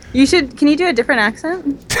 You should... Can you do a different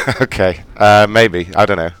accent? Okay. Maybe. I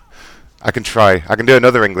don't know. I can try. I can do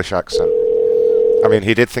another English accent. I mean,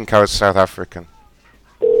 he did think I was South African.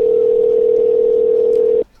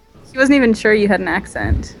 He wasn't even sure you had an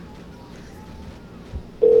accent.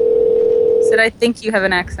 He said, I think you have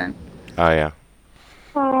an accent. Oh, yeah.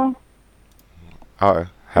 Oh. Uh-oh.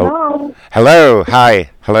 Hello. Hello. Hi.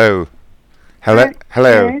 Hello. Hello. Hi.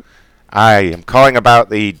 Hello. Yes. Hi. I'm calling about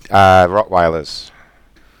the Rottweilers.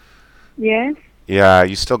 Yes. Yeah,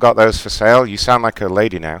 you still got those for sale? You sound like a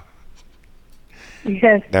lady now.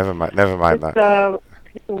 Yes. Never mind that.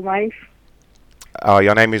 It's wife. Oh,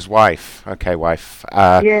 your name is Wife. Okay, Wife.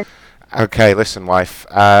 Yes. Okay, listen, Wife.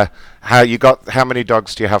 How many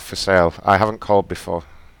dogs do you have for sale? I haven't called before.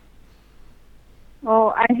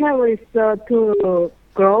 Oh, I have two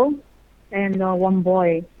girls and one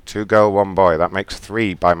boy. 2 girl, 1 boy. That makes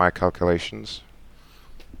 3 by my calculations.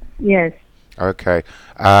 Yes. Okay.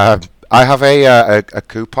 I have a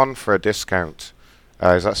coupon for a discount.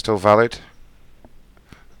 Is that still valid?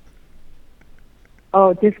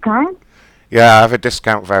 Oh, discount? Yeah, I have a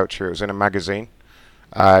discount voucher. It was in a magazine.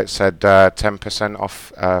 It said 10%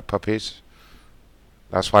 off puppies.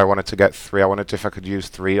 That's why I wanted to get 3. I wanted if I could use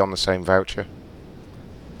 3 on the same voucher.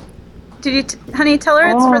 Did you, honey, tell her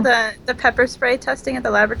it's for the pepper spray testing at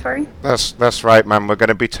the laboratory? That's right, ma'am. We're going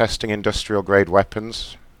to be testing industrial grade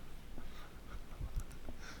weapons.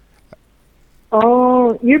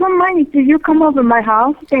 Oh, you don't mind if you come over my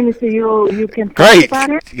house and so you can talk Great. about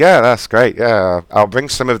it? Yeah, that's great. Yeah, I'll bring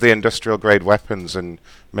some of the industrial grade weapons and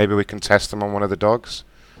maybe we can test them on one of the dogs.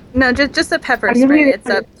 No, just the pepper spray.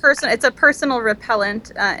 It's a personal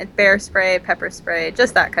repellent. Bear spray, pepper spray,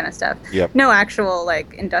 just that kind of stuff. Yep. No actual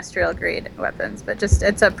like industrial grade weapons, but just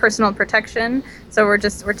it's a personal protection. So we're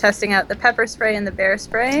testing out the pepper spray and the bear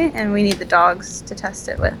spray, and we need the dogs to test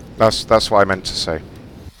it with. That's what I meant to say.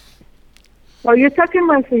 Well, you're talking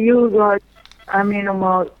about you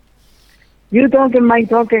don't get my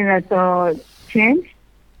dog in that change?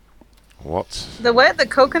 What? The what? The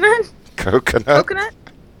coconut? Coconut? Coconut?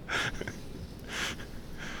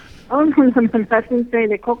 Oh, no, doesn't say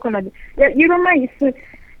the coconut. Yeah, you don't mind.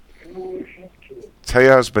 Tell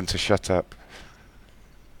your husband to shut up.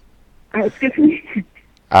 Excuse me?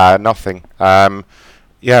 Nothing.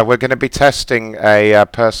 Yeah, we're going to be testing a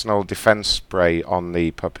personal defense spray on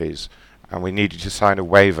the puppies, and we need you to sign a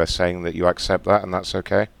waiver saying that you accept that, and that's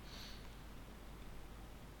okay?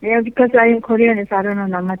 Yeah, because I am Korean, so I don't know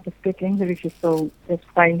not much to speak English, so that's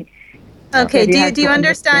fine. Okay, do you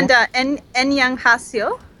understand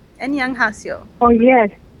안녕하세요? 안녕하세요. Oh, yes.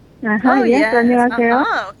 Oh, yes. 안녕하세요.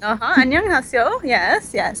 안녕하세요.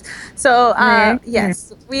 Yes. So,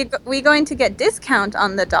 yes, we're going to get discount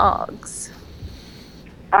on the dogs.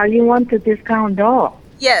 You want to discount dog?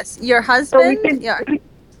 Yes, your husband.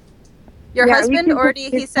 Your husband already.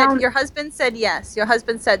 He said your husband said yes. Your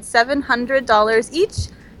husband said $700 each,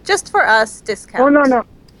 just for us discount. Oh no.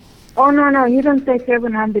 Oh, no, you don't say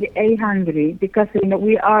 700, 800, because,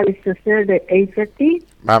 we are to sell the 850.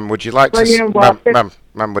 Ma'am, would you like to...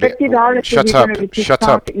 Ma'am, would it... Shut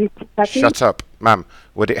up. Ma'am,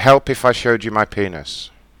 would it help if I showed you my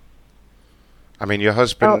penis? I mean, your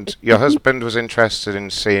husband was interested in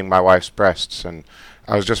seeing my wife's breasts, and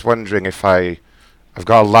I was just wondering if I've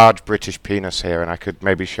got a large British penis here, and I could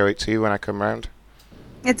maybe show it to you when I come round.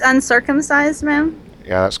 It's uncircumcised, ma'am?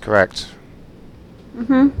 Yeah, that's correct.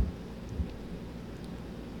 Mm-hmm.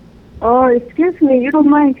 Oh, excuse me, you don't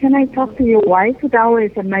mind, can I talk to your wife? That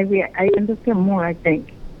way, so maybe I understand more, I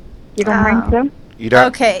think. You don't mind, sir? You don't?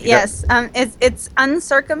 Okay, yes. It's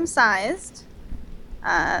uncircumcised.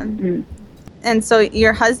 And so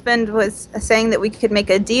your husband was saying that we could make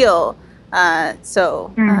a deal.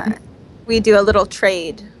 We do a little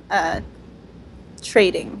trading. A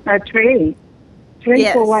trade? Trade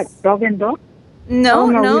Yes. for what, dog and dog? No.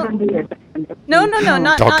 We don't do that. No,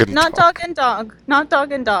 not Dog dog and dog. Not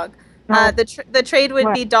dog and dog. The trade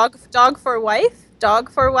would be dog for wife,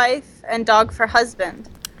 and dog for husband.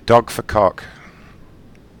 Dog for cock.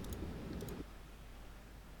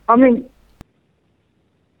 I mean,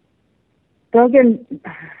 dog and...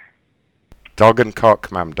 Dog and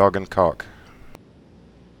cock, ma'am. Dog and cock.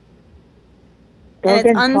 Dog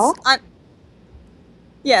and cock?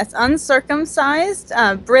 Yes, uncircumcised,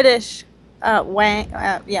 British,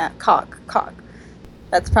 cock.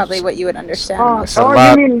 That's probably what you would understand.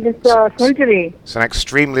 You mean this surgery? It's an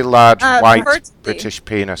extremely large white fertility. British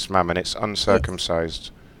penis, ma'am, and it's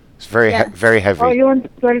uncircumcised. It's very very heavy. Oh, you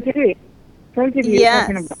want surgery? Surgery you're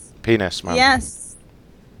talking about? Penis, ma'am. Yes.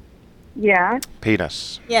 Yeah.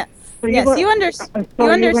 Penis. Yes. So You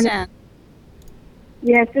understand.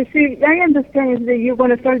 Yes, see, I understand is that you're going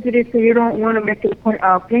to surgery, so you don't want to make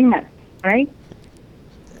a payment, right?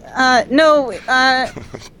 No,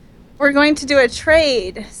 we're going to do a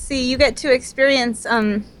trade. See, you get to experience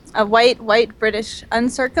a white British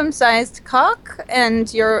uncircumcised cock,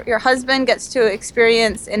 and your husband gets to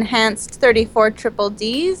experience enhanced 34 triple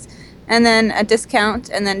Ds, and then a discount,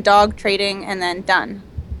 and then dog trading, and then done.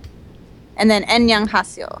 And then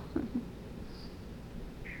안녕하세요.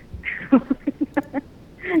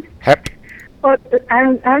 Hep. But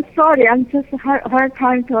I'm sorry, I'm just hard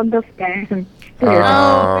time to understand.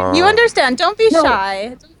 You understand. Don't be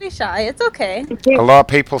shy. Don't be shy. It's okay. A lot of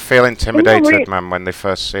people feel intimidated, ma'am, when they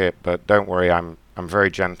first see it, but don't worry, I'm very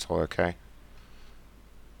gentle, okay?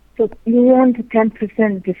 So you want a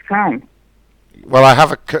 10% discount? Well, I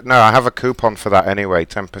have a coupon for that anyway,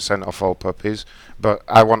 10% off all puppies, but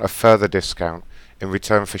I want a further discount in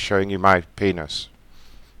return for showing you my penis.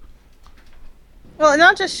 Well,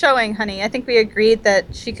 not just showing, honey. I think we agreed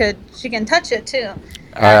that she can touch it too.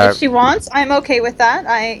 If she wants, I'm okay with that.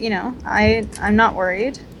 I'm not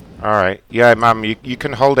worried. All right. Yeah, ma'am, you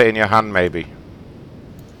can hold it in your hand maybe.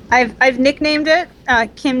 I've nicknamed it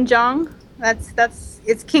Kim Jong.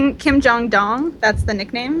 It's Kim Jong Dong. That's the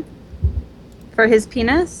nickname for his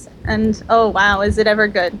penis. And oh wow, is it ever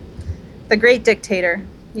good? The great dictator,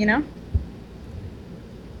 you know?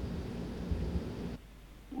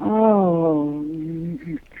 Oh.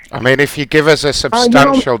 I mean, if you give us a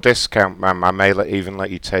substantial discount, ma'am, I may even let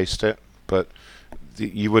you taste it, but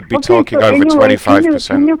you would be talking so over anyway, 25%.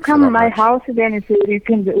 Can you come to my house then so we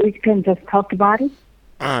can just talk about it?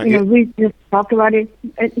 We just talk about it.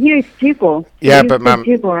 Here is cheaper. Yeah, but ma'am,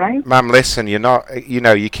 right? ma'am, listen, you're not,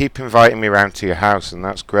 you keep inviting me round to your house, and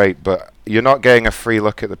that's great, but you're not getting a free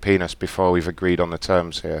look at the penis before we've agreed on the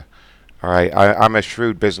terms here. All right, I'm a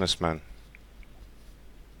shrewd businessman.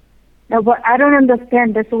 No, but I don't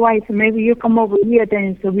understand. That's why. So maybe you come over here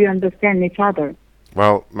then, so we understand each other.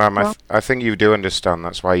 Well, ma'am, I think you do understand.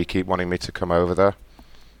 That's why you keep wanting me to come over there.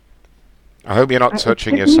 I hope you're not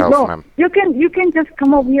touching yourself, ma'am. You can just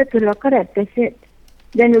come over here to look at it. That's it.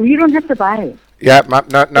 Then you don't have to buy it. Yeah, ma'am.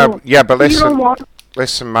 No. Yeah, but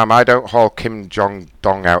listen, ma'am. I don't haul Kim Jong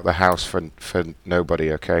Dong out the house for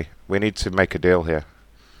nobody. Okay, we need to make a deal here.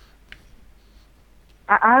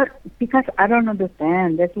 Because I don't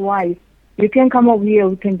understand. That's why. You can come over here.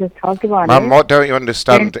 We can just talk about it. Ma'am, what don't you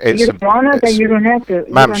understand? You don't have to.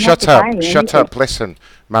 Ma'am, shut up. Shut up. Listen,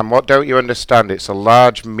 ma'am, what don't you understand? It's a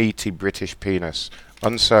large, meaty British penis,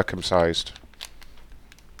 uncircumcised.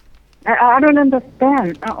 I don't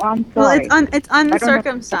understand. I'm sorry. Well, it's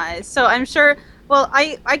uncircumcised, so I'm sure. Well,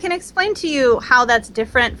 I can explain to you how that's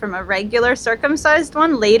different from a regular circumcised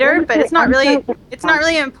one later, but it's not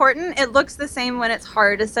really important. It looks the same when it's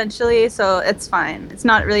hard, essentially, so it's fine. It's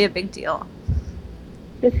not really a big deal.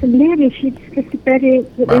 This lady, she's very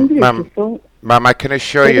English. Ma'am, I can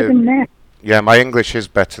assure you. Yeah, my English is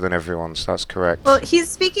better than everyone's. That's correct. Well, he's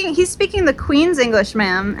speaking the Queen's English,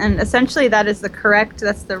 ma'am, and essentially that's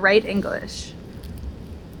the right English.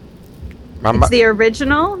 It's the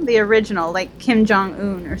original, like Kim Jong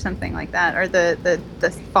Un or something like that, or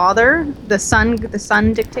the father, the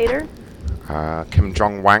son dictator. Kim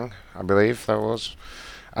Jong Wang, I believe that was.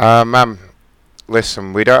 Ma'am,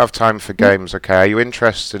 listen, we don't have time for games. Okay, are you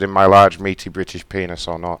interested in my large, meaty British penis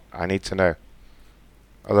or not? I need to know.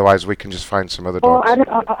 Otherwise, we can just find some other dogs.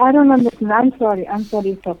 I don't understand. I'm sorry.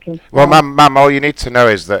 It's okay. Well, ma'am, all you need to know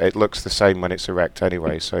is that it looks the same when it's erect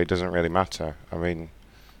anyway, so it doesn't really matter. I mean.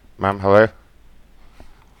 Ma'am, hello?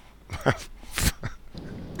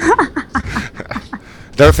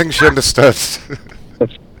 Don't think she understood.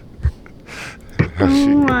 Oh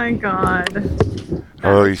my god.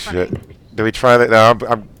 Holy shit. Do we try that now?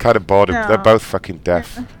 I'm kind of bored. No. They're both fucking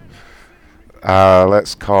deaf.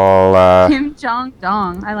 Let's call... Kim Jong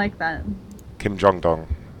Dong. I like that. Kim Jong Dong.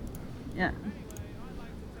 Yeah.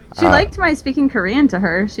 She liked my speaking Korean to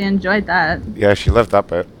her. She enjoyed that. Yeah, she loved that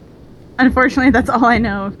bit. Unfortunately, that's all I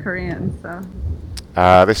know of Korean, so...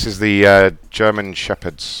 this is the German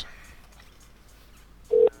Shepherds.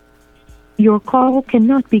 Your call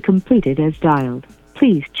cannot be completed as dialed.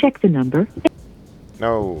 Please check the number.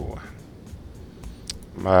 No.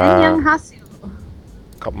 안녕하세요.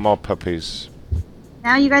 Couple more puppies.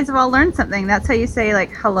 Now you guys have all learned something. That's how you say,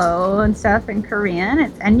 like, hello and stuff in Korean.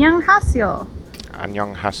 It's 안녕하세요.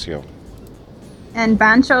 안녕하세요. And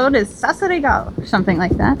banchod is sasarigal, something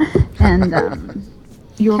like that. And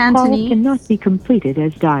your Cantonese, call cannot be completed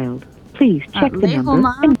as dialed. Please check the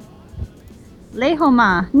number.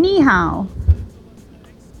 Lehoma, ni hao.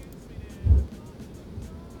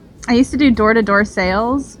 I used to do door-to-door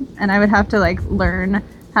sales, and I would have to like learn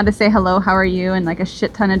how to say hello, how are you, in like a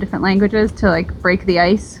shit ton of different languages to like break the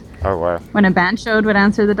ice. Oh wow! When a banchod would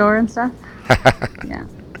answer the door and stuff. Yeah.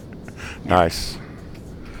 Nice.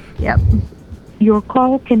 Yep. Your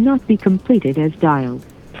call cannot be completed as dialed.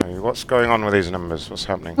 Okay, what's going on with these numbers? What's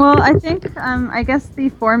happening? Well, I think, I guess the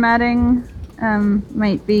formatting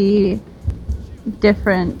might be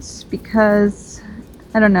different because,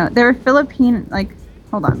 I don't know, they were Philippine, like,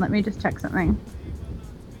 hold on, let me just check something.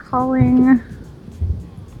 Calling.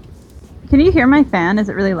 Can you hear my fan? Is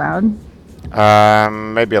it really loud?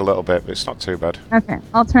 Maybe a little bit, but it's not too bad. Okay,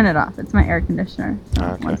 I'll turn it off. It's my air conditioner. So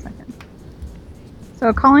okay. 1 second.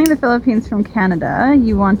 So calling the Philippines from Canada,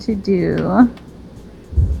 you want to do,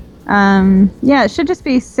 yeah, it should just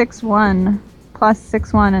be 61 plus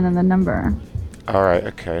 61 and then the number. All right,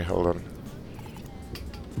 okay, hold on.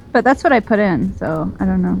 But that's what I put in, so I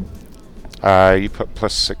don't know. You put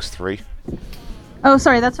plus 63. Oh,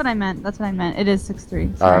 sorry, that's what I meant. It is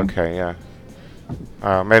 63. Sorry. Okay,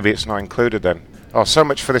 yeah. Maybe it's not included then. Oh, so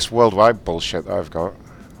much for this worldwide bullshit that I've got.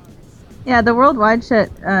 Yeah, the worldwide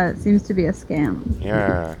shit seems to be a scam.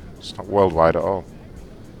 Yeah, it's not worldwide at all.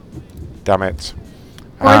 Damn it.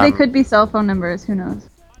 Or they could be cell phone numbers, who knows?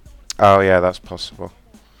 Oh yeah, that's possible.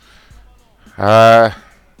 Do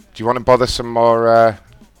you want to bother some more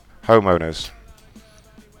homeowners?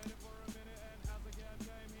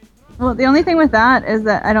 Well, the only thing with that is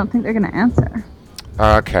that I don't think they're going to answer.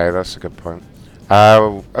 Okay, that's a good point.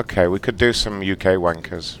 Okay, we could do some UK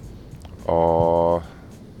wankers. Or...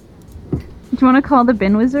 Do you want to call the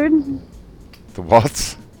bin wizard? The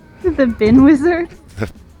what? The bin wizard?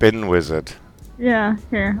 The bin wizard. Yeah,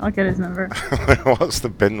 here, I'll get his number. What's the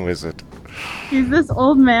bin wizard? He's this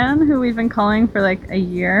old man who we've been calling for like a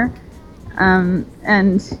year. And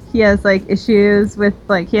he has like issues with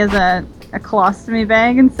like, he has a colostomy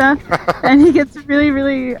bag and stuff. And he gets really,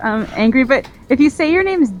 really angry. But if you say your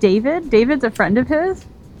name's David, David's a friend of his.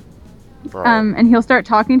 Right. And he'll start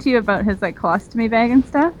talking to you about his like colostomy bag and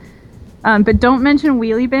stuff. But don't mention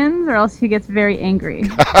wheelie bins or else he gets very angry.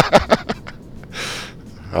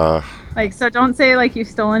 Like, so don't say like you've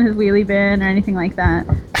stolen his wheelie bin or anything like that.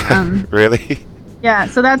 Really? Yeah,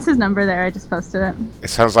 so that's his number there. I just posted it. It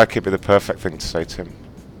sounds like it'd be the perfect thing to say to him.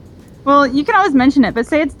 Well, you can always mention it, but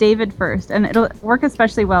say it's David first, and it'll work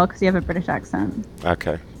especially well because you have a British accent.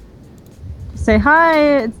 Okay. Say,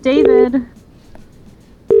 hi, it's David.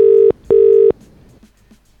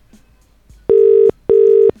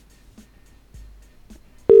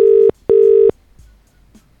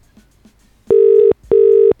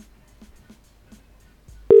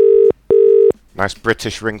 Nice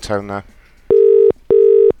British ringtone there.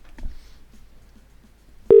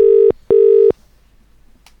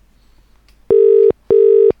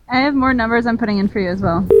 I have more numbers I'm putting in for you as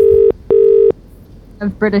well.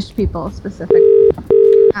 Of British people, specific.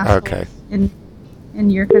 Okay. In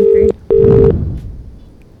your country.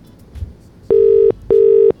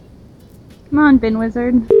 Come on, bin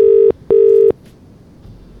wizard.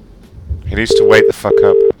 He needs to wake the fuck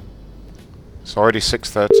up. It's already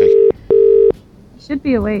 6:30. Should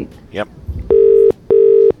be awake. Yep.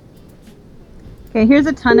 Okay, here's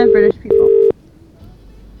a ton of British people.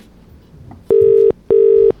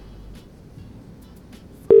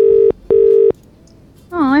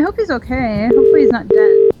 Oh, I hope he's okay. Hopefully he's not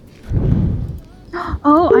dead.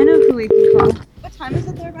 Oh, I know who we can call. What time is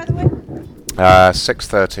it there, by the way?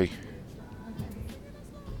 6:30.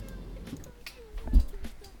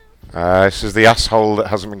 This is the asshole that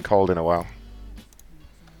hasn't been called in a while.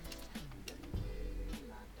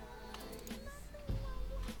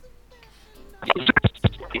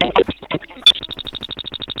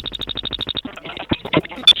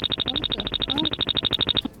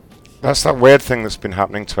 That's that weird thing that's been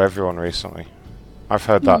happening to everyone recently. I've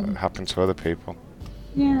heard that happen to other people.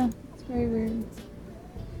 Yeah, it's very weird.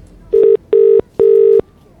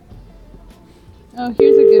 Oh,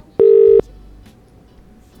 here's a good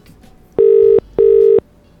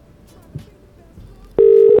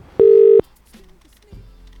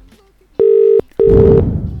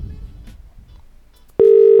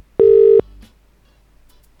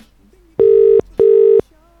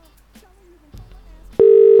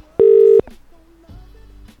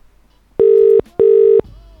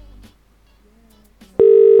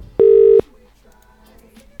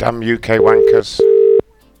Damn UK wankers.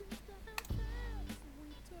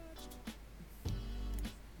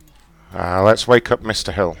 Let's wake up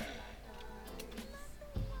Mr. Hill.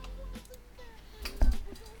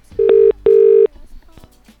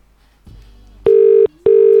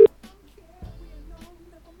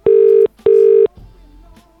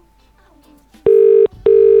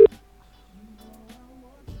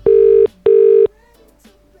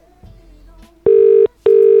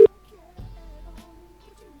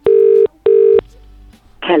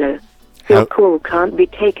 Hello. Your call can't be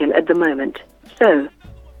taken at the moment, so...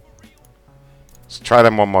 Let's try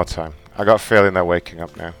them one more time. I got a feeling they're waking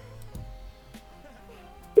up now.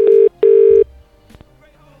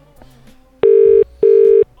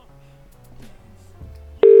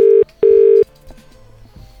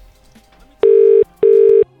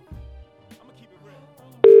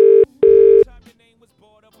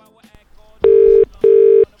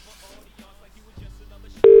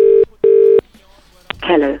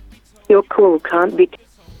 Hello. Your call can't be...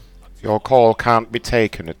 Your call can't be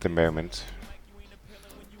taken at the moment.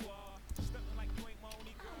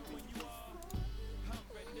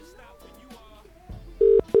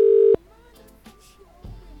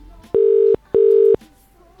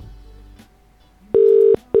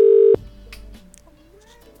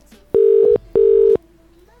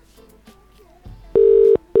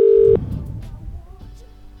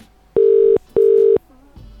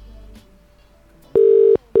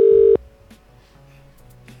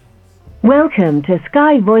 Welcome to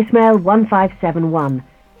Sky Voicemail 1571.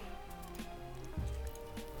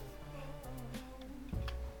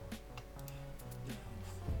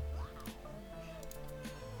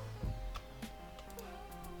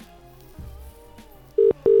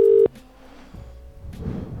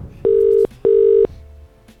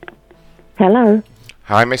 Hello.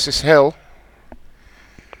 Hi, Mrs. Hill.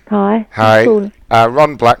 Hi. Hi. Who's calling?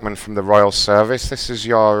 Ron Blackman from the Royal Service. This is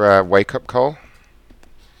your wake-up call.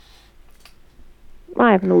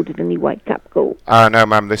 I haven't ordered any wake-up call. No,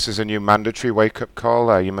 ma'am, this is a new mandatory wake-up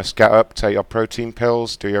call. You must get up, take your protein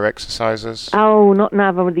pills, do your exercises. Oh, not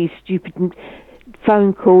another one of these stupid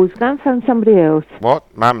phone calls. Go and phone somebody else.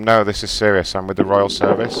 What? Ma'am, no, this is serious. I'm with the Royal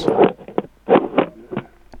Service.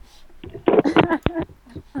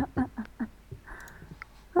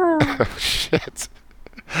 Oh, shit.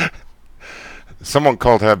 Someone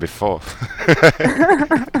called her before.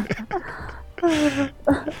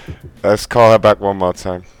 Let's call her back one more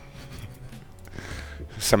time.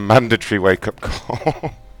 It's a mandatory wake-up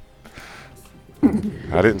call.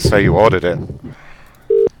 I didn't say you ordered it.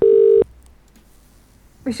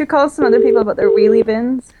 We should call some other people about their wheelie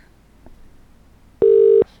bins.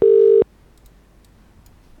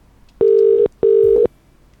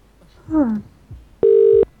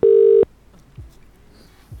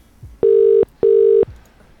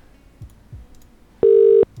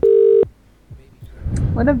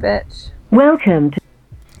 What a bitch. Welcome to...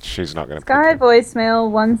 She's not going to... Sky voicemail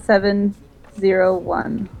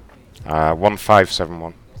 1701.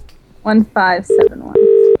 1571. 1571.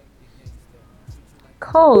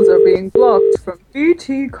 Calls are being blocked from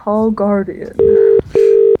BT Call Guardian.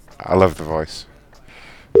 I love the voice.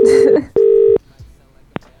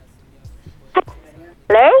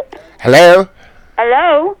 Hello? Hello?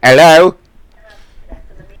 Hello? Hello?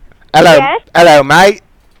 Hello? Yes? Hello, mate?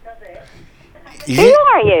 Who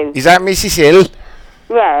are you? Is that Mrs. Hill?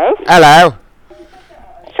 Yes. Hello?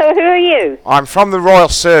 So who are you? I'm from the Royal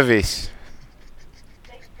Service.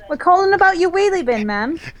 We're calling about your wheelie bin,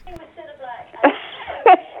 ma'am.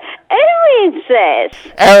 Who is this?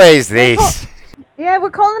 Who is this? Yeah, we're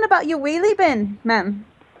calling about your wheelie bin, ma'am.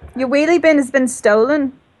 Your wheelie bin has been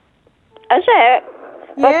stolen. Is it?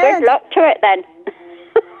 Well, Yeah. good luck to it then.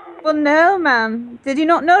 Well, no, ma'am. Did you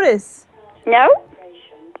not notice? No?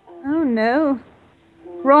 Oh, no.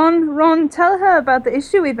 Ron, tell her about the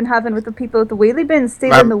issue we've been having with the people at the wheelie bins,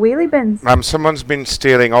 stealing the wheelie bins. Ma'am, someone's been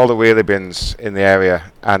stealing all the wheelie bins in the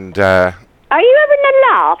area, and, Are you having a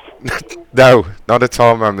laugh? no, not at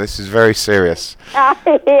all, ma'am. This is very serious.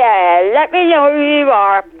 Yeah, let me know who you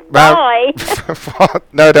are. Ma'am, Bye. what?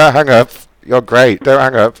 No, don't hang up. You're great. Don't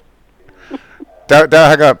hang up. Don't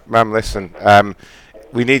hang up, ma'am. Listen,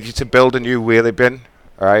 we need you to build a new wheelie bin,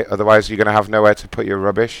 all right? Otherwise, you're going to have nowhere to put your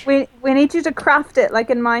rubbish. We need you to craft it like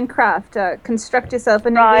in Minecraft. Construct yourself a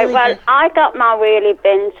new Right, wheelie well, bin. I got my wheelie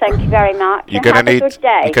bin, thank you very much. You're Have a good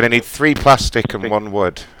day. You're gonna need 3 plastic and 1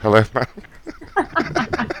 wood. Hello, ma'am.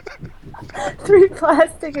 3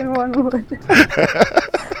 plastic and 1 wood.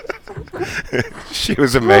 She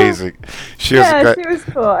was amazing. She was Yeah, great. she was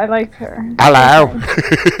cool. I liked her. Hello.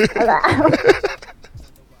 Hello.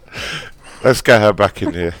 Let's get her back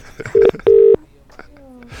in here.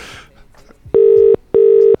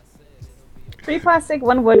 3 plastic,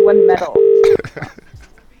 1 wood, 1 metal.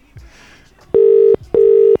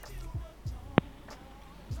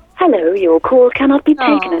 Hello, your call cannot be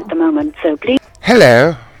taken at the moment, so please...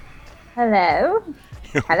 Hello. Hello?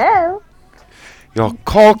 Hello? Your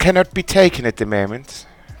call cannot be taken at the moment.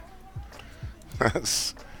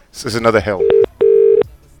 This is another hill.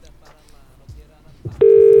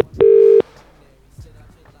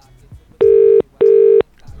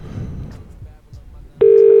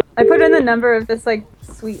 I put in the number of this, like,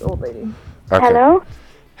 sweet old lady. Okay. Hello?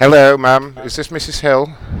 Hello, ma'am. Is this Mrs.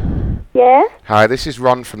 Hill? Yes? Hi, this is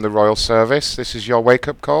Ron from the Royal Service. This is your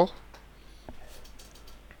wake-up call.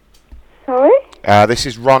 Sorry? This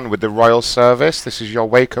is Ron with the Royal Service. This is your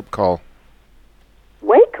wake-up call.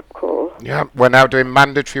 Wake-up call? Yeah, we're now doing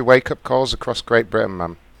mandatory wake-up calls across Great Britain,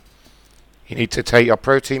 ma'am. You need to take your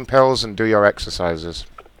protein pills and do your exercises.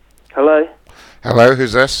 Hello? Hello,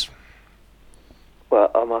 who's this? Well,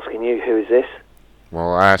 I'm asking you, who is this?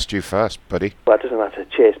 Well, I asked you first, buddy. Well, it doesn't matter.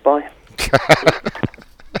 Cheers, bye.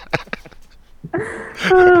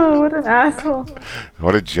 Oh, what an asshole.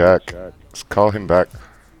 What a jerk. Let's call him back.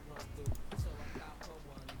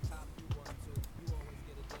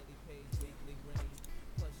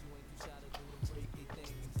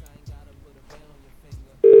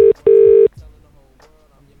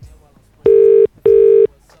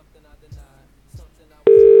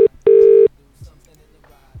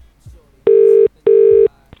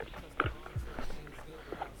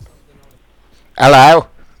 Hello?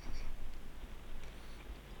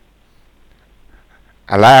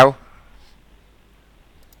 Hello?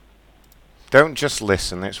 Don't just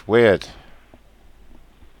listen, it's weird.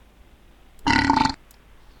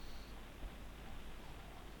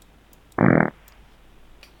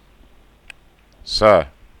 Sir,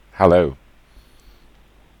 hello.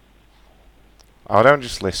 Oh, don't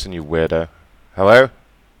just listen, you weirdo. Hello?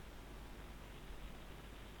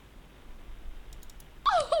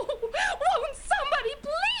 Oh, won't somebody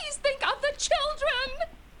please think of the children?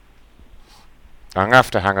 I'm gonna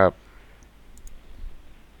have to hang up.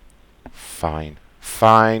 Fine.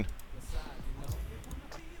 Fine.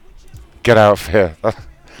 Get out of here.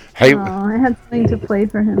 Hey. Oh, I had something to play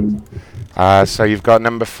for him. So you've got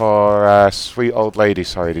number for sweet old lady,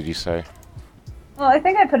 sorry, did you say? Well, I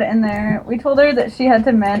think I put it in there. We told her that she had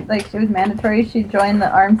to she was mandatory. She joined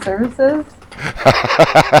the armed services.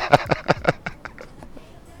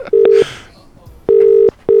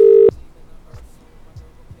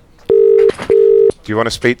 Do you want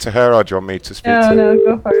to speak to her, or do you want me to speak to her? No,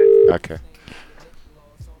 go for it. Okay.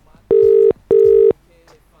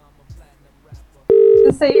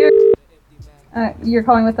 Just say you're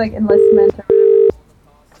calling with like enlistment or whatever.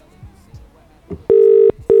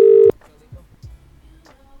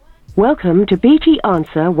 Welcome to BT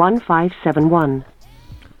Answer 1571.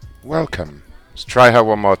 Welcome. Let's try her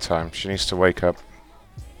one more time. She needs to wake up.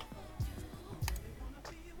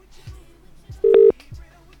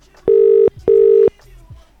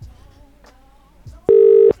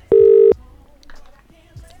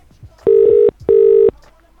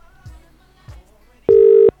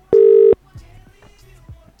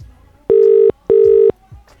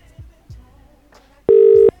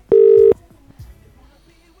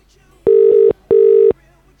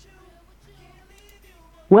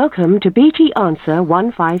 Welcome to BT Answer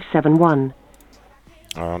 1571.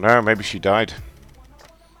 Oh no, maybe she died.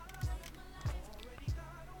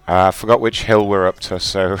 I forgot which hill we're up to,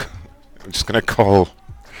 so I'm just gonna call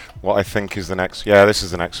what I think is the next. Yeah, this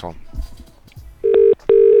is the next one.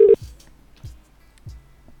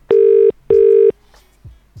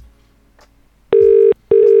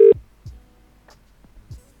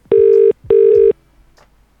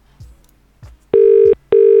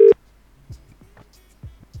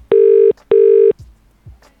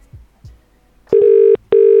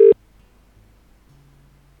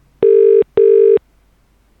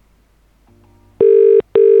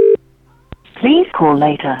 Please call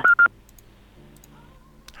later.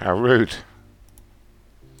 How rude.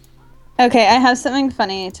 Okay, I have something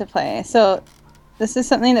funny to play. So, this is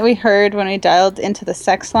something that we heard when we dialed into the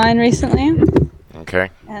sex line recently.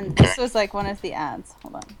 Okay. And this was like one of the ads.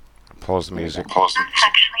 Hold on. Pause the music.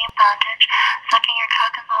 Sexually in bondage, sucking your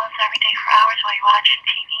cock and balls every day for hours while you're watching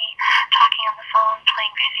TV, talking on the phone,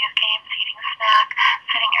 playing video games, eating a snack,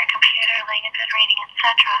 sitting at your computer, laying in bed reading,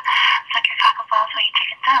 etc. Suck your cock and balls while you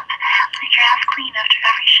take a dump. Leave your ass clean after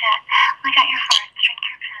every shit. Lick out your farts, drink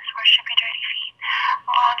your piss, worship your dirty feet.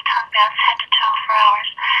 Long tongue baths head to toe for hours.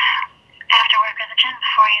 After work or the gym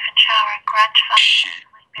before you even shower, grunge fuck shit.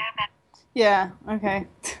 Yeah, okay.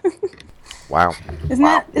 Wow. Isn't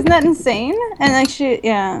that insane? And like she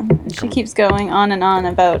keeps going on and on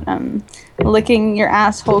about licking your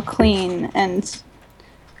asshole clean and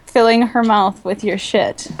filling her mouth with your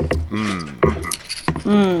shit.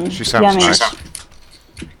 She sounds yummy. nice.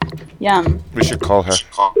 Yum. We should call her.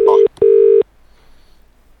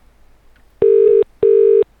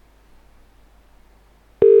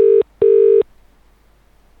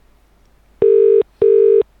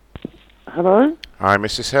 Hello? Hi,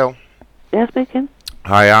 Mrs. Hill. Yeah, speaking.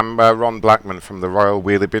 Hi, I'm Ron Blackman from the Royal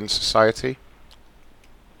Wheelie Bin Society.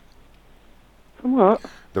 From what?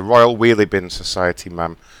 The Royal Wheelie Bin Society,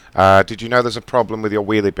 ma'am. Did you know there's a problem with your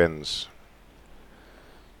wheelie bins?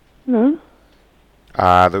 No.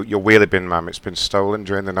 Your wheelie bin, ma'am, it's been stolen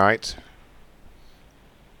during the night.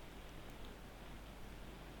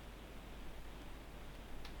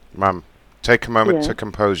 Ma'am, take a moment to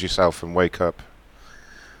compose yourself and wake up.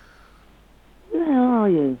 Who the hell are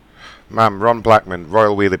you? Ma'am, Ron Blackman,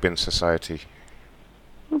 Royal Wheelie Bin Society.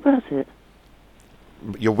 What about it?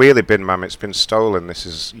 Your wheelie bin, ma'am, it's been stolen.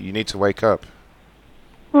 You need to wake up.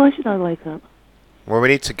 Why should I wake up? Well, we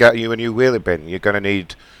need to get you a new wheelie bin. You're going to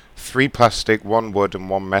need 3 plastic, 1 wood and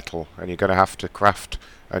 1 metal. And you're going to have to craft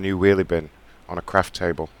a new wheelie bin on a craft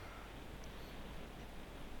table.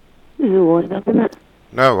 This is all wind up, isn't it?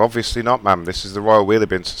 No, obviously not, ma'am. This is the Royal Wheelie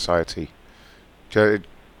Bin Society.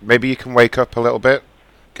 Maybe you can wake up a little bit.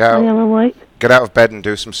 I am awake. Get out of bed and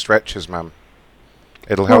do some stretches, ma'am.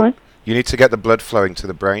 It'll help. Right. You need to get the blood flowing to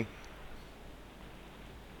the brain.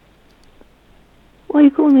 Why are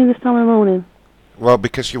you calling me this time of morning? Well,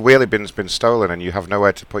 because your wheelie bin's been stolen and you have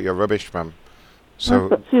nowhere to put your rubbish, ma'am. So I've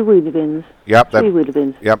got 2 wheelie bins. Yep, 3 wheelie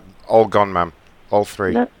bins. Yep, all gone, ma'am. All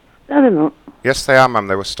 3. No, they're not. Yes, they are, ma'am.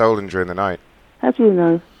 They were stolen during the night. How do you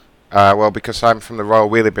know? Well, because I'm from the Royal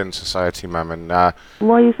Wheelie Bin Society, ma'am, and Why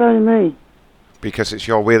are you phoning me? because it's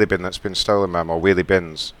your wheelie bin that's been stolen, ma'am, or wheelie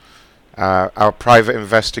bins. Our private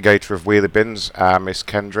investigator of wheelie bins, Miss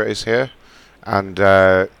Kendra, is here, and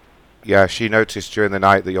yeah, she noticed during the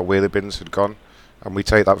night that your wheelie bins had gone, and we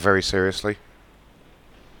take that very seriously.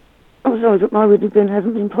 I'm sorry, but my wheelie bin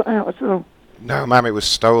hasn't been put out at all. No, ma'am, it was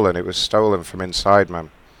stolen. It was stolen from inside,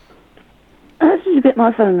 ma'am. How did you get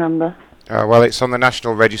my phone number? Well, it's on the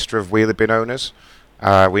National Register of Wheelie Bin Owners.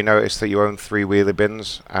 We noticed that you own 3 wheelie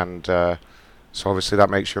bins, and so obviously that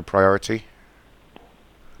makes you a priority.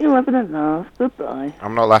 You're having a laugh. Goodbye.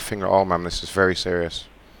 I'm not laughing at all, ma'am. This is very serious.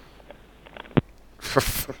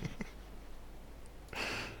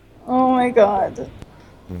 Oh my god.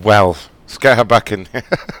 Well, let's get her back in here.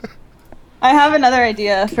 I have another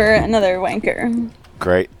idea for another wanker.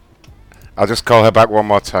 Great. I'll just call her back one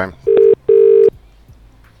more time.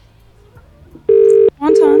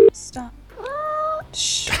 One time. Stop.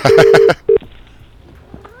 Shh.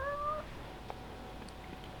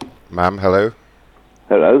 Ma'am, hello?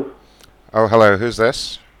 Hello? Oh, hello. Who's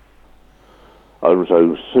this? I would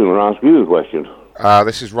so sooner ask you a question.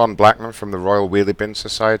 This is Ron Blackman from the Royal Wheelie Bin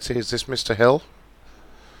Society. Is this Mr. Hill?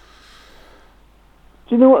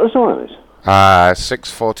 Do you know what the time is?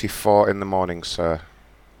 6:44 in the morning, sir.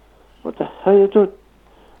 What the hell are you doing?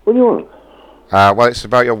 What do you want? Well, it's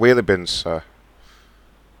about your wheelie bins, sir.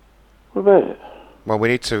 What about it? Well, we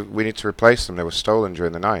need to replace them. They were stolen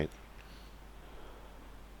during the night.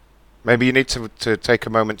 Maybe you need to take a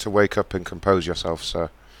moment to wake up and compose yourself, sir.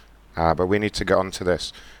 But we need to get on to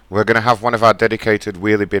this. We're going to have one of our dedicated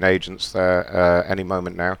wheelie bin agents there any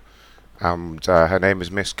moment now. And her name is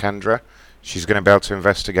Miss Kendra. She's going to be able to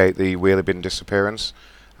investigate the wheelie bin disappearance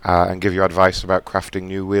and give you advice about crafting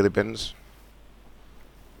new wheelie bins.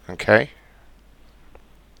 Okay?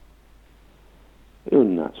 You're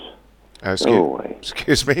nuts.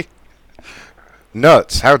 Excuse me?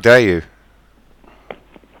 Nuts? How dare you?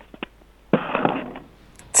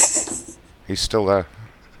 He's still there.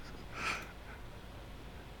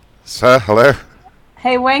 Sir, hello?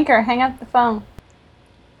 Hey, wanker, hang up the phone.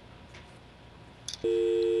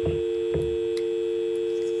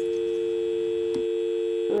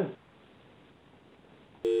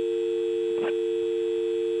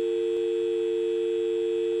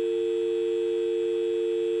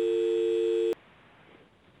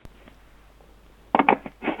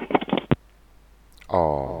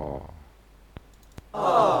 Oh.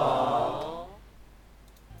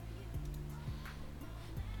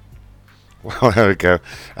 Well, there we go.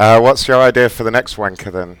 What's your idea for the next wanker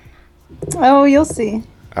then? Oh, you'll see.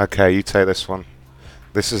 Okay, you take this one.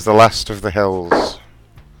 This is the last of the hills.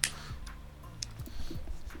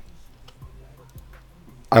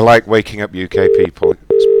 I like waking up UK people.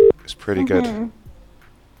 It's pretty good.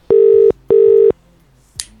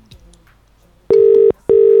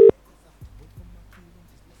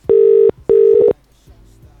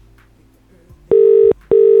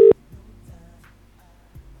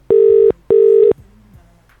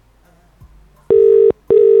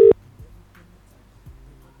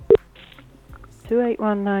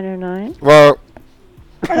 281909. Well.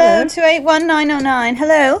 Hello, 281909.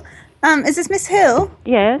 Hello. Is this Miss Hill?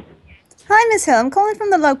 Yes. Hi, Miss Hill. I'm calling from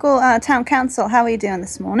the local town council. How are you doing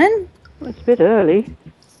this morning? Well, it's a bit early.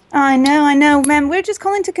 I know, ma'am. We're just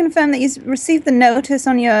calling to confirm that you received the notice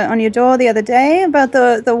on your door the other day about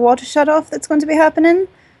the water shut-off that's going to be happening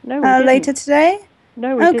later today.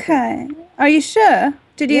 No, we didn't. Okay. Are you sure?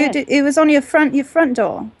 Did you? Yes. It was on your front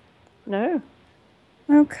door. No.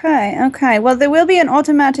 Okay. Well, there will be an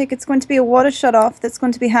automatic. It's going to be a water shut-off that's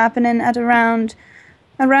going to be happening at around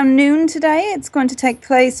noon today. It's going to take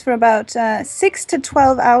place for about 6 to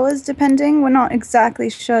 12 hours, depending. We're not exactly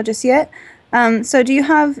sure just yet. So do you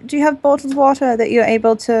have bottled water that you're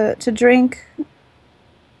able to drink?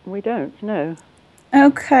 We don't, no.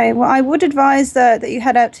 Okay, well, I would advise that you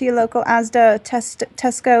head out to your local Asda,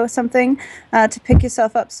 Tesco or something to pick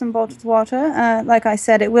yourself up some bottled water. Like I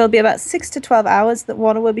said, it will be about 6 to 12 hours that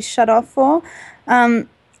water will be shut off for.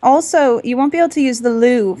 Also, you won't be able to use the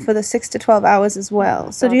loo for the 6 to 12 hours as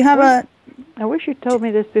well. So do you have a... I wish you'd told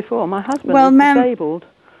me this before. My husband Well, is ma'am, disabled.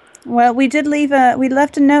 Well, we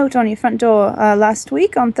left a note on your front door last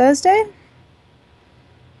week on Thursday.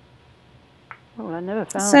 Well, I never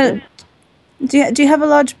found it. Do you have a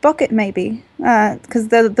large bucket maybe? Because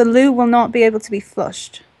the loo will not be able to be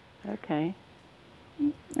flushed. Okay.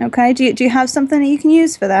 Okay. Do you have something that you can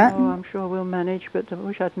use for that? Oh, I'm sure we'll manage, but I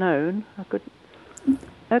wish I'd known. I could.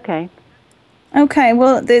 Okay. Okay.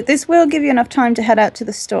 Well, this will give you enough time to head out to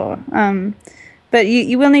the store. But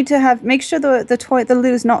you will need to make sure the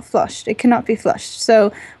loo is not flushed. It cannot be flushed.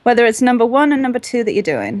 So whether it's number 1 and number 2 that you're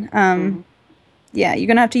doing, yeah, you're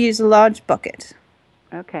gonna have to use a large bucket.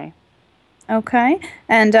 Okay. Okay,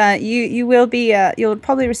 and you will be you'll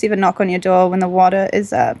probably receive a knock on your door when the water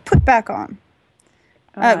is put back on.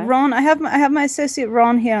 Alright. Ron, I have my associate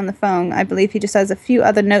Ron here on the phone. I believe he just has a few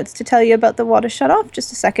other notes to tell you about the water shut off.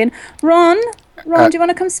 Just a second, Ron, do you want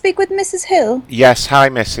to come speak with Mrs. Hill? Yes, hi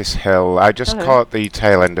Mrs. Hill. I just Hello. caught the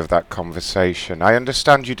tail end of that conversation. I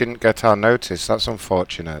understand you didn't get our notice. That's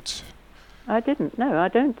unfortunate. I didn't. No, I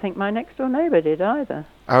don't think my next door neighbour did either.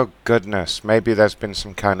 Oh goodness, maybe there's been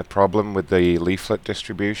some kind of problem with the leaflet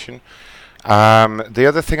distribution. The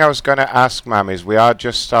other thing I was going to ask, ma'am, is we are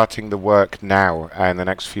just starting the work now in the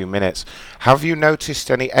next few minutes. Have you noticed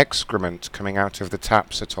any excrement coming out of the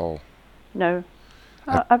taps at all? No.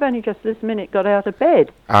 I've only just this minute got out of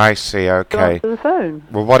bed. I see, okay. To the phone.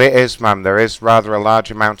 Well, what it is, ma'am, there is rather a large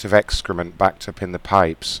amount of excrement backed up in the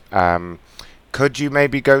pipes. Could you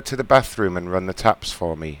maybe go to the bathroom and run the taps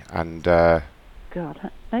for me? And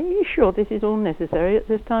God, are you sure this is all necessary at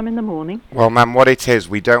this time in the morning? well, ma'am, what it is,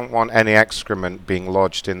 we don't want any excrement being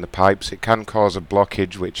lodged in the pipes. It can cause a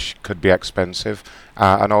blockage, which could be expensive.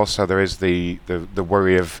 And also there is the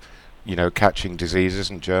worry of, catching diseases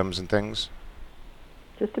and germs and things.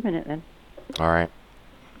 Just a minute then. All right.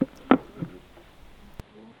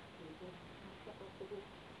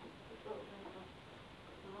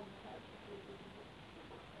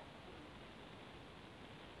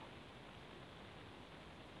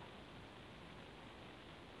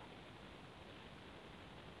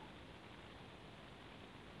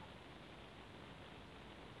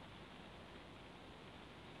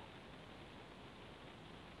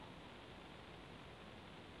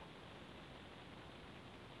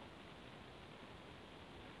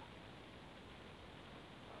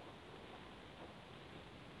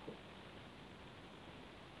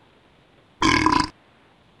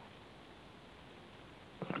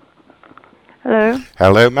 Hello?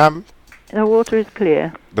 Hello, ma'am. The water is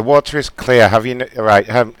clear. The water is clear. Have you... right,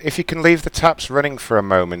 if you can leave the taps running for a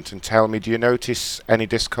moment and tell me, do you notice any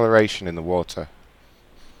discoloration in the water?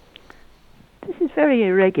 This is very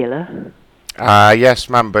irregular. Yes,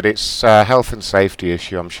 ma'am, but it's a health and safety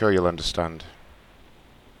issue. I'm sure you'll understand.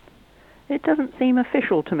 It doesn't seem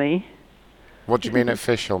official to me. What do you mean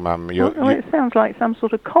official, ma'am? Well, it sounds like some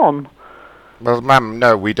sort of con. Well, ma'am,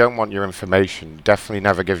 no, we don't want your information. Definitely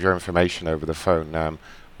never give your information over the phone.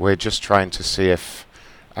 We're just trying to see if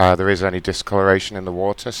there is any discoloration in the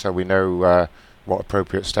water, so we know what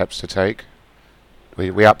appropriate steps to take.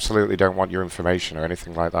 We absolutely don't want your information or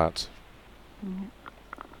anything like that.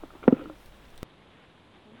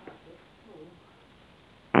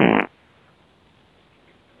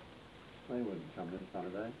 They wouldn't come this time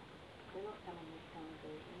of day.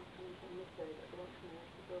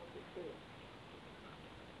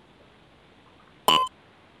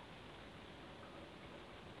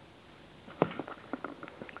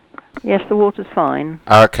 Yes, the water's fine.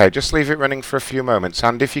 Okay, just leave it running for a few moments,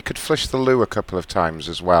 and if you could flush the loo a couple of times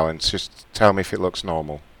as well, and just tell me if it looks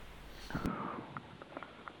normal.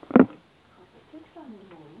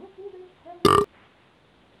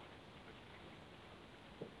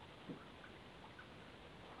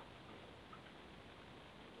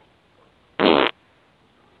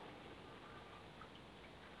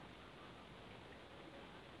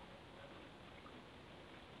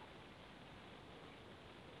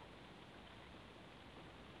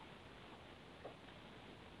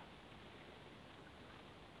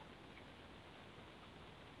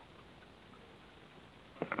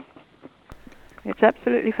 It's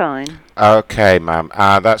absolutely fine. Okay, ma'am.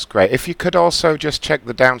 That's great. If you could also just check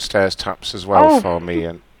the downstairs taps as well for me.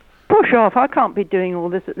 And push off. I can't be doing all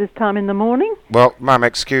this at this time in the morning. well, ma'am,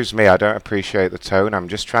 excuse me. I don't appreciate the tone. I'm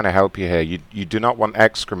just trying to help you here. You do not want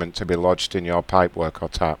excrement to be lodged in your pipework or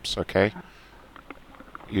taps, okay?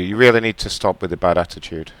 You really need to stop with the bad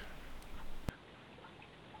attitude.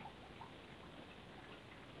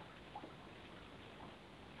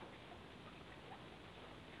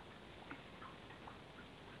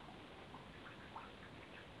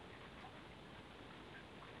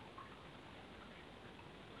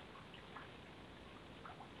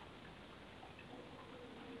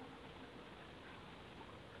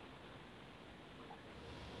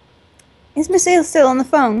 Is Miss Hill still on the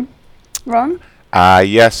phone, Ron?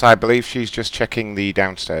 Yes, I believe she's just checking the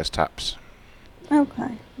downstairs taps.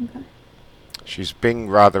 Okay. Okay. She's being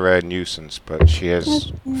rather a nuisance, but she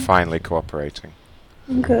is Okay. finally cooperating.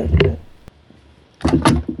 Good. Good.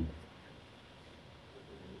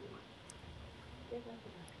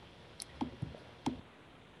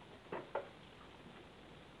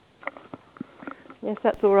 Yes,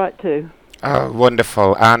 that's all right too. Oh,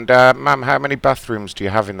 wonderful. And, ma'am, how many bathrooms do you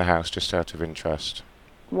have in the house, just out of interest?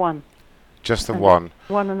 One. Just the And one?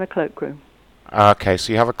 One in the cloakroom. Okay,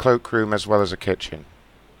 so you have a cloakroom as well as a kitchen.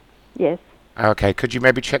 Yes. Okay, could you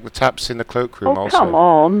maybe check the taps in the cloakroom Oh, also? come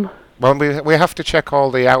on. Well, we have to check all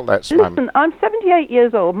the outlets, ma'am. Listen, I'm 78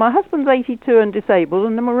 years old. My husband's 82 and disabled,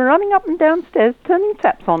 and then we're running up and downstairs turning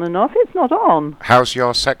taps on and off. It's not on. How's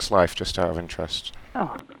your sex life, just out of interest?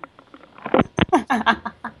 Oh.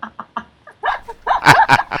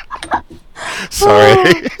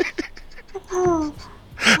 Sorry.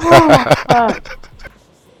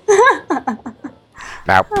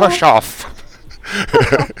 Now push off.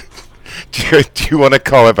 do you want to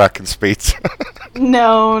call her back and speak to her?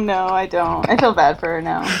 No, I don't. I feel bad for her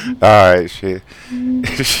now. Alright,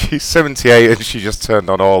 she's 78 and she just turned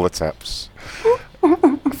on all the taps.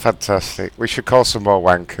 Fantastic. We should call some more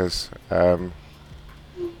wankers. I'm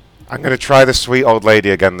going to try the sweet old lady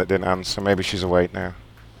again that didn't answer. Maybe she's awake now.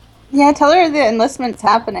 Yeah, tell her the enlistment's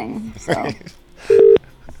happening. So.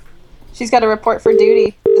 She's got a report for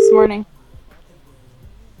duty this morning.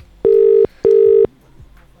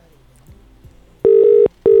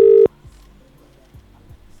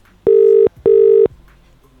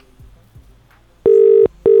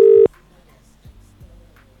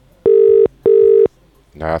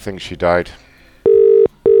 No, I think she died.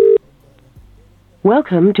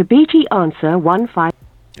 Welcome to BT Answer 15.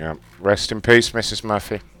 Yeah. Rest in peace, Mrs.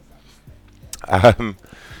 Murphy.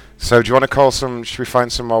 So do you want to call some... Should we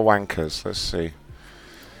find some more wankers? Let's see.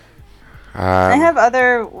 I have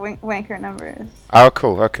other wanker numbers. Oh,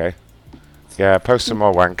 cool. Okay. Yeah, post some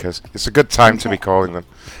more wankers. It's a good time to be calling them.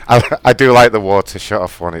 I do like the water shut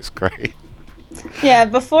off one. It's great. Yeah,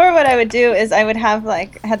 before what I would do is I would have I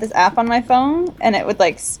had this app on my phone and it would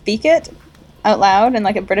speak it out loud in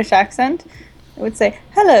a British accent. It would say,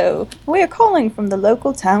 "Hello, we are calling from the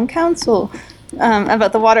local town council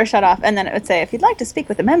about the water shut off," and then it would say, "If you'd like to speak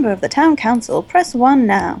with a member of the town council, press 1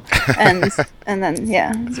 now." And then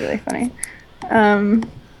yeah, it's really funny. And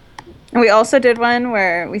we also did one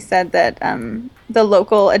where we said that the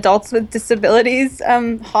local adults with disabilities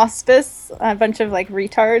hospice, a bunch of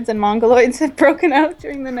retards and mongoloids had broken out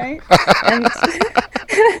during the night and,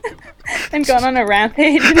 and gone on a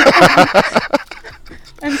rampage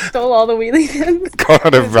and stole all the wheelie bins. Gone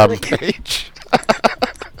on a rampage.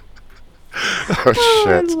 Oh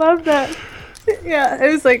shit! I love that. Yeah,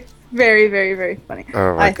 it was very, very, very funny.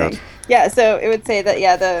 Oh my I god. think. Yeah, so it would say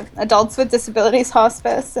that the adults with disabilities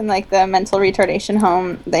hospice and the mental retardation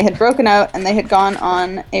home, they had broken out and they had gone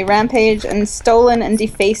on a rampage and stolen and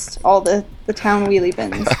defaced all the town wheelie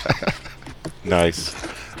bins. Nice.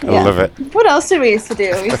 I love it. What else did we used to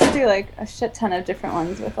do? We used to do a shit ton of different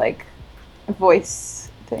ones with voice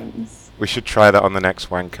things. We should try that on the next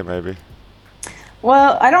wanker, maybe.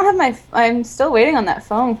 Well, I don't have I'm still waiting on that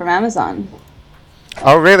phone from Amazon.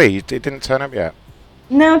 Oh really? It didn't turn up yet?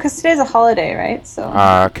 No, because today's a holiday, right? So.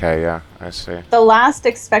 Ah, okay, yeah, I see. The last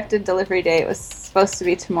expected delivery date was supposed to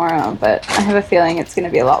be tomorrow, but I have a feeling it's going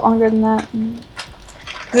to be a lot longer than that.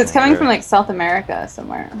 Because it's coming from South America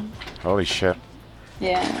somewhere. Holy shit.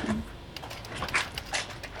 Yeah.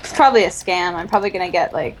 It's probably a scam. I'm probably going to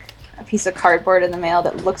get a piece of cardboard in the mail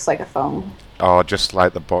that looks like a phone. Oh, just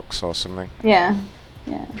like the box or something. Yeah.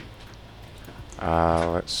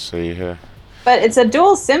 Let's see here. But it's a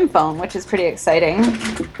dual SIM phone, which is pretty exciting.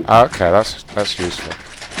 Okay, that's useful.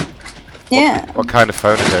 Yeah. What kind of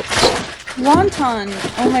phone is it? Wonton.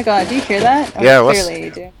 Oh my god, do you hear that? Oh, Yeah, clearly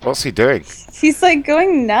you do. What's he doing? He's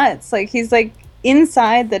going nuts. He's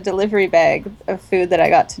inside the delivery bag of food that I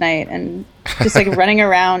got tonight and just running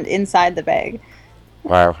around inside the bag.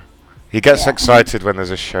 Wow. He gets excited when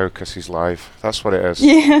there's a show because he's live. That's what it is.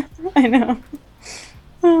 Yeah, I know.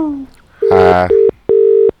 Oh.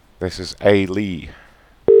 This is A. Lee.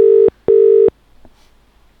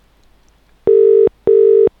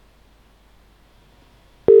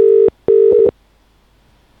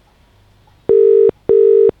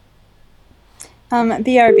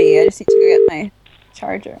 BRB, I just need to go get my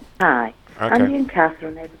charger. Hi. Okay. Andy and Kath are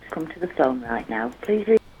unable to come to the phone right now.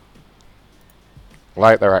 Please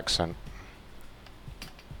Like their accent.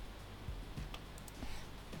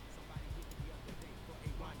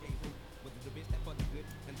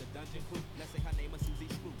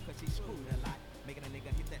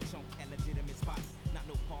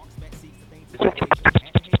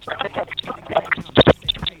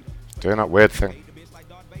 Doing that weird thing.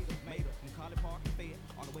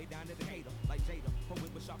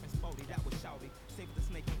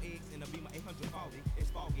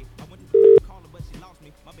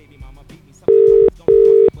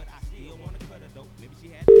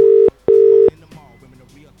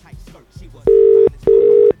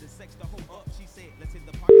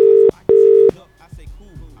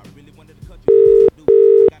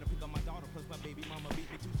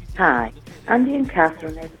 Hi. Andy and Kath are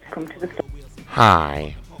unable to come to the phone.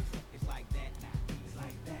 Hi.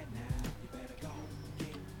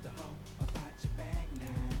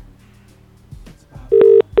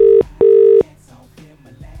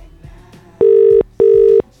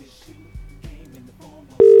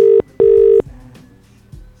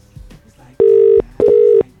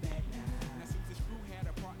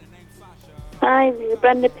 Hi, this is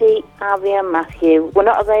Brenda, Pete, Harvey and Matthew. We're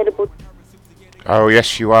not available. Oh,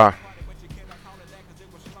 yes, you are.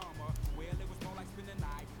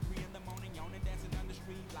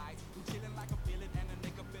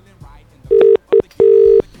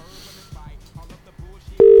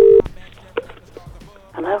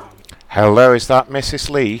 Hello? Hello, is that Mrs.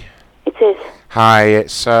 Lee? It is. Hi,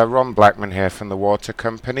 it's Ron Blackman here from the water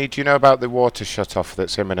company. Do you know about the water shut-off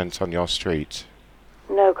that's imminent on your street?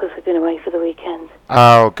 No, because we've been away for the weekend.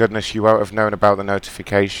 Oh, goodness, you won't have known about the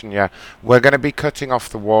notification, yeah. We're going to be cutting off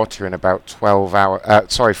the water in about 12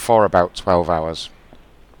 hours, for about 12 hours.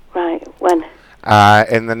 Right, when?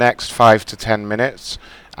 In the next 5 to 10 minutes.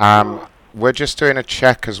 We're just doing a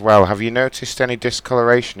check as well. Have you noticed any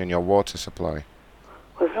discoloration in your water supply?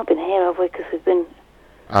 We've not been here, have we? Because we've been...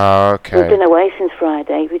 Oh, okay. We've been away since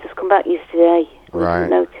Friday. We just come back yesterday. We Right.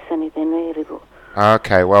 didn't notice anything, really, but...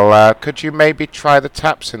 Okay, well, could you maybe try the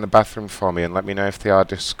taps in the bathroom for me and let me know if they are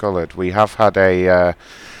discoloured? We have had a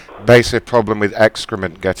basic problem with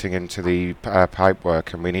excrement getting into the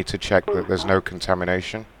pipework, and we need to check that there's no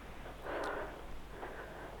contamination.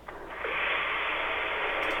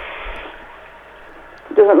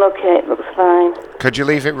 Doesn't look it. Looks fine. Could you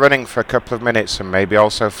leave it running for a couple of minutes and maybe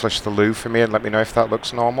also flush the loo for me and let me know if that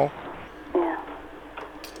looks normal? Yeah.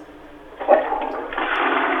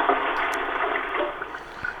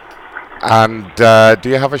 And do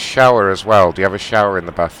you have a shower as well? Do you have a shower in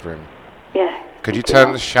the bathroom? Yeah. Could you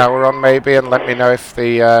turn the shower on maybe and let me know if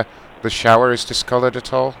the shower is discoloured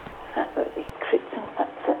at all? That's what we tripped and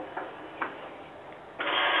that's it.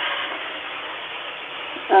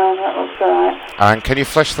 Oh, that looks alright. And can you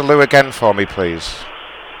flush the loo again for me, please?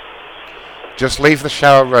 Just leave the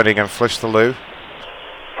shower running and flush the loo.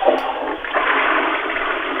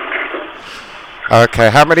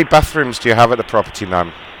 Okay, how many bathrooms do you have at the property,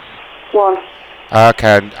 ma'am? One.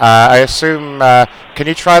 Okay, I assume, can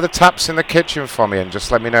you try the taps in the kitchen for me and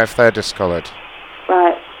just let me know if they're discoloured?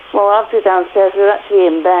 Right. Well, after downstairs, we're actually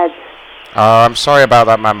in bed. Oh, I'm sorry about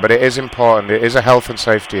that, ma'am, but it is important. It is a health and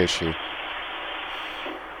safety issue.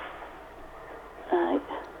 Right.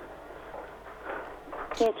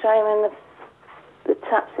 Can you try them in the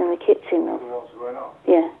taps in the kitchen, though?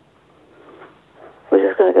 Yeah. We're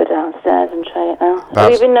just going to go downstairs and try it now.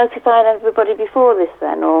 Have you been notifying everybody before this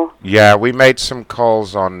then, or? Yeah, we made some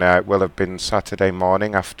calls on, it will have been Saturday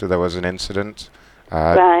morning after there was an incident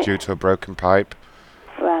Right. due to a broken pipe.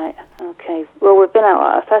 Right, okay. Well, we've been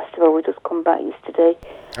out at a festival. We just come back yesterday.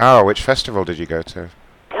 Oh, which festival did you go to?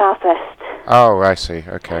 Carfest. Oh, I see.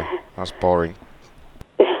 Okay, that's boring.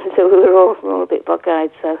 So we're all a bit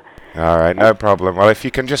bug-eyed, so... All right, no problem. Well, if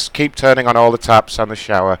you can just keep turning on all the taps and the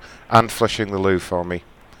shower and flushing the loo for me.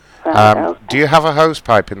 Right, okay. Do you have a hose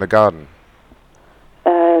pipe in the garden?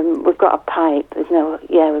 We've got a pipe. There's no...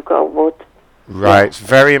 Yeah, we've got a wood. Right, it's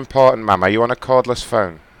very important, ma'am. Are you on a cordless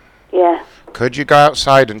phone? Yeah. Could you go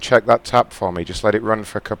outside and check that tap for me? Just let it run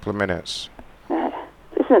for a couple of minutes. Right.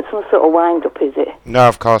 Isn't it some sort of wind-up, is it? No,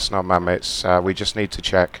 of course not, ma'am. It's we just need to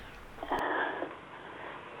check.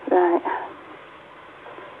 Right.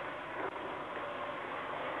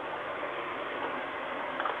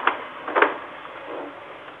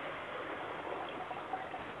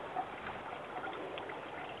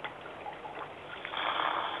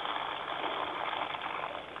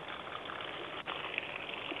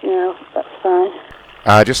 No, that's fine.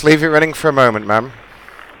 Just leave it running for a moment, ma'am.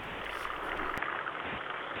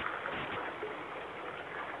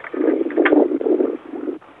 Do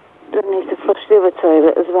we need to flush the other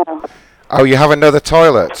toilet as well? Oh, you have another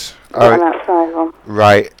toilet? Yeah, an outside one.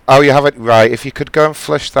 Right. Oh, you have it. Right. If you could go and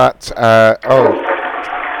flush that. Oh.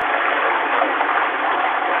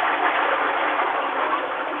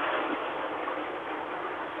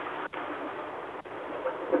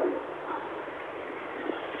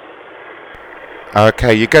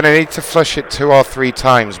 Okay, you're going to need to flush it 2 or 3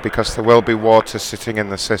 times because there will be water sitting in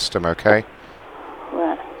the system, okay?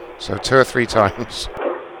 Right. So 2 or 3 times.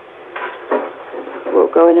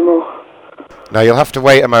 Won't go anymore. Now you'll have to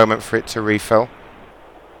wait a moment for it to refill.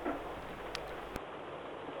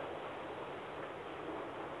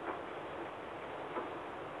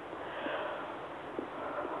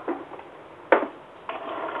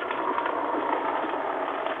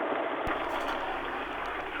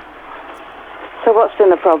 So what's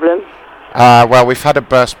been the problem? Well, we've had a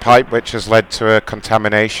burst pipe which has led to a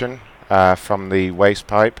contamination from the waste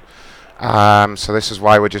pipe. So this is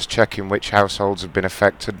why we're just checking which households have been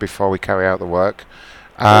affected before we carry out the work.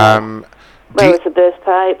 Where was the burst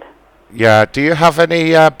pipe? Yeah, do you have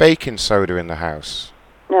any baking soda in the house?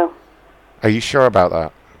 No. Are you sure about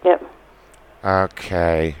that? Yep.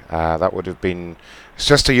 Okay, that would have been... It's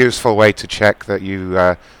just a useful way to check that you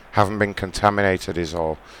haven't been contaminated is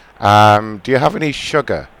all. Do you have any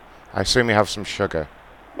sugar? I assume you have some sugar.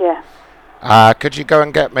 Yeah. Could you go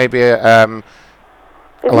and get maybe a... Is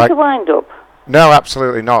it a wind-up? No,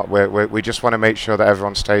 absolutely not. We just want to make sure that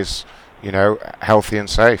everyone stays, you know, healthy and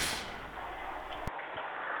safe.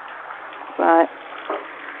 Right.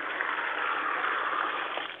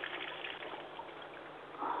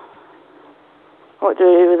 What do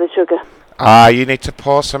we do with the sugar? You need to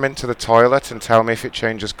pour some into the toilet and tell me if it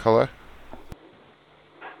changes colour.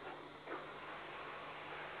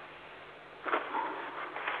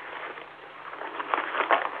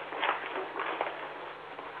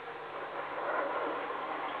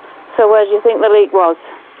 So where do you think the leak was?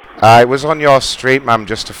 It was on your street, ma'am,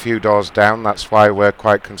 just a few doors down. That's why we're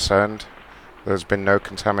quite concerned. There's been no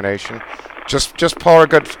contamination. Just pour a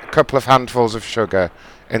good couple of handfuls of sugar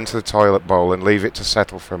into the toilet bowl and leave it to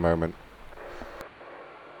settle for a moment.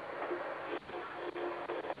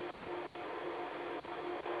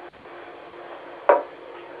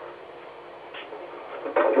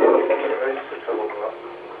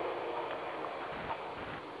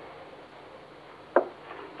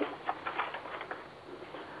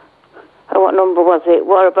 What number was it?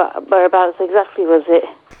 Whereabouts exactly was it?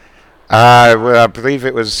 Well, I believe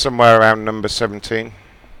it was somewhere around number 17.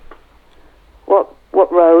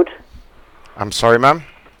 What road? I'm sorry, ma'am?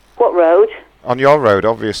 What road? On your road,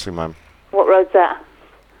 obviously, ma'am. What road's that?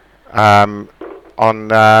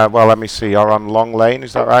 Well, let me see. You're on Long Lane,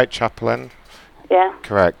 is that right? Chapel End? Yeah.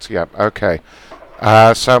 Correct, yep, okay.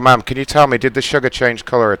 So, ma'am, can you tell me, did the sugar change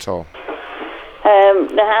colour at all?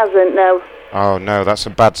 It hasn't, no. Oh, no, that's a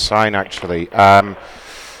bad sign, actually.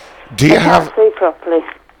 Do you I can't see properly.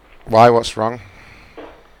 Why, what's wrong?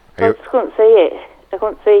 I just couldn't see it. I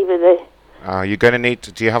couldn't see with it. You're going to need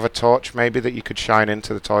to... Do you have a torch, maybe, that you could shine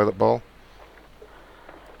into the toilet bowl?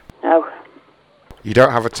 No. You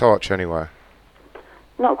don't have a torch anywhere?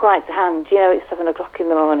 Not quite to hand. You know, it's 7 o'clock in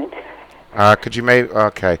the morning. Could you maybe...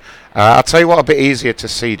 Okay. I'll tell you what, a bit easier to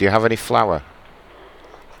see. Do you have any flour?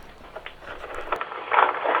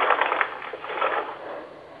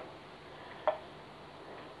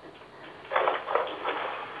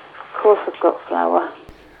 Of course I've got flour.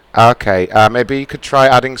 Okay, maybe you could try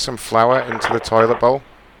adding some flour into the toilet bowl.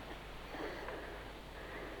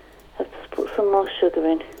 I've just put some more sugar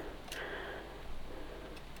in.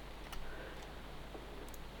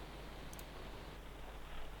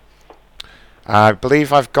 I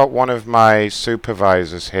believe I've got one of my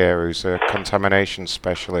supervisors here who's a contamination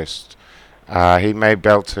specialist. He may be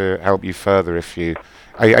able to help you further if you...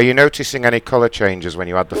 Are you noticing any colour changes when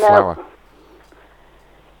you add the flour?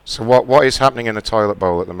 So what is happening in the toilet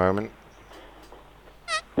bowl at the moment?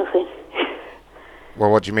 Nothing. Well,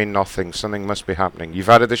 what do you mean nothing? Something must be happening. You've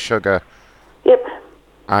added the sugar. Yep.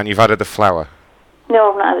 And you've added the flour.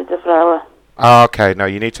 No, I've not added the flour. Oh, okay, no,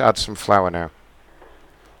 you need to add some flour now.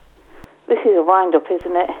 This is a wind-up,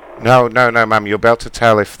 isn't it? No, ma'am, you'll be able to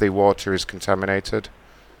tell if the water is contaminated.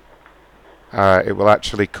 It will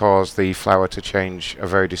actually cause the flour to change a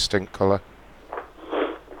very distinct colour.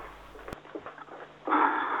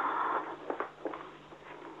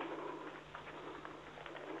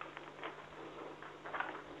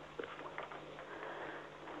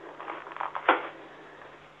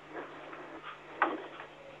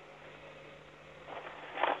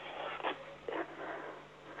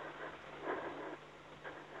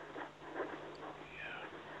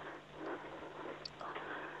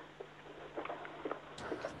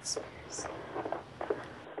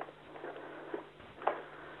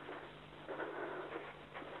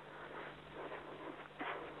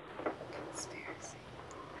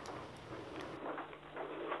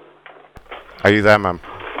 Are you there, ma'am?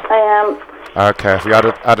 I am. Okay, have you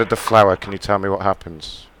added the flour? Can you tell me what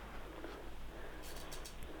happens?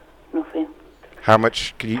 Nothing. How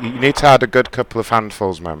much? You need to add a good couple of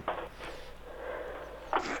handfuls, ma'am.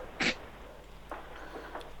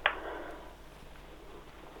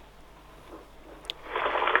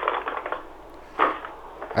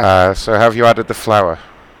 So have you added the flour?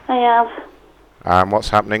 I have. What's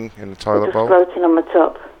happening in the toilet It's bowl? floating on the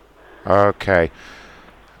top. Okay.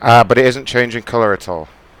 But it isn't changing colour at all?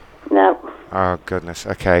 No. Oh, goodness.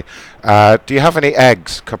 Okay. Do you have any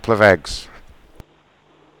eggs? A couple of eggs?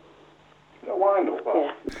 Wind up.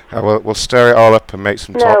 We'll stir it all up and make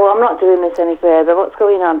some No, I'm not doing this any further. What's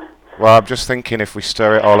going on? Well, I'm just thinking if we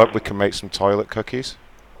stir it all up, we can make some toilet cookies.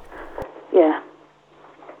 Yeah.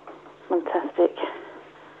 Fantastic.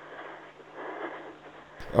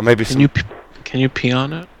 Or maybe Can you pee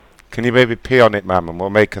on it? Can you maybe pee on it, ma'am, and we'll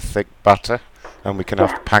make a thick batter, and we can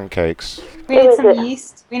have pancakes. We need some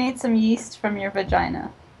yeast. We need some yeast from your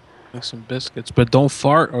vagina. Make some biscuits, but don't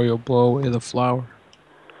fart or you'll blow away the flour.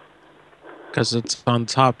 Because it's on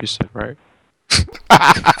top, you said, right?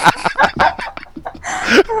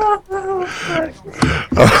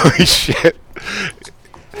 Holy shit.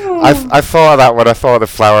 I thought of that when I thought of the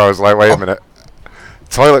flour. I was like, wait a minute.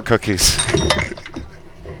 Toilet cookies.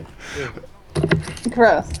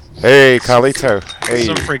 Gross. Hey, Carlito. Hey.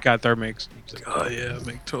 Some freak out there makes. He's like, oh yeah,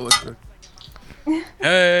 make toilet cookies.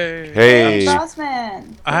 Hey. Hey.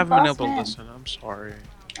 Bossman. I haven't been able to listen. I'm sorry.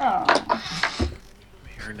 Oh. I'm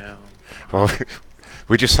here now. Well,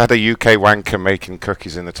 we just had a UK wanker making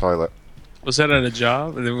cookies in the toilet. Was that at a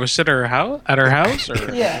job? Was it at her house? At her house?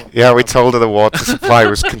 Or? Yeah. Yeah, we told her the water supply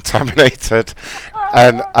was contaminated,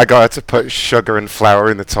 and I got her to put sugar and flour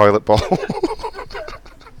in the toilet bowl.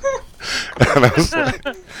 And I was like,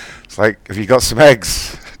 it's like, have you got some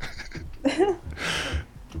eggs?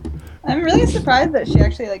 I'm really surprised that she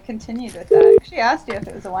actually continued with that. She asked you if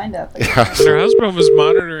it was a wind up. Yeah. And her husband was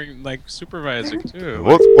monitoring, supervising too.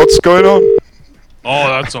 What's going on? Oh,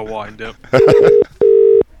 that's a wind up.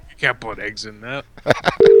 You can't put eggs in that.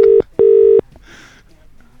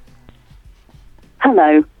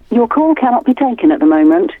 Hello. Your call cannot be taken at the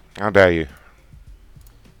moment. How dare you?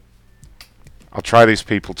 I'll try these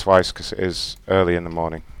people twice because it is early in the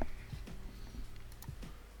morning.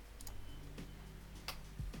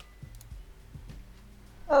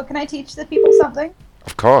 Oh, can I teach the people something?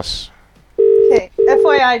 Of course. Okay,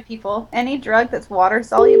 FYI people, any drug that's water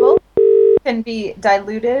soluble can be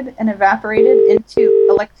diluted and evaporated into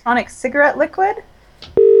electronic cigarette liquid,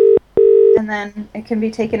 and then it can be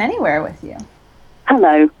taken anywhere with you.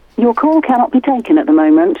 Hello. Your call cannot be taken at the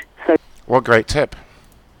moment, so... What great tip.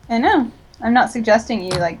 I know. I'm not suggesting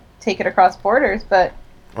you take it across borders, but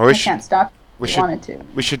I can't stop if you wanted to.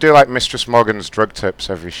 We should do like Mistress Morgan's drug tips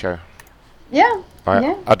every show. Yeah.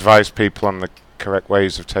 I advise people on the correct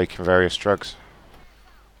ways of taking various drugs.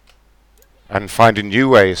 And finding new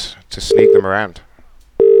ways to sneak them around.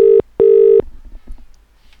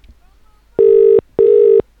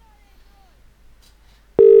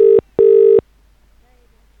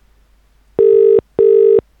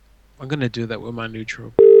 I'm gonna do that with my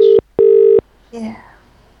nootropics. Yeah.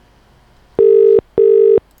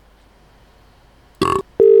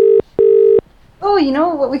 Oh, you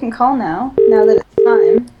know what we can call now that it's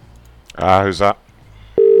time? Who's that?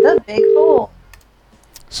 The Big Hole.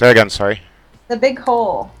 Say again, sorry. The Big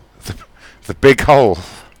Hole. The big hole.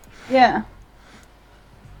 Yeah.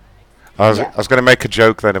 I was going to make a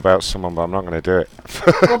joke then about someone, but I'm not going to do it.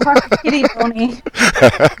 We'll talk to Kitty Boney.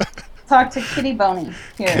 Talk to Kitty Boney.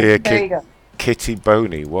 Here, there you go. Kitty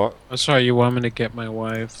Boney, what? I'm sorry, you want me to get my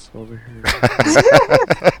wife over here?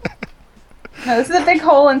 No, this is a big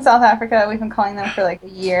hole in South Africa. We've been calling them for a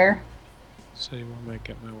year. So you want me to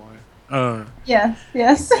get my wife? Yes.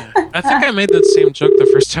 Yeah. I think I made that same joke the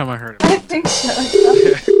first time I heard it. I think so.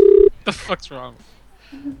 What the fuck's wrong?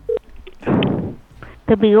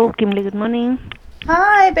 The Big Hole, Kimberly, good morning.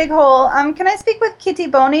 Hi, Big Hole. Can I speak with Kitty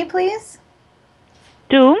Boney, please?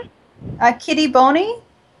 To? Kitty Boney?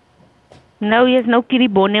 No, yes, no Kitty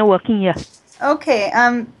Boney working here. Okay,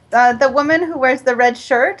 the woman who wears the red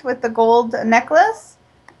shirt with the gold necklace.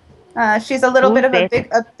 She's a little bit of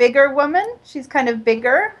a bigger woman. She's kind of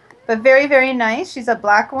bigger, but very, very nice. She's a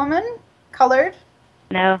black woman, colored.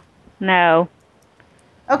 No.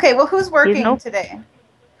 Okay, well, who's working today?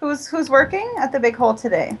 Who's working at the Big Hole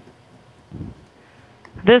today?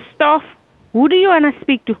 The staff. Who do you want to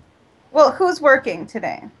speak to? Well, who's working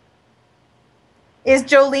today? Is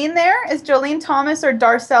Jolene there? Is Jolene Thomas or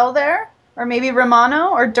Darcel there? Or maybe Romano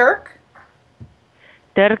or Dirk?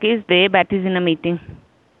 Dirk is there, but he's in a meeting.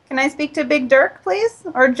 Can I speak to Big Dirk, please?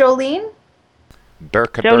 Or Jolene?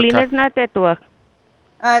 Jolene is not at work.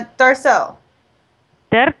 Darcel.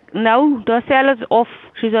 Dirk? No, Darcel is off.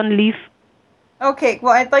 She's on leave. Okay,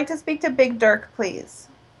 well, I'd like to speak to Big Dirk, please.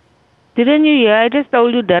 Didn't you hear? I just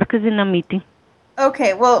told you Dirk is in a meeting.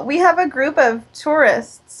 Okay, well, we have a group of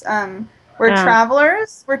tourists. We're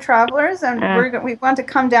travelers. And we want to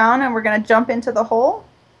come down and we're going to jump into the hole.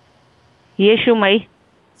 Yes, you may.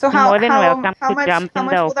 So how much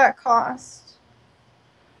will that cost?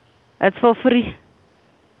 It's for free.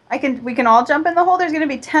 We can all jump in the hole. There's going to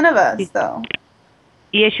be 10 of us, though.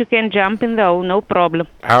 Yes, you can jump in the hole, no problem.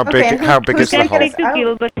 How big is the hole? To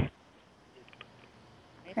Gilbert.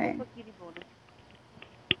 Okay.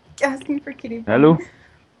 Asking for kitty. Hallo?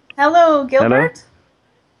 Hello, Gilbert.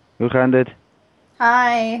 Hoe gaat het?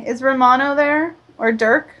 Hi. Is Romano there or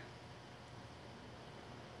Dirk?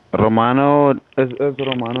 Romano, is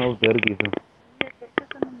Romano of Dirk is er?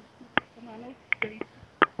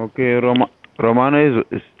 Okay,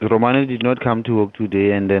 Romano did not come to work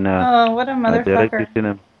today, and then Oh, what a Derek motherfucker. is in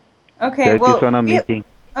a Okay, Derek well, is on a meeting.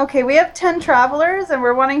 we have 10 travelers, and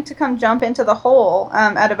we're wanting to come jump into the hole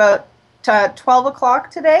at about 12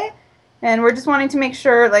 o'clock today. And we're just wanting to make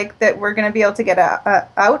sure, like, that we're going to be able to get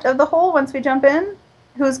out of the hole once we jump in.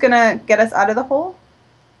 Who's going to get us out of the hole?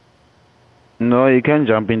 No, you can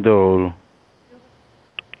jump in the hole.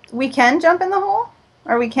 We can jump in the hole,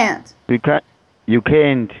 or we can't? You can't. You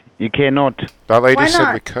can't. You cannot. That lady Why said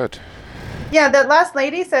not? we could. Yeah, that last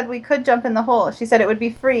lady said we could jump in the hole. She said it would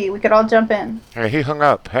be free. We could all jump in. Hey, he hung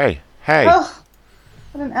up. Hey. Oh,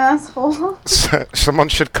 what an asshole. Someone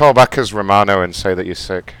should call back as Romano and say that you're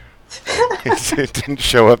sick. He didn't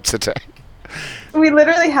show up today. We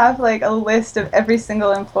literally have like a list of every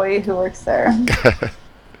single employee who works there.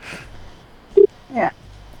 Yeah.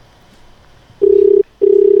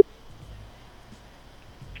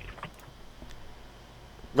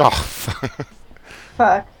 Oh,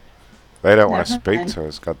 Fuck. They don't want to Never speak mind. to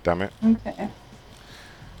us, goddammit. Okay.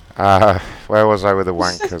 Where was I with the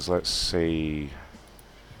wankers? Let's see.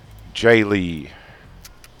 Jay Lee.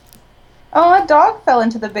 Oh, a dog fell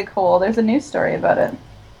into the big hole. There's a news story about it.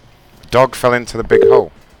 Dog fell into the big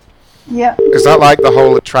hole. Yep. Is that like the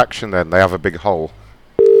whole attraction then? They have a big hole.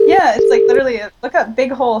 Yeah, it's like literally, look up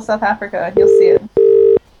Big Hole, South Africa. You'll see it.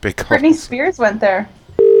 Big hole. Britney Spears went there.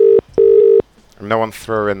 And no one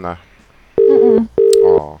threw her in there. Mm-mm.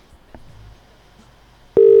 Oh.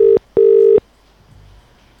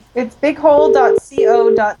 It's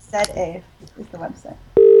bighole.co.za is the website.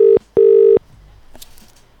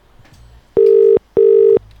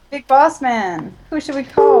 Big Boss Man. Who should we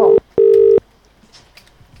call?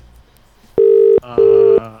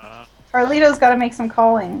 Carlito's got to make some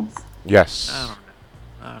callings. Yes. I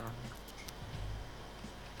don't know.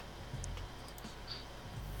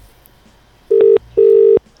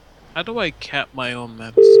 How do I cap my own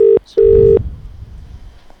medicines?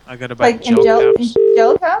 I gotta buy Like in gel caps.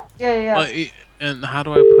 gel cap? Yeah. Well, and how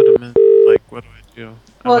do I put them in? Like, what do I do?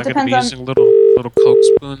 Well, Am it I gonna be depends using little Coke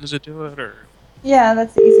spoons to do it, or? Yeah,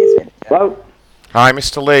 that's the easiest way to do it. Hello? Hi,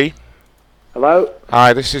 Mr. Lee. Hello?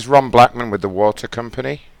 Hi, this is Ron Blackman with the Water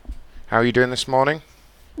Company. How are you doing this morning?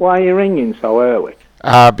 Why are you ringing so early?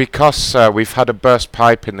 Because we've had a burst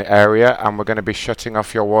pipe in the area and we're going to be shutting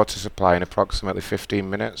off your water supply in approximately 15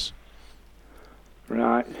 minutes.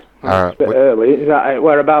 Right. Well, it's a bit we- early. Is that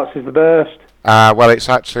whereabouts is the burst? Well, it's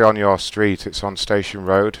actually on your street. It's on Station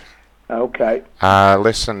Road. Okay.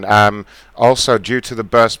 Listen, also due to the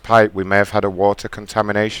burst pipe, we may have had a water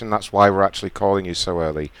contamination. That's why we're actually calling you so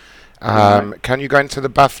early. Can you go into the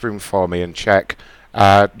bathroom for me and check?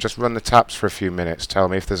 Just run the taps for a few minutes. Tell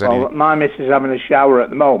me if there's any... Well, my missus is having a shower at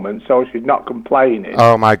the moment, so she's not complaining.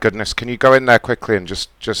 Oh my goodness, can you go in there quickly and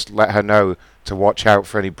just let her know to watch out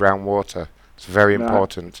for any brown water? It's very Right.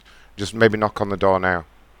 important. Just maybe knock on the door now.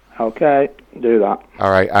 Okay, do that.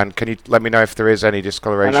 Alright, and can you let me know if there is any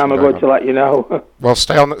discoloration And I'm going going to let you know. Well,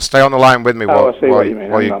 stay on the line with me Oh, I see what you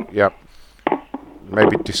mean, hang on. Yep.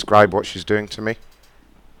 Maybe describe what she's doing to me.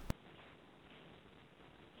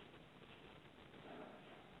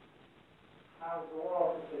 How's the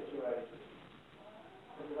water situation?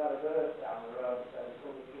 We've had a burst down the road, so it's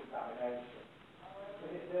full of contamination.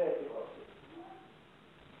 Is it dirty, what's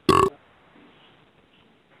it?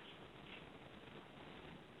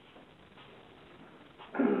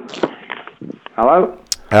 Hello?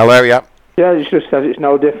 Hello, yep. Yeah, it just says it's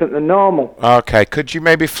no different than normal. Okay, could you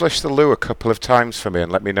maybe flush the loo a couple of times for me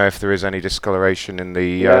and let me know if there is any discoloration in the...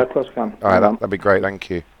 Yeah, of course I can. Alright, that'd be great, thank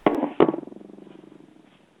you.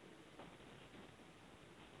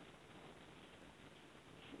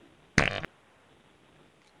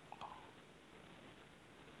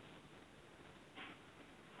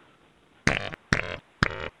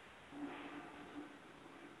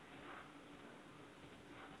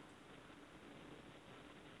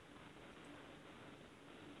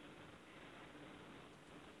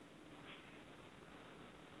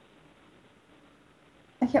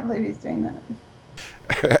 I can't believe he's doing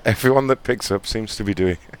that. Everyone that picks up seems to be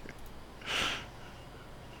doing it.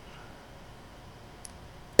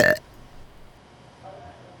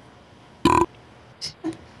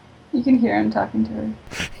 You can hear him talking to her.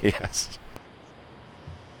 Yes.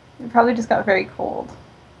 It probably just got very cold.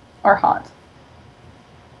 Or hot.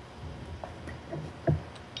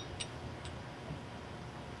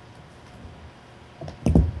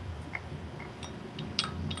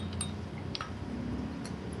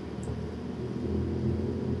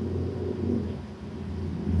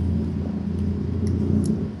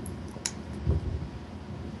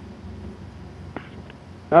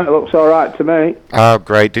 No, it looks all right to me. Oh,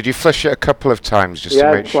 great. Did you flush it a couple of times just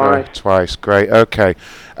to make sure? Twice. Great. Okay.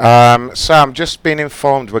 Sam, just been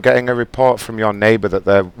informed we're getting a report from your neighbour that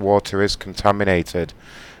their water is contaminated.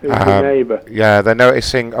 Who's your neighbour? Yeah, they're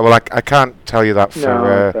noticing. Well, I can't tell you that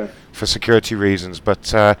No, for security reasons,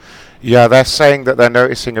 but yeah, they're saying that they're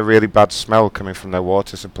noticing a really bad smell coming from their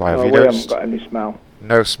water supply. Have No, you we noticed? haven't got any smell.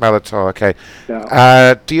 No smell at all. Okay.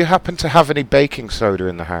 No. Do you happen to have any baking soda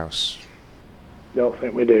in the house? Don't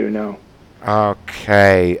think we do, no.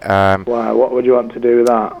 Okay. Why? What would you want to do with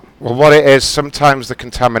that? Well, what it is, sometimes the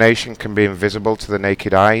contamination can be invisible to the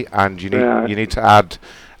naked eye, and you need to add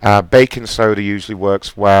baking soda. Usually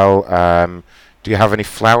works well. Do you have any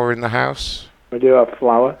flour in the house? We do have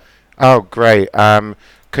flour. Oh, great.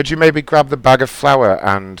 Could you maybe grab the bag of flour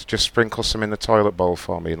and just sprinkle some in the toilet bowl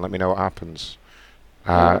for me, and let me know what happens?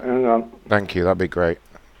 Right, hang on. Thank you. That'd be great.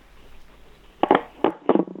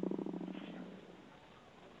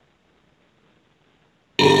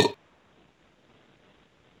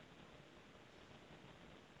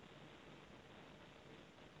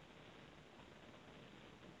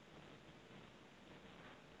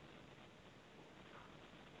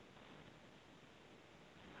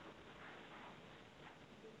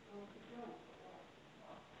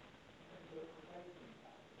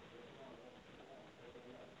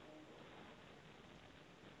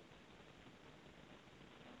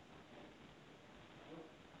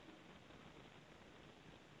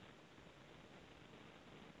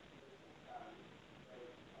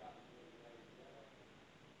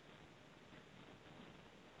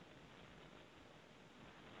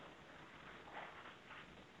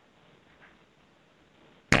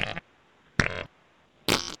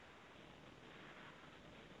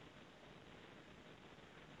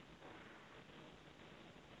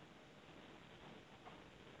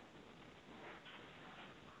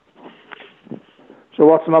 So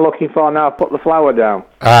what am I looking for now? Put the flour down.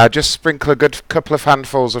 Just sprinkle a good couple of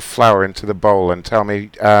handfuls of flour into the bowl and tell me,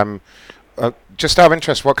 just out of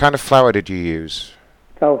interest, what kind of flour did you use?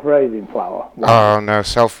 Self-raising flour. Oh, no,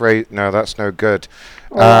 self-raised. No, that's no good.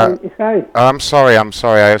 You say? I'm sorry.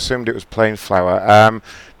 I assumed it was plain flour.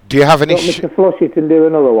 Do you have any... Want me to flush it and do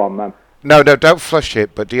another one, then? No, don't flush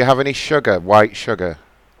it, but do you have any sugar, white sugar?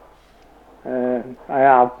 I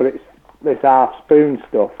have, but it's this half-spoon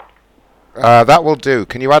stuff. That will do.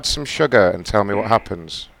 Can you add some sugar and tell me what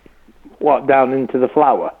happens? What, down into the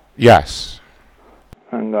flour? Yes.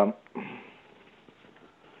 Hang on.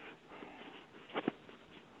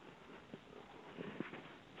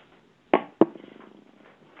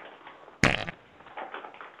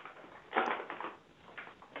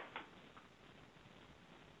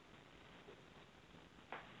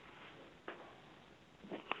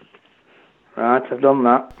 Right, I've done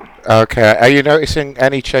that. Okay. Are you noticing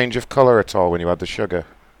any change of colour at all when you add the sugar?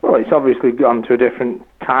 Well, it's obviously gone to a different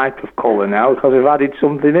type of colour now because we've added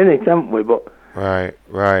something in it, haven't we? But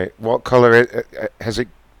Right. What colour has it?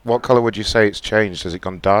 What colour would you say it's changed? Has it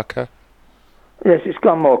gone darker? yes, it's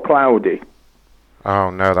gone more cloudy. Oh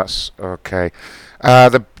no, that's okay.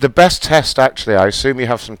 The best test, actually, I assume you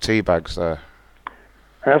have some tea bags there.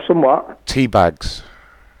 I have some what? Tea bags.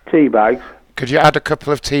 Tea bags. Could you add a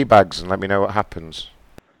couple of tea bags and let me know what happens?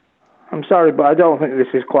 I'm sorry, but I don't think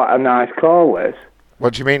this is quite a nice call, Liz.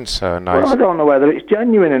 What do you mean, sir? Nice. Well, I don't know whether it's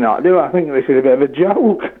genuine or not, do I? I think this is a bit of a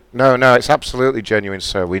joke. No, it's absolutely genuine,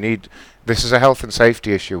 sir. This is a health and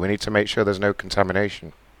safety issue. We need to make sure there's no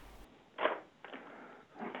contamination.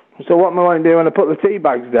 So what am I going to do when I put the tea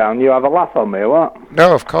bags down? You have a laugh on me or what?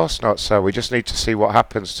 No, of course not, sir. We just need to see what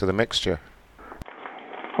happens to the mixture.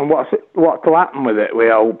 And what'll happen with it? We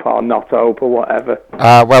hope or not hope or whatever.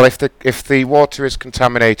 Well, if the water is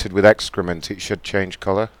contaminated with excrement, it should change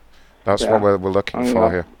colour. That's what we're looking for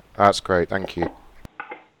here. That's great, thank you.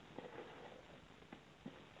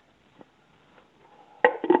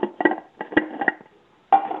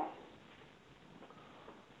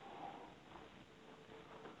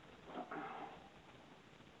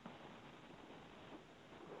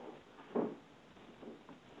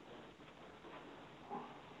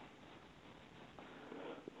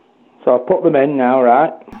 So I've put them in now,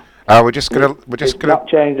 right? We're just gonna not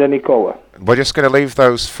change any colour. We're just gonna leave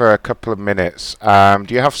those for a couple of minutes. Do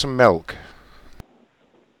you have some milk?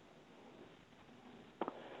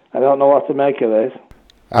 I don't know what to make of this.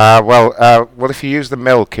 Well, if you use the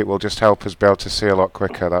milk, it will just help us be able to see a lot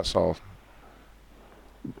quicker. That's all.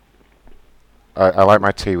 I like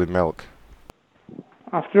my tea with milk.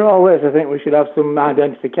 After all this, I think we should have some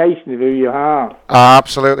identification of who you are.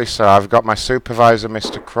 Absolutely, sir. I've got my supervisor,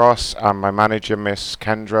 Mr. Cross, and my manager, Miss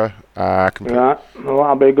Kendra. Right, well,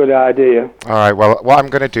 that'll be a good idea. Alright, well, what I'm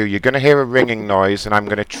going to do, you're going to hear a ringing noise, and I'm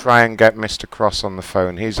going to try and get Mr. Cross on the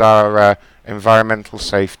phone. He's our environmental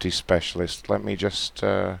safety specialist. Let me just...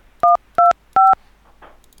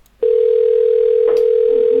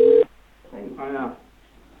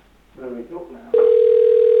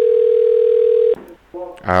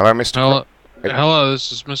 Hello, Mr. Hello,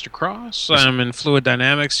 this is Mr. Cross. I'm in Fluid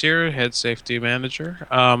Dynamics here, head safety manager.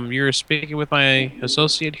 You're speaking with my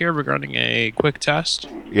associate here regarding a quick test.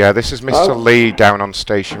 Yeah, this is Mr. Lee down on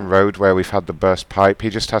Station Road where we've had the burst pipe.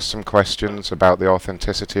 He just has some questions about the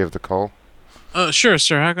authenticity of the call. Sure,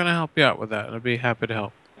 sir. How can I help you out with that? I'd be happy to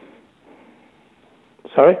help.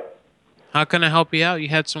 Sorry? How can I help you out? You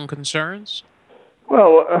had some concerns?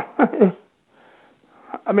 Well,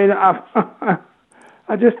 I mean,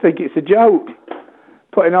 I just think it's a joke,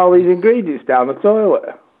 putting all these ingredients down the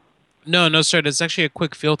toilet. No, sir. It's actually a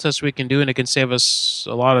quick field test we can do, and it can save us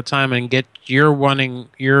a lot of time and get your water.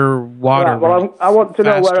 Right, well, I want to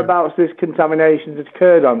know whereabouts this contamination has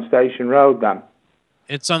occurred on Station Road, then.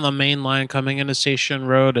 It's on the main line coming into Station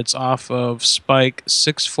Road. It's off of Spike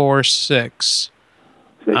 646.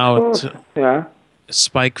 Yeah.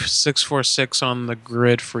 Spike 646 on the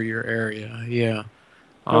grid for your area. Yeah.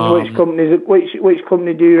 And which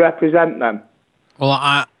company do you represent then? Well,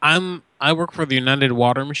 I work for the United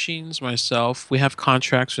Water Machines myself. We have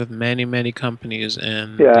contracts with many companies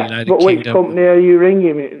in the United Kingdom. But which company are you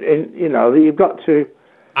ringing? You know, you've got to.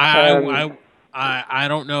 I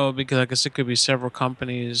don't know, because I guess it could be several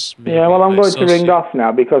companies. Yeah, well, I'm going to ring off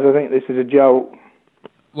now because I think this is a joke.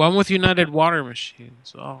 Well, I'm with United Water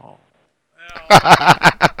Machines. Oh.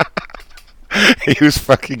 He was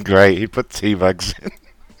fucking great. He put tea bags in.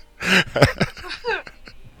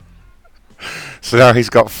 So now he's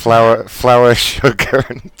got flour, sugar,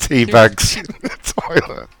 and tea bags in the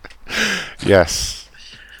toilet. Yes.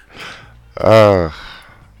 I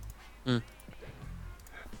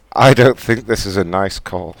don't think this is a nice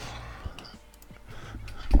call.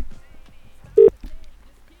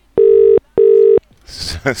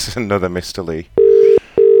 It's another Mr. Lee.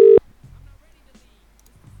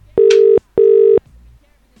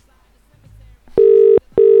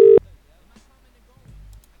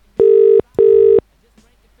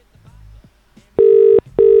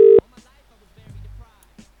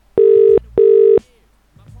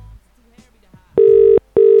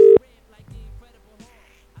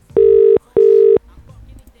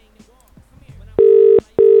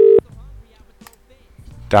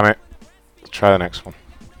 Damn it. Let's try the next one.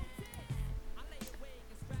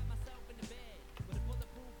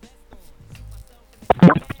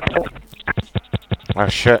 Oh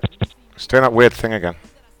shit. It's doing that weird thing again.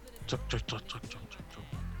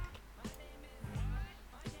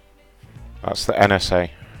 That's the NSA.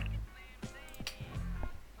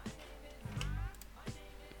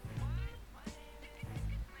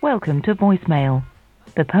 Welcome to voicemail.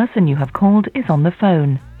 The person you have called is on the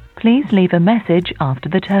phone. Please leave a message after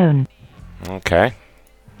the tone. Okay.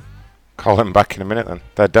 Call them back in a minute then.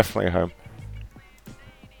 They're definitely home.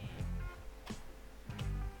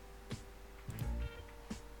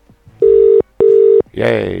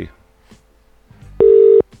 Yay.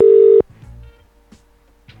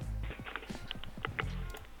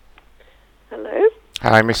 Hello?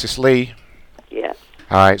 Hi, Mrs. Lee. Yeah.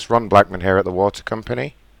 Hi, it's Ron Blackman here at the Water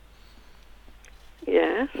Company.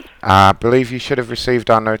 Yes. I believe you should have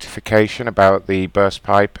received our notification about the burst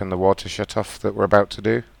pipe and the water shut-off that we're about to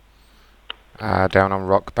do down on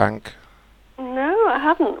Rock Bank. No, I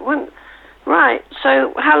haven't. Right,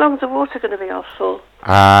 so how long's the water going to be off for?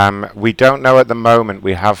 We don't know at the moment.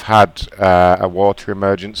 We have had a water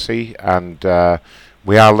emergency, and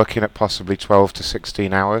we are looking at possibly 12 to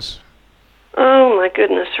 16 hours. Oh my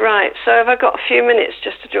goodness, right. So have I got a few minutes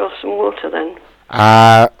just to draw some water then?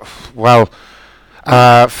 Well,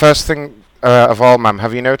 first thing of all, ma'am,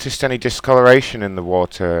 have you noticed any discoloration in the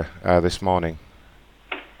water this morning?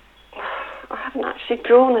 I haven't actually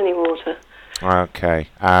drawn any water. Okay.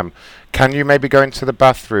 Can you maybe go into the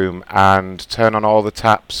bathroom and turn on all the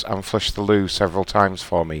taps and flush the loo several times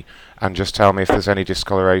for me, and just tell me if there's any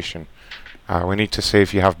discoloration? We need to see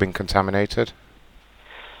if you have been contaminated.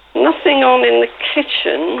 Nothing on in the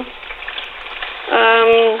kitchen.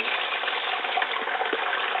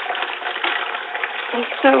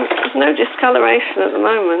 So there's no discoloration at the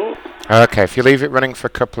moment. Okay, if you leave it running for a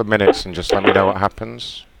couple of minutes and just let me know what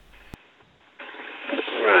happens.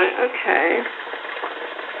 Right, okay.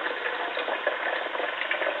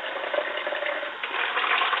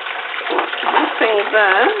 Nothing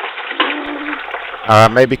there.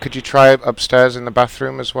 Maybe could you try upstairs in the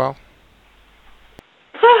bathroom as well?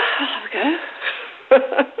 I'll have a go.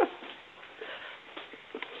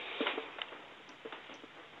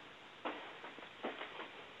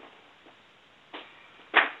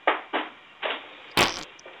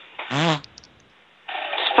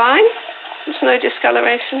 It's fine. There's no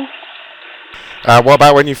discoloration. What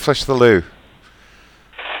about when you flush the loo?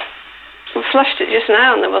 We flushed it just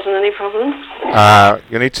now and there wasn't any problem.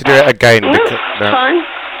 You need to do it again. No, it's fine.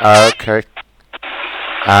 Okay.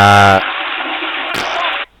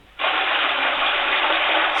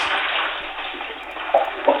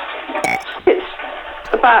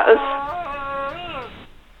 It's about as...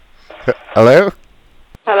 Hello?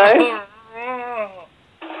 Hello?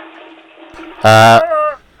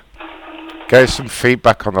 There's some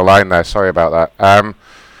feedback on the line there. Sorry about that.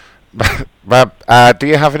 Do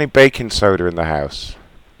you have any baking soda in the house?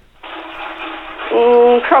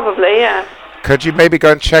 Probably, yeah. Could you maybe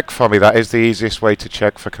go and check for me? That is the easiest way to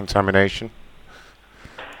check for contamination.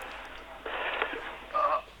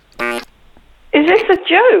 Is this a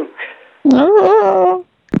joke?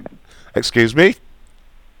 Excuse me?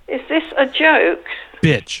 Is this a joke?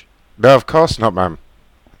 Bitch. No, of course not, ma'am.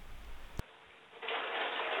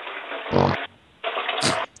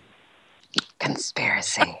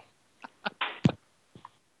 Conspiracy.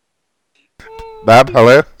 Ma'am,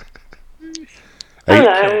 hello?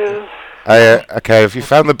 Hello. Okay, have you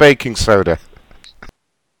found the baking soda?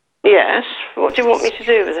 Yes. What do you want me to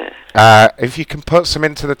do with it? If you can put some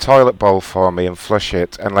into the toilet bowl for me and flush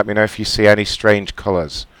it, and let me know if you see any strange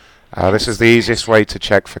colours. This is the easiest way to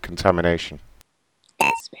check for contamination.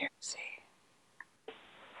 Conspiracy.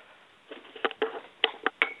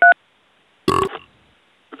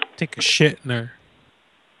 Take a shit in there.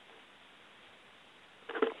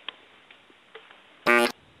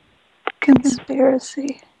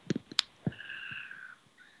 Conspiracy.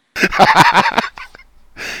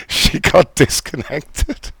 She got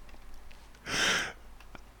disconnected.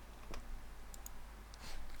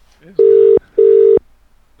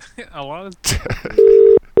 A lot of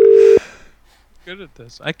good at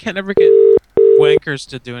this. I can't ever get wankers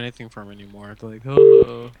to do anything for me anymore. They're like,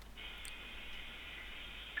 oh.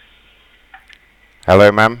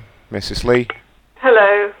 Hello, ma'am. Mrs. Lee.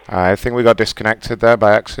 Hello. I think we got disconnected there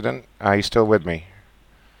by accident. Are you still with me?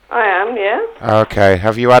 I am, yeah. Okay.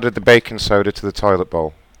 Have you added the baking soda to the toilet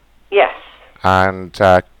bowl? Yes. And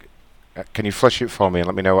can you flush it for me and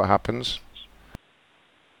let me know what happens?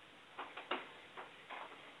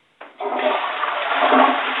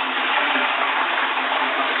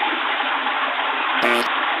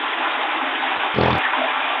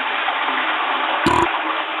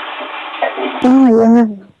 Oh, yeah.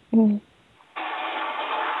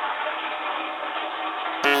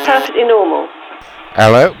 Perfectly normal.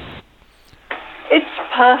 Hello? It's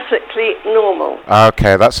perfectly normal.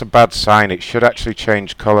 Okay, that's a bad sign. It should actually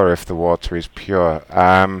change colour if the water is pure.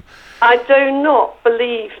 I do not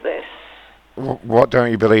believe this. What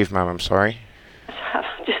don't you believe, ma'am? I'm sorry.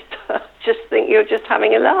 Just think you're just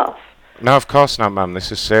having a laugh. No, of course not, ma'am.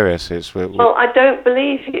 This is serious. Well, I don't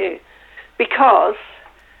believe you because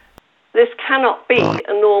this cannot be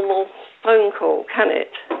a normal phone call, can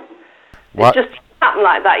it? What? It just happen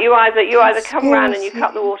like that. You either come round and you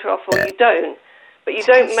cut the water off, or you don't. But you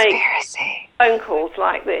don't make phone calls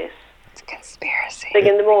like this. It's a conspiracy. Big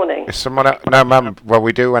in the morning. Is someone else? No, ma'am. Well,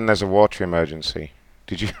 we do when there's a water emergency.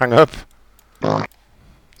 Did you hang up?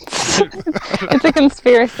 It's a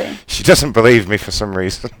conspiracy. She doesn't believe me for some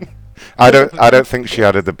reason. I don't think she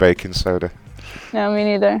added the baking soda. No, me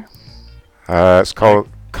neither. Let's call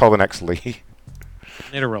the next Lee.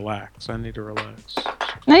 I need to relax.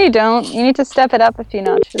 No, you don't. You need to step it up a few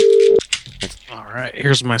notches. Alright,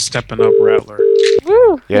 here's my stepping up rattler.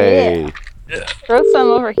 Woo! Yay. Yeah. Throw some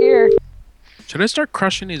over here. Should I start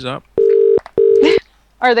crushing these up?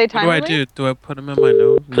 Are they time What do release? I do? Do I put them in my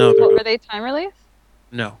nose? No, they're Well, not. are they time release?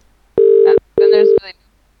 No. No. Then there's really...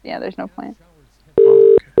 Yeah, there's no point.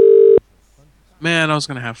 Man, I was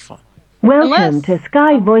going to have fun. Welcome to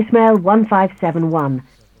Sky Voicemail 1571.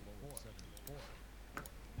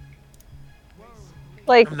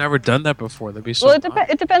 Like, I've never done that before. That'd be so well, fun.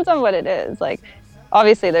 it depends on what it is. Like,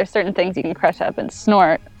 obviously, there's certain things you can crush up and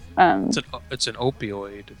snort. It's an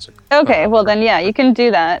opioid. Okay, well then, yeah, you can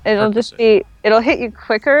do that. It'll just be, it'll hit you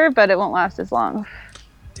quicker, but it won't last as long.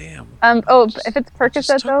 Damn. If it's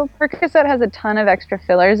Percocet though, Percocet has a ton of extra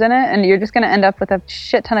fillers in it, and you're just gonna end up with a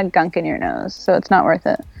shit ton of gunk in your nose, so it's not worth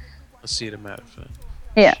it. Acetaminophen.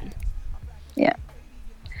 Yeah. Yeah.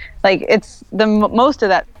 Like, it's most of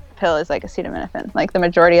that pill is like acetaminophen. Like, the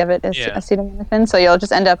majority of it is acetaminophen, so you'll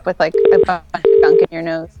just end up with like a bunch of gunk in your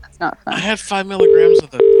nose. That's not fun. I had 5 milligrams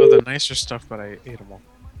of the nicer stuff, but I ate them all.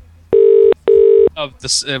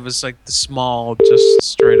 It was like the small, just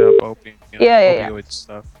straight up opioid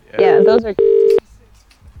stuff. Yeah, those are.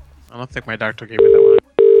 I don't think my doctor gave me that one.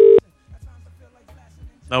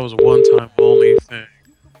 That was a one-time only thing.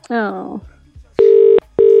 Oh.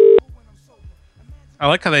 I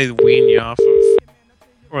like how they wean you off of,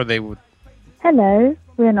 or they would. Hello,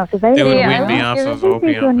 we are not available. They would wean me off of What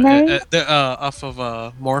is your opium, name? off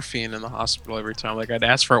of morphine in the hospital every time. Like I'd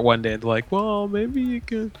ask for it one day, and they're like, "Well, maybe you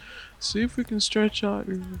can see if we can stretch out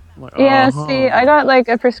your." I'm like, Yeah, see, I got like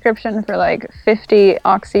a prescription for like 50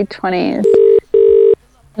 Oxy 20s.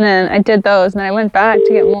 And then I did those, and then I went back to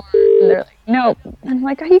get more, and they're like, nope. And I'm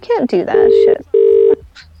like, oh, you can't do that shit.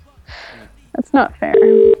 That's not fair.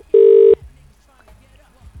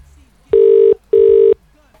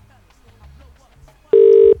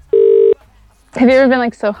 Have you ever been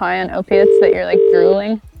like so high on opiates that you're like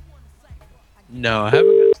drooling? No, I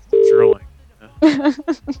haven't got to drooling.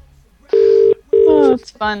 Oh,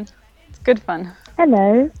 it's fun. It's good fun.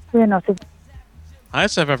 Hello, we are not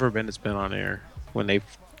Highest I've ever been has been on air when they've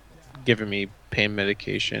given me pain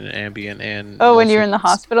medication, Ambien, and. Oh, when you're in the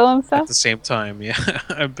hospital and stuff? At the same time, yeah.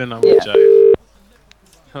 I've been on Yeah. the giant.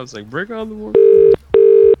 I was like, bring on the more.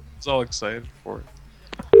 I was all excited for it.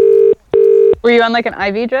 Were you on like an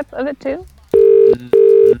IV drip of it too?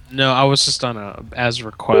 No, I was just on a as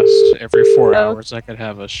request. Every 4 hours, I could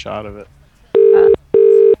have a shot of it.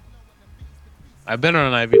 I've been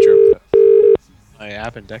on an IV drip. My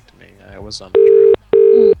appendectomy, I was on the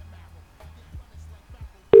drip.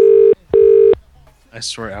 I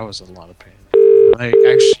swear, I was in a lot of pain. I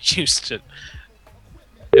actually used it.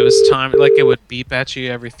 It was time, like it would beep at you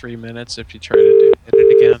every 3 minutes if you try to hit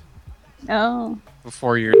it again. Oh.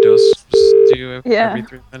 Before your dose was due every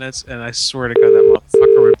 3 minutes, and I swear to God that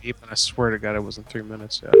motherfucker would beep, and I swear to God it wasn't 3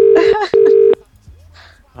 minutes yet.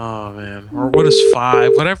 Oh man, or what is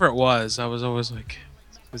 5? Whatever it was, I was always like,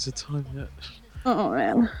 is it time yet? Oh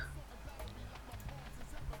man.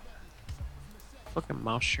 Fucking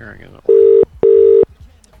mouse sharing isn't working.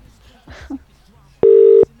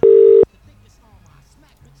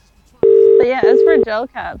 But yeah, as for gel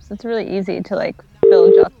caps, it's really easy to like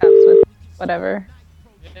fill gel caps with whatever.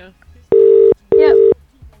 Yeah. Yep.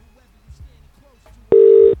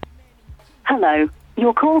 Hello.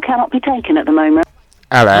 Your call cannot be taken at the moment.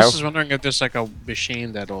 Hello. I was just wondering if there's like a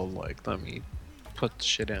machine that'll like let me put the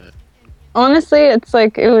shit in it. Honestly, it's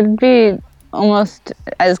like it would be almost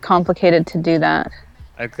as complicated to do that.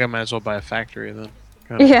 I think I might as well buy a factory then.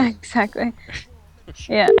 Yeah, exactly.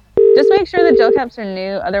 Yeah. Just make sure the gel caps are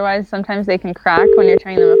new, otherwise sometimes they can crack when you're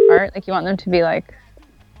tearing them apart. Like you want them to be like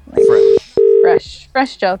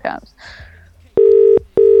fresh gel caps.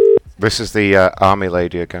 This is the army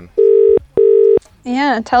lady again.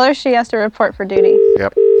 Yeah, tell her she has to report for duty.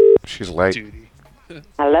 Yep, she's late.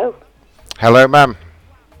 Hello. Hello, ma'am.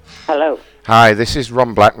 Hello. Hi, this is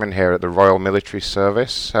Ron Blackman here at the Royal Military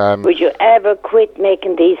Service. Would you ever quit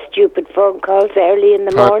making these stupid phone calls early in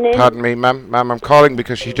the morning? Pardon me, ma'am. Ma'am, I'm calling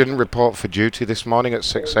because you didn't report for duty this morning at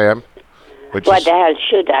 6 a.m. What the hell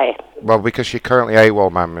should I? Well, because you're currently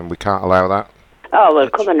AWOL, ma'am, and we can't allow that. Oh, well,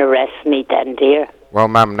 come and arrest me then, dear. Well,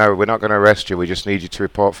 ma'am, no, we're not going to arrest you. We just need you to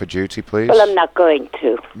report for duty, please. Well, I'm not going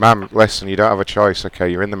to. Ma'am, listen, you don't have a choice, okay?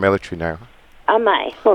 You're in the military now. Am I?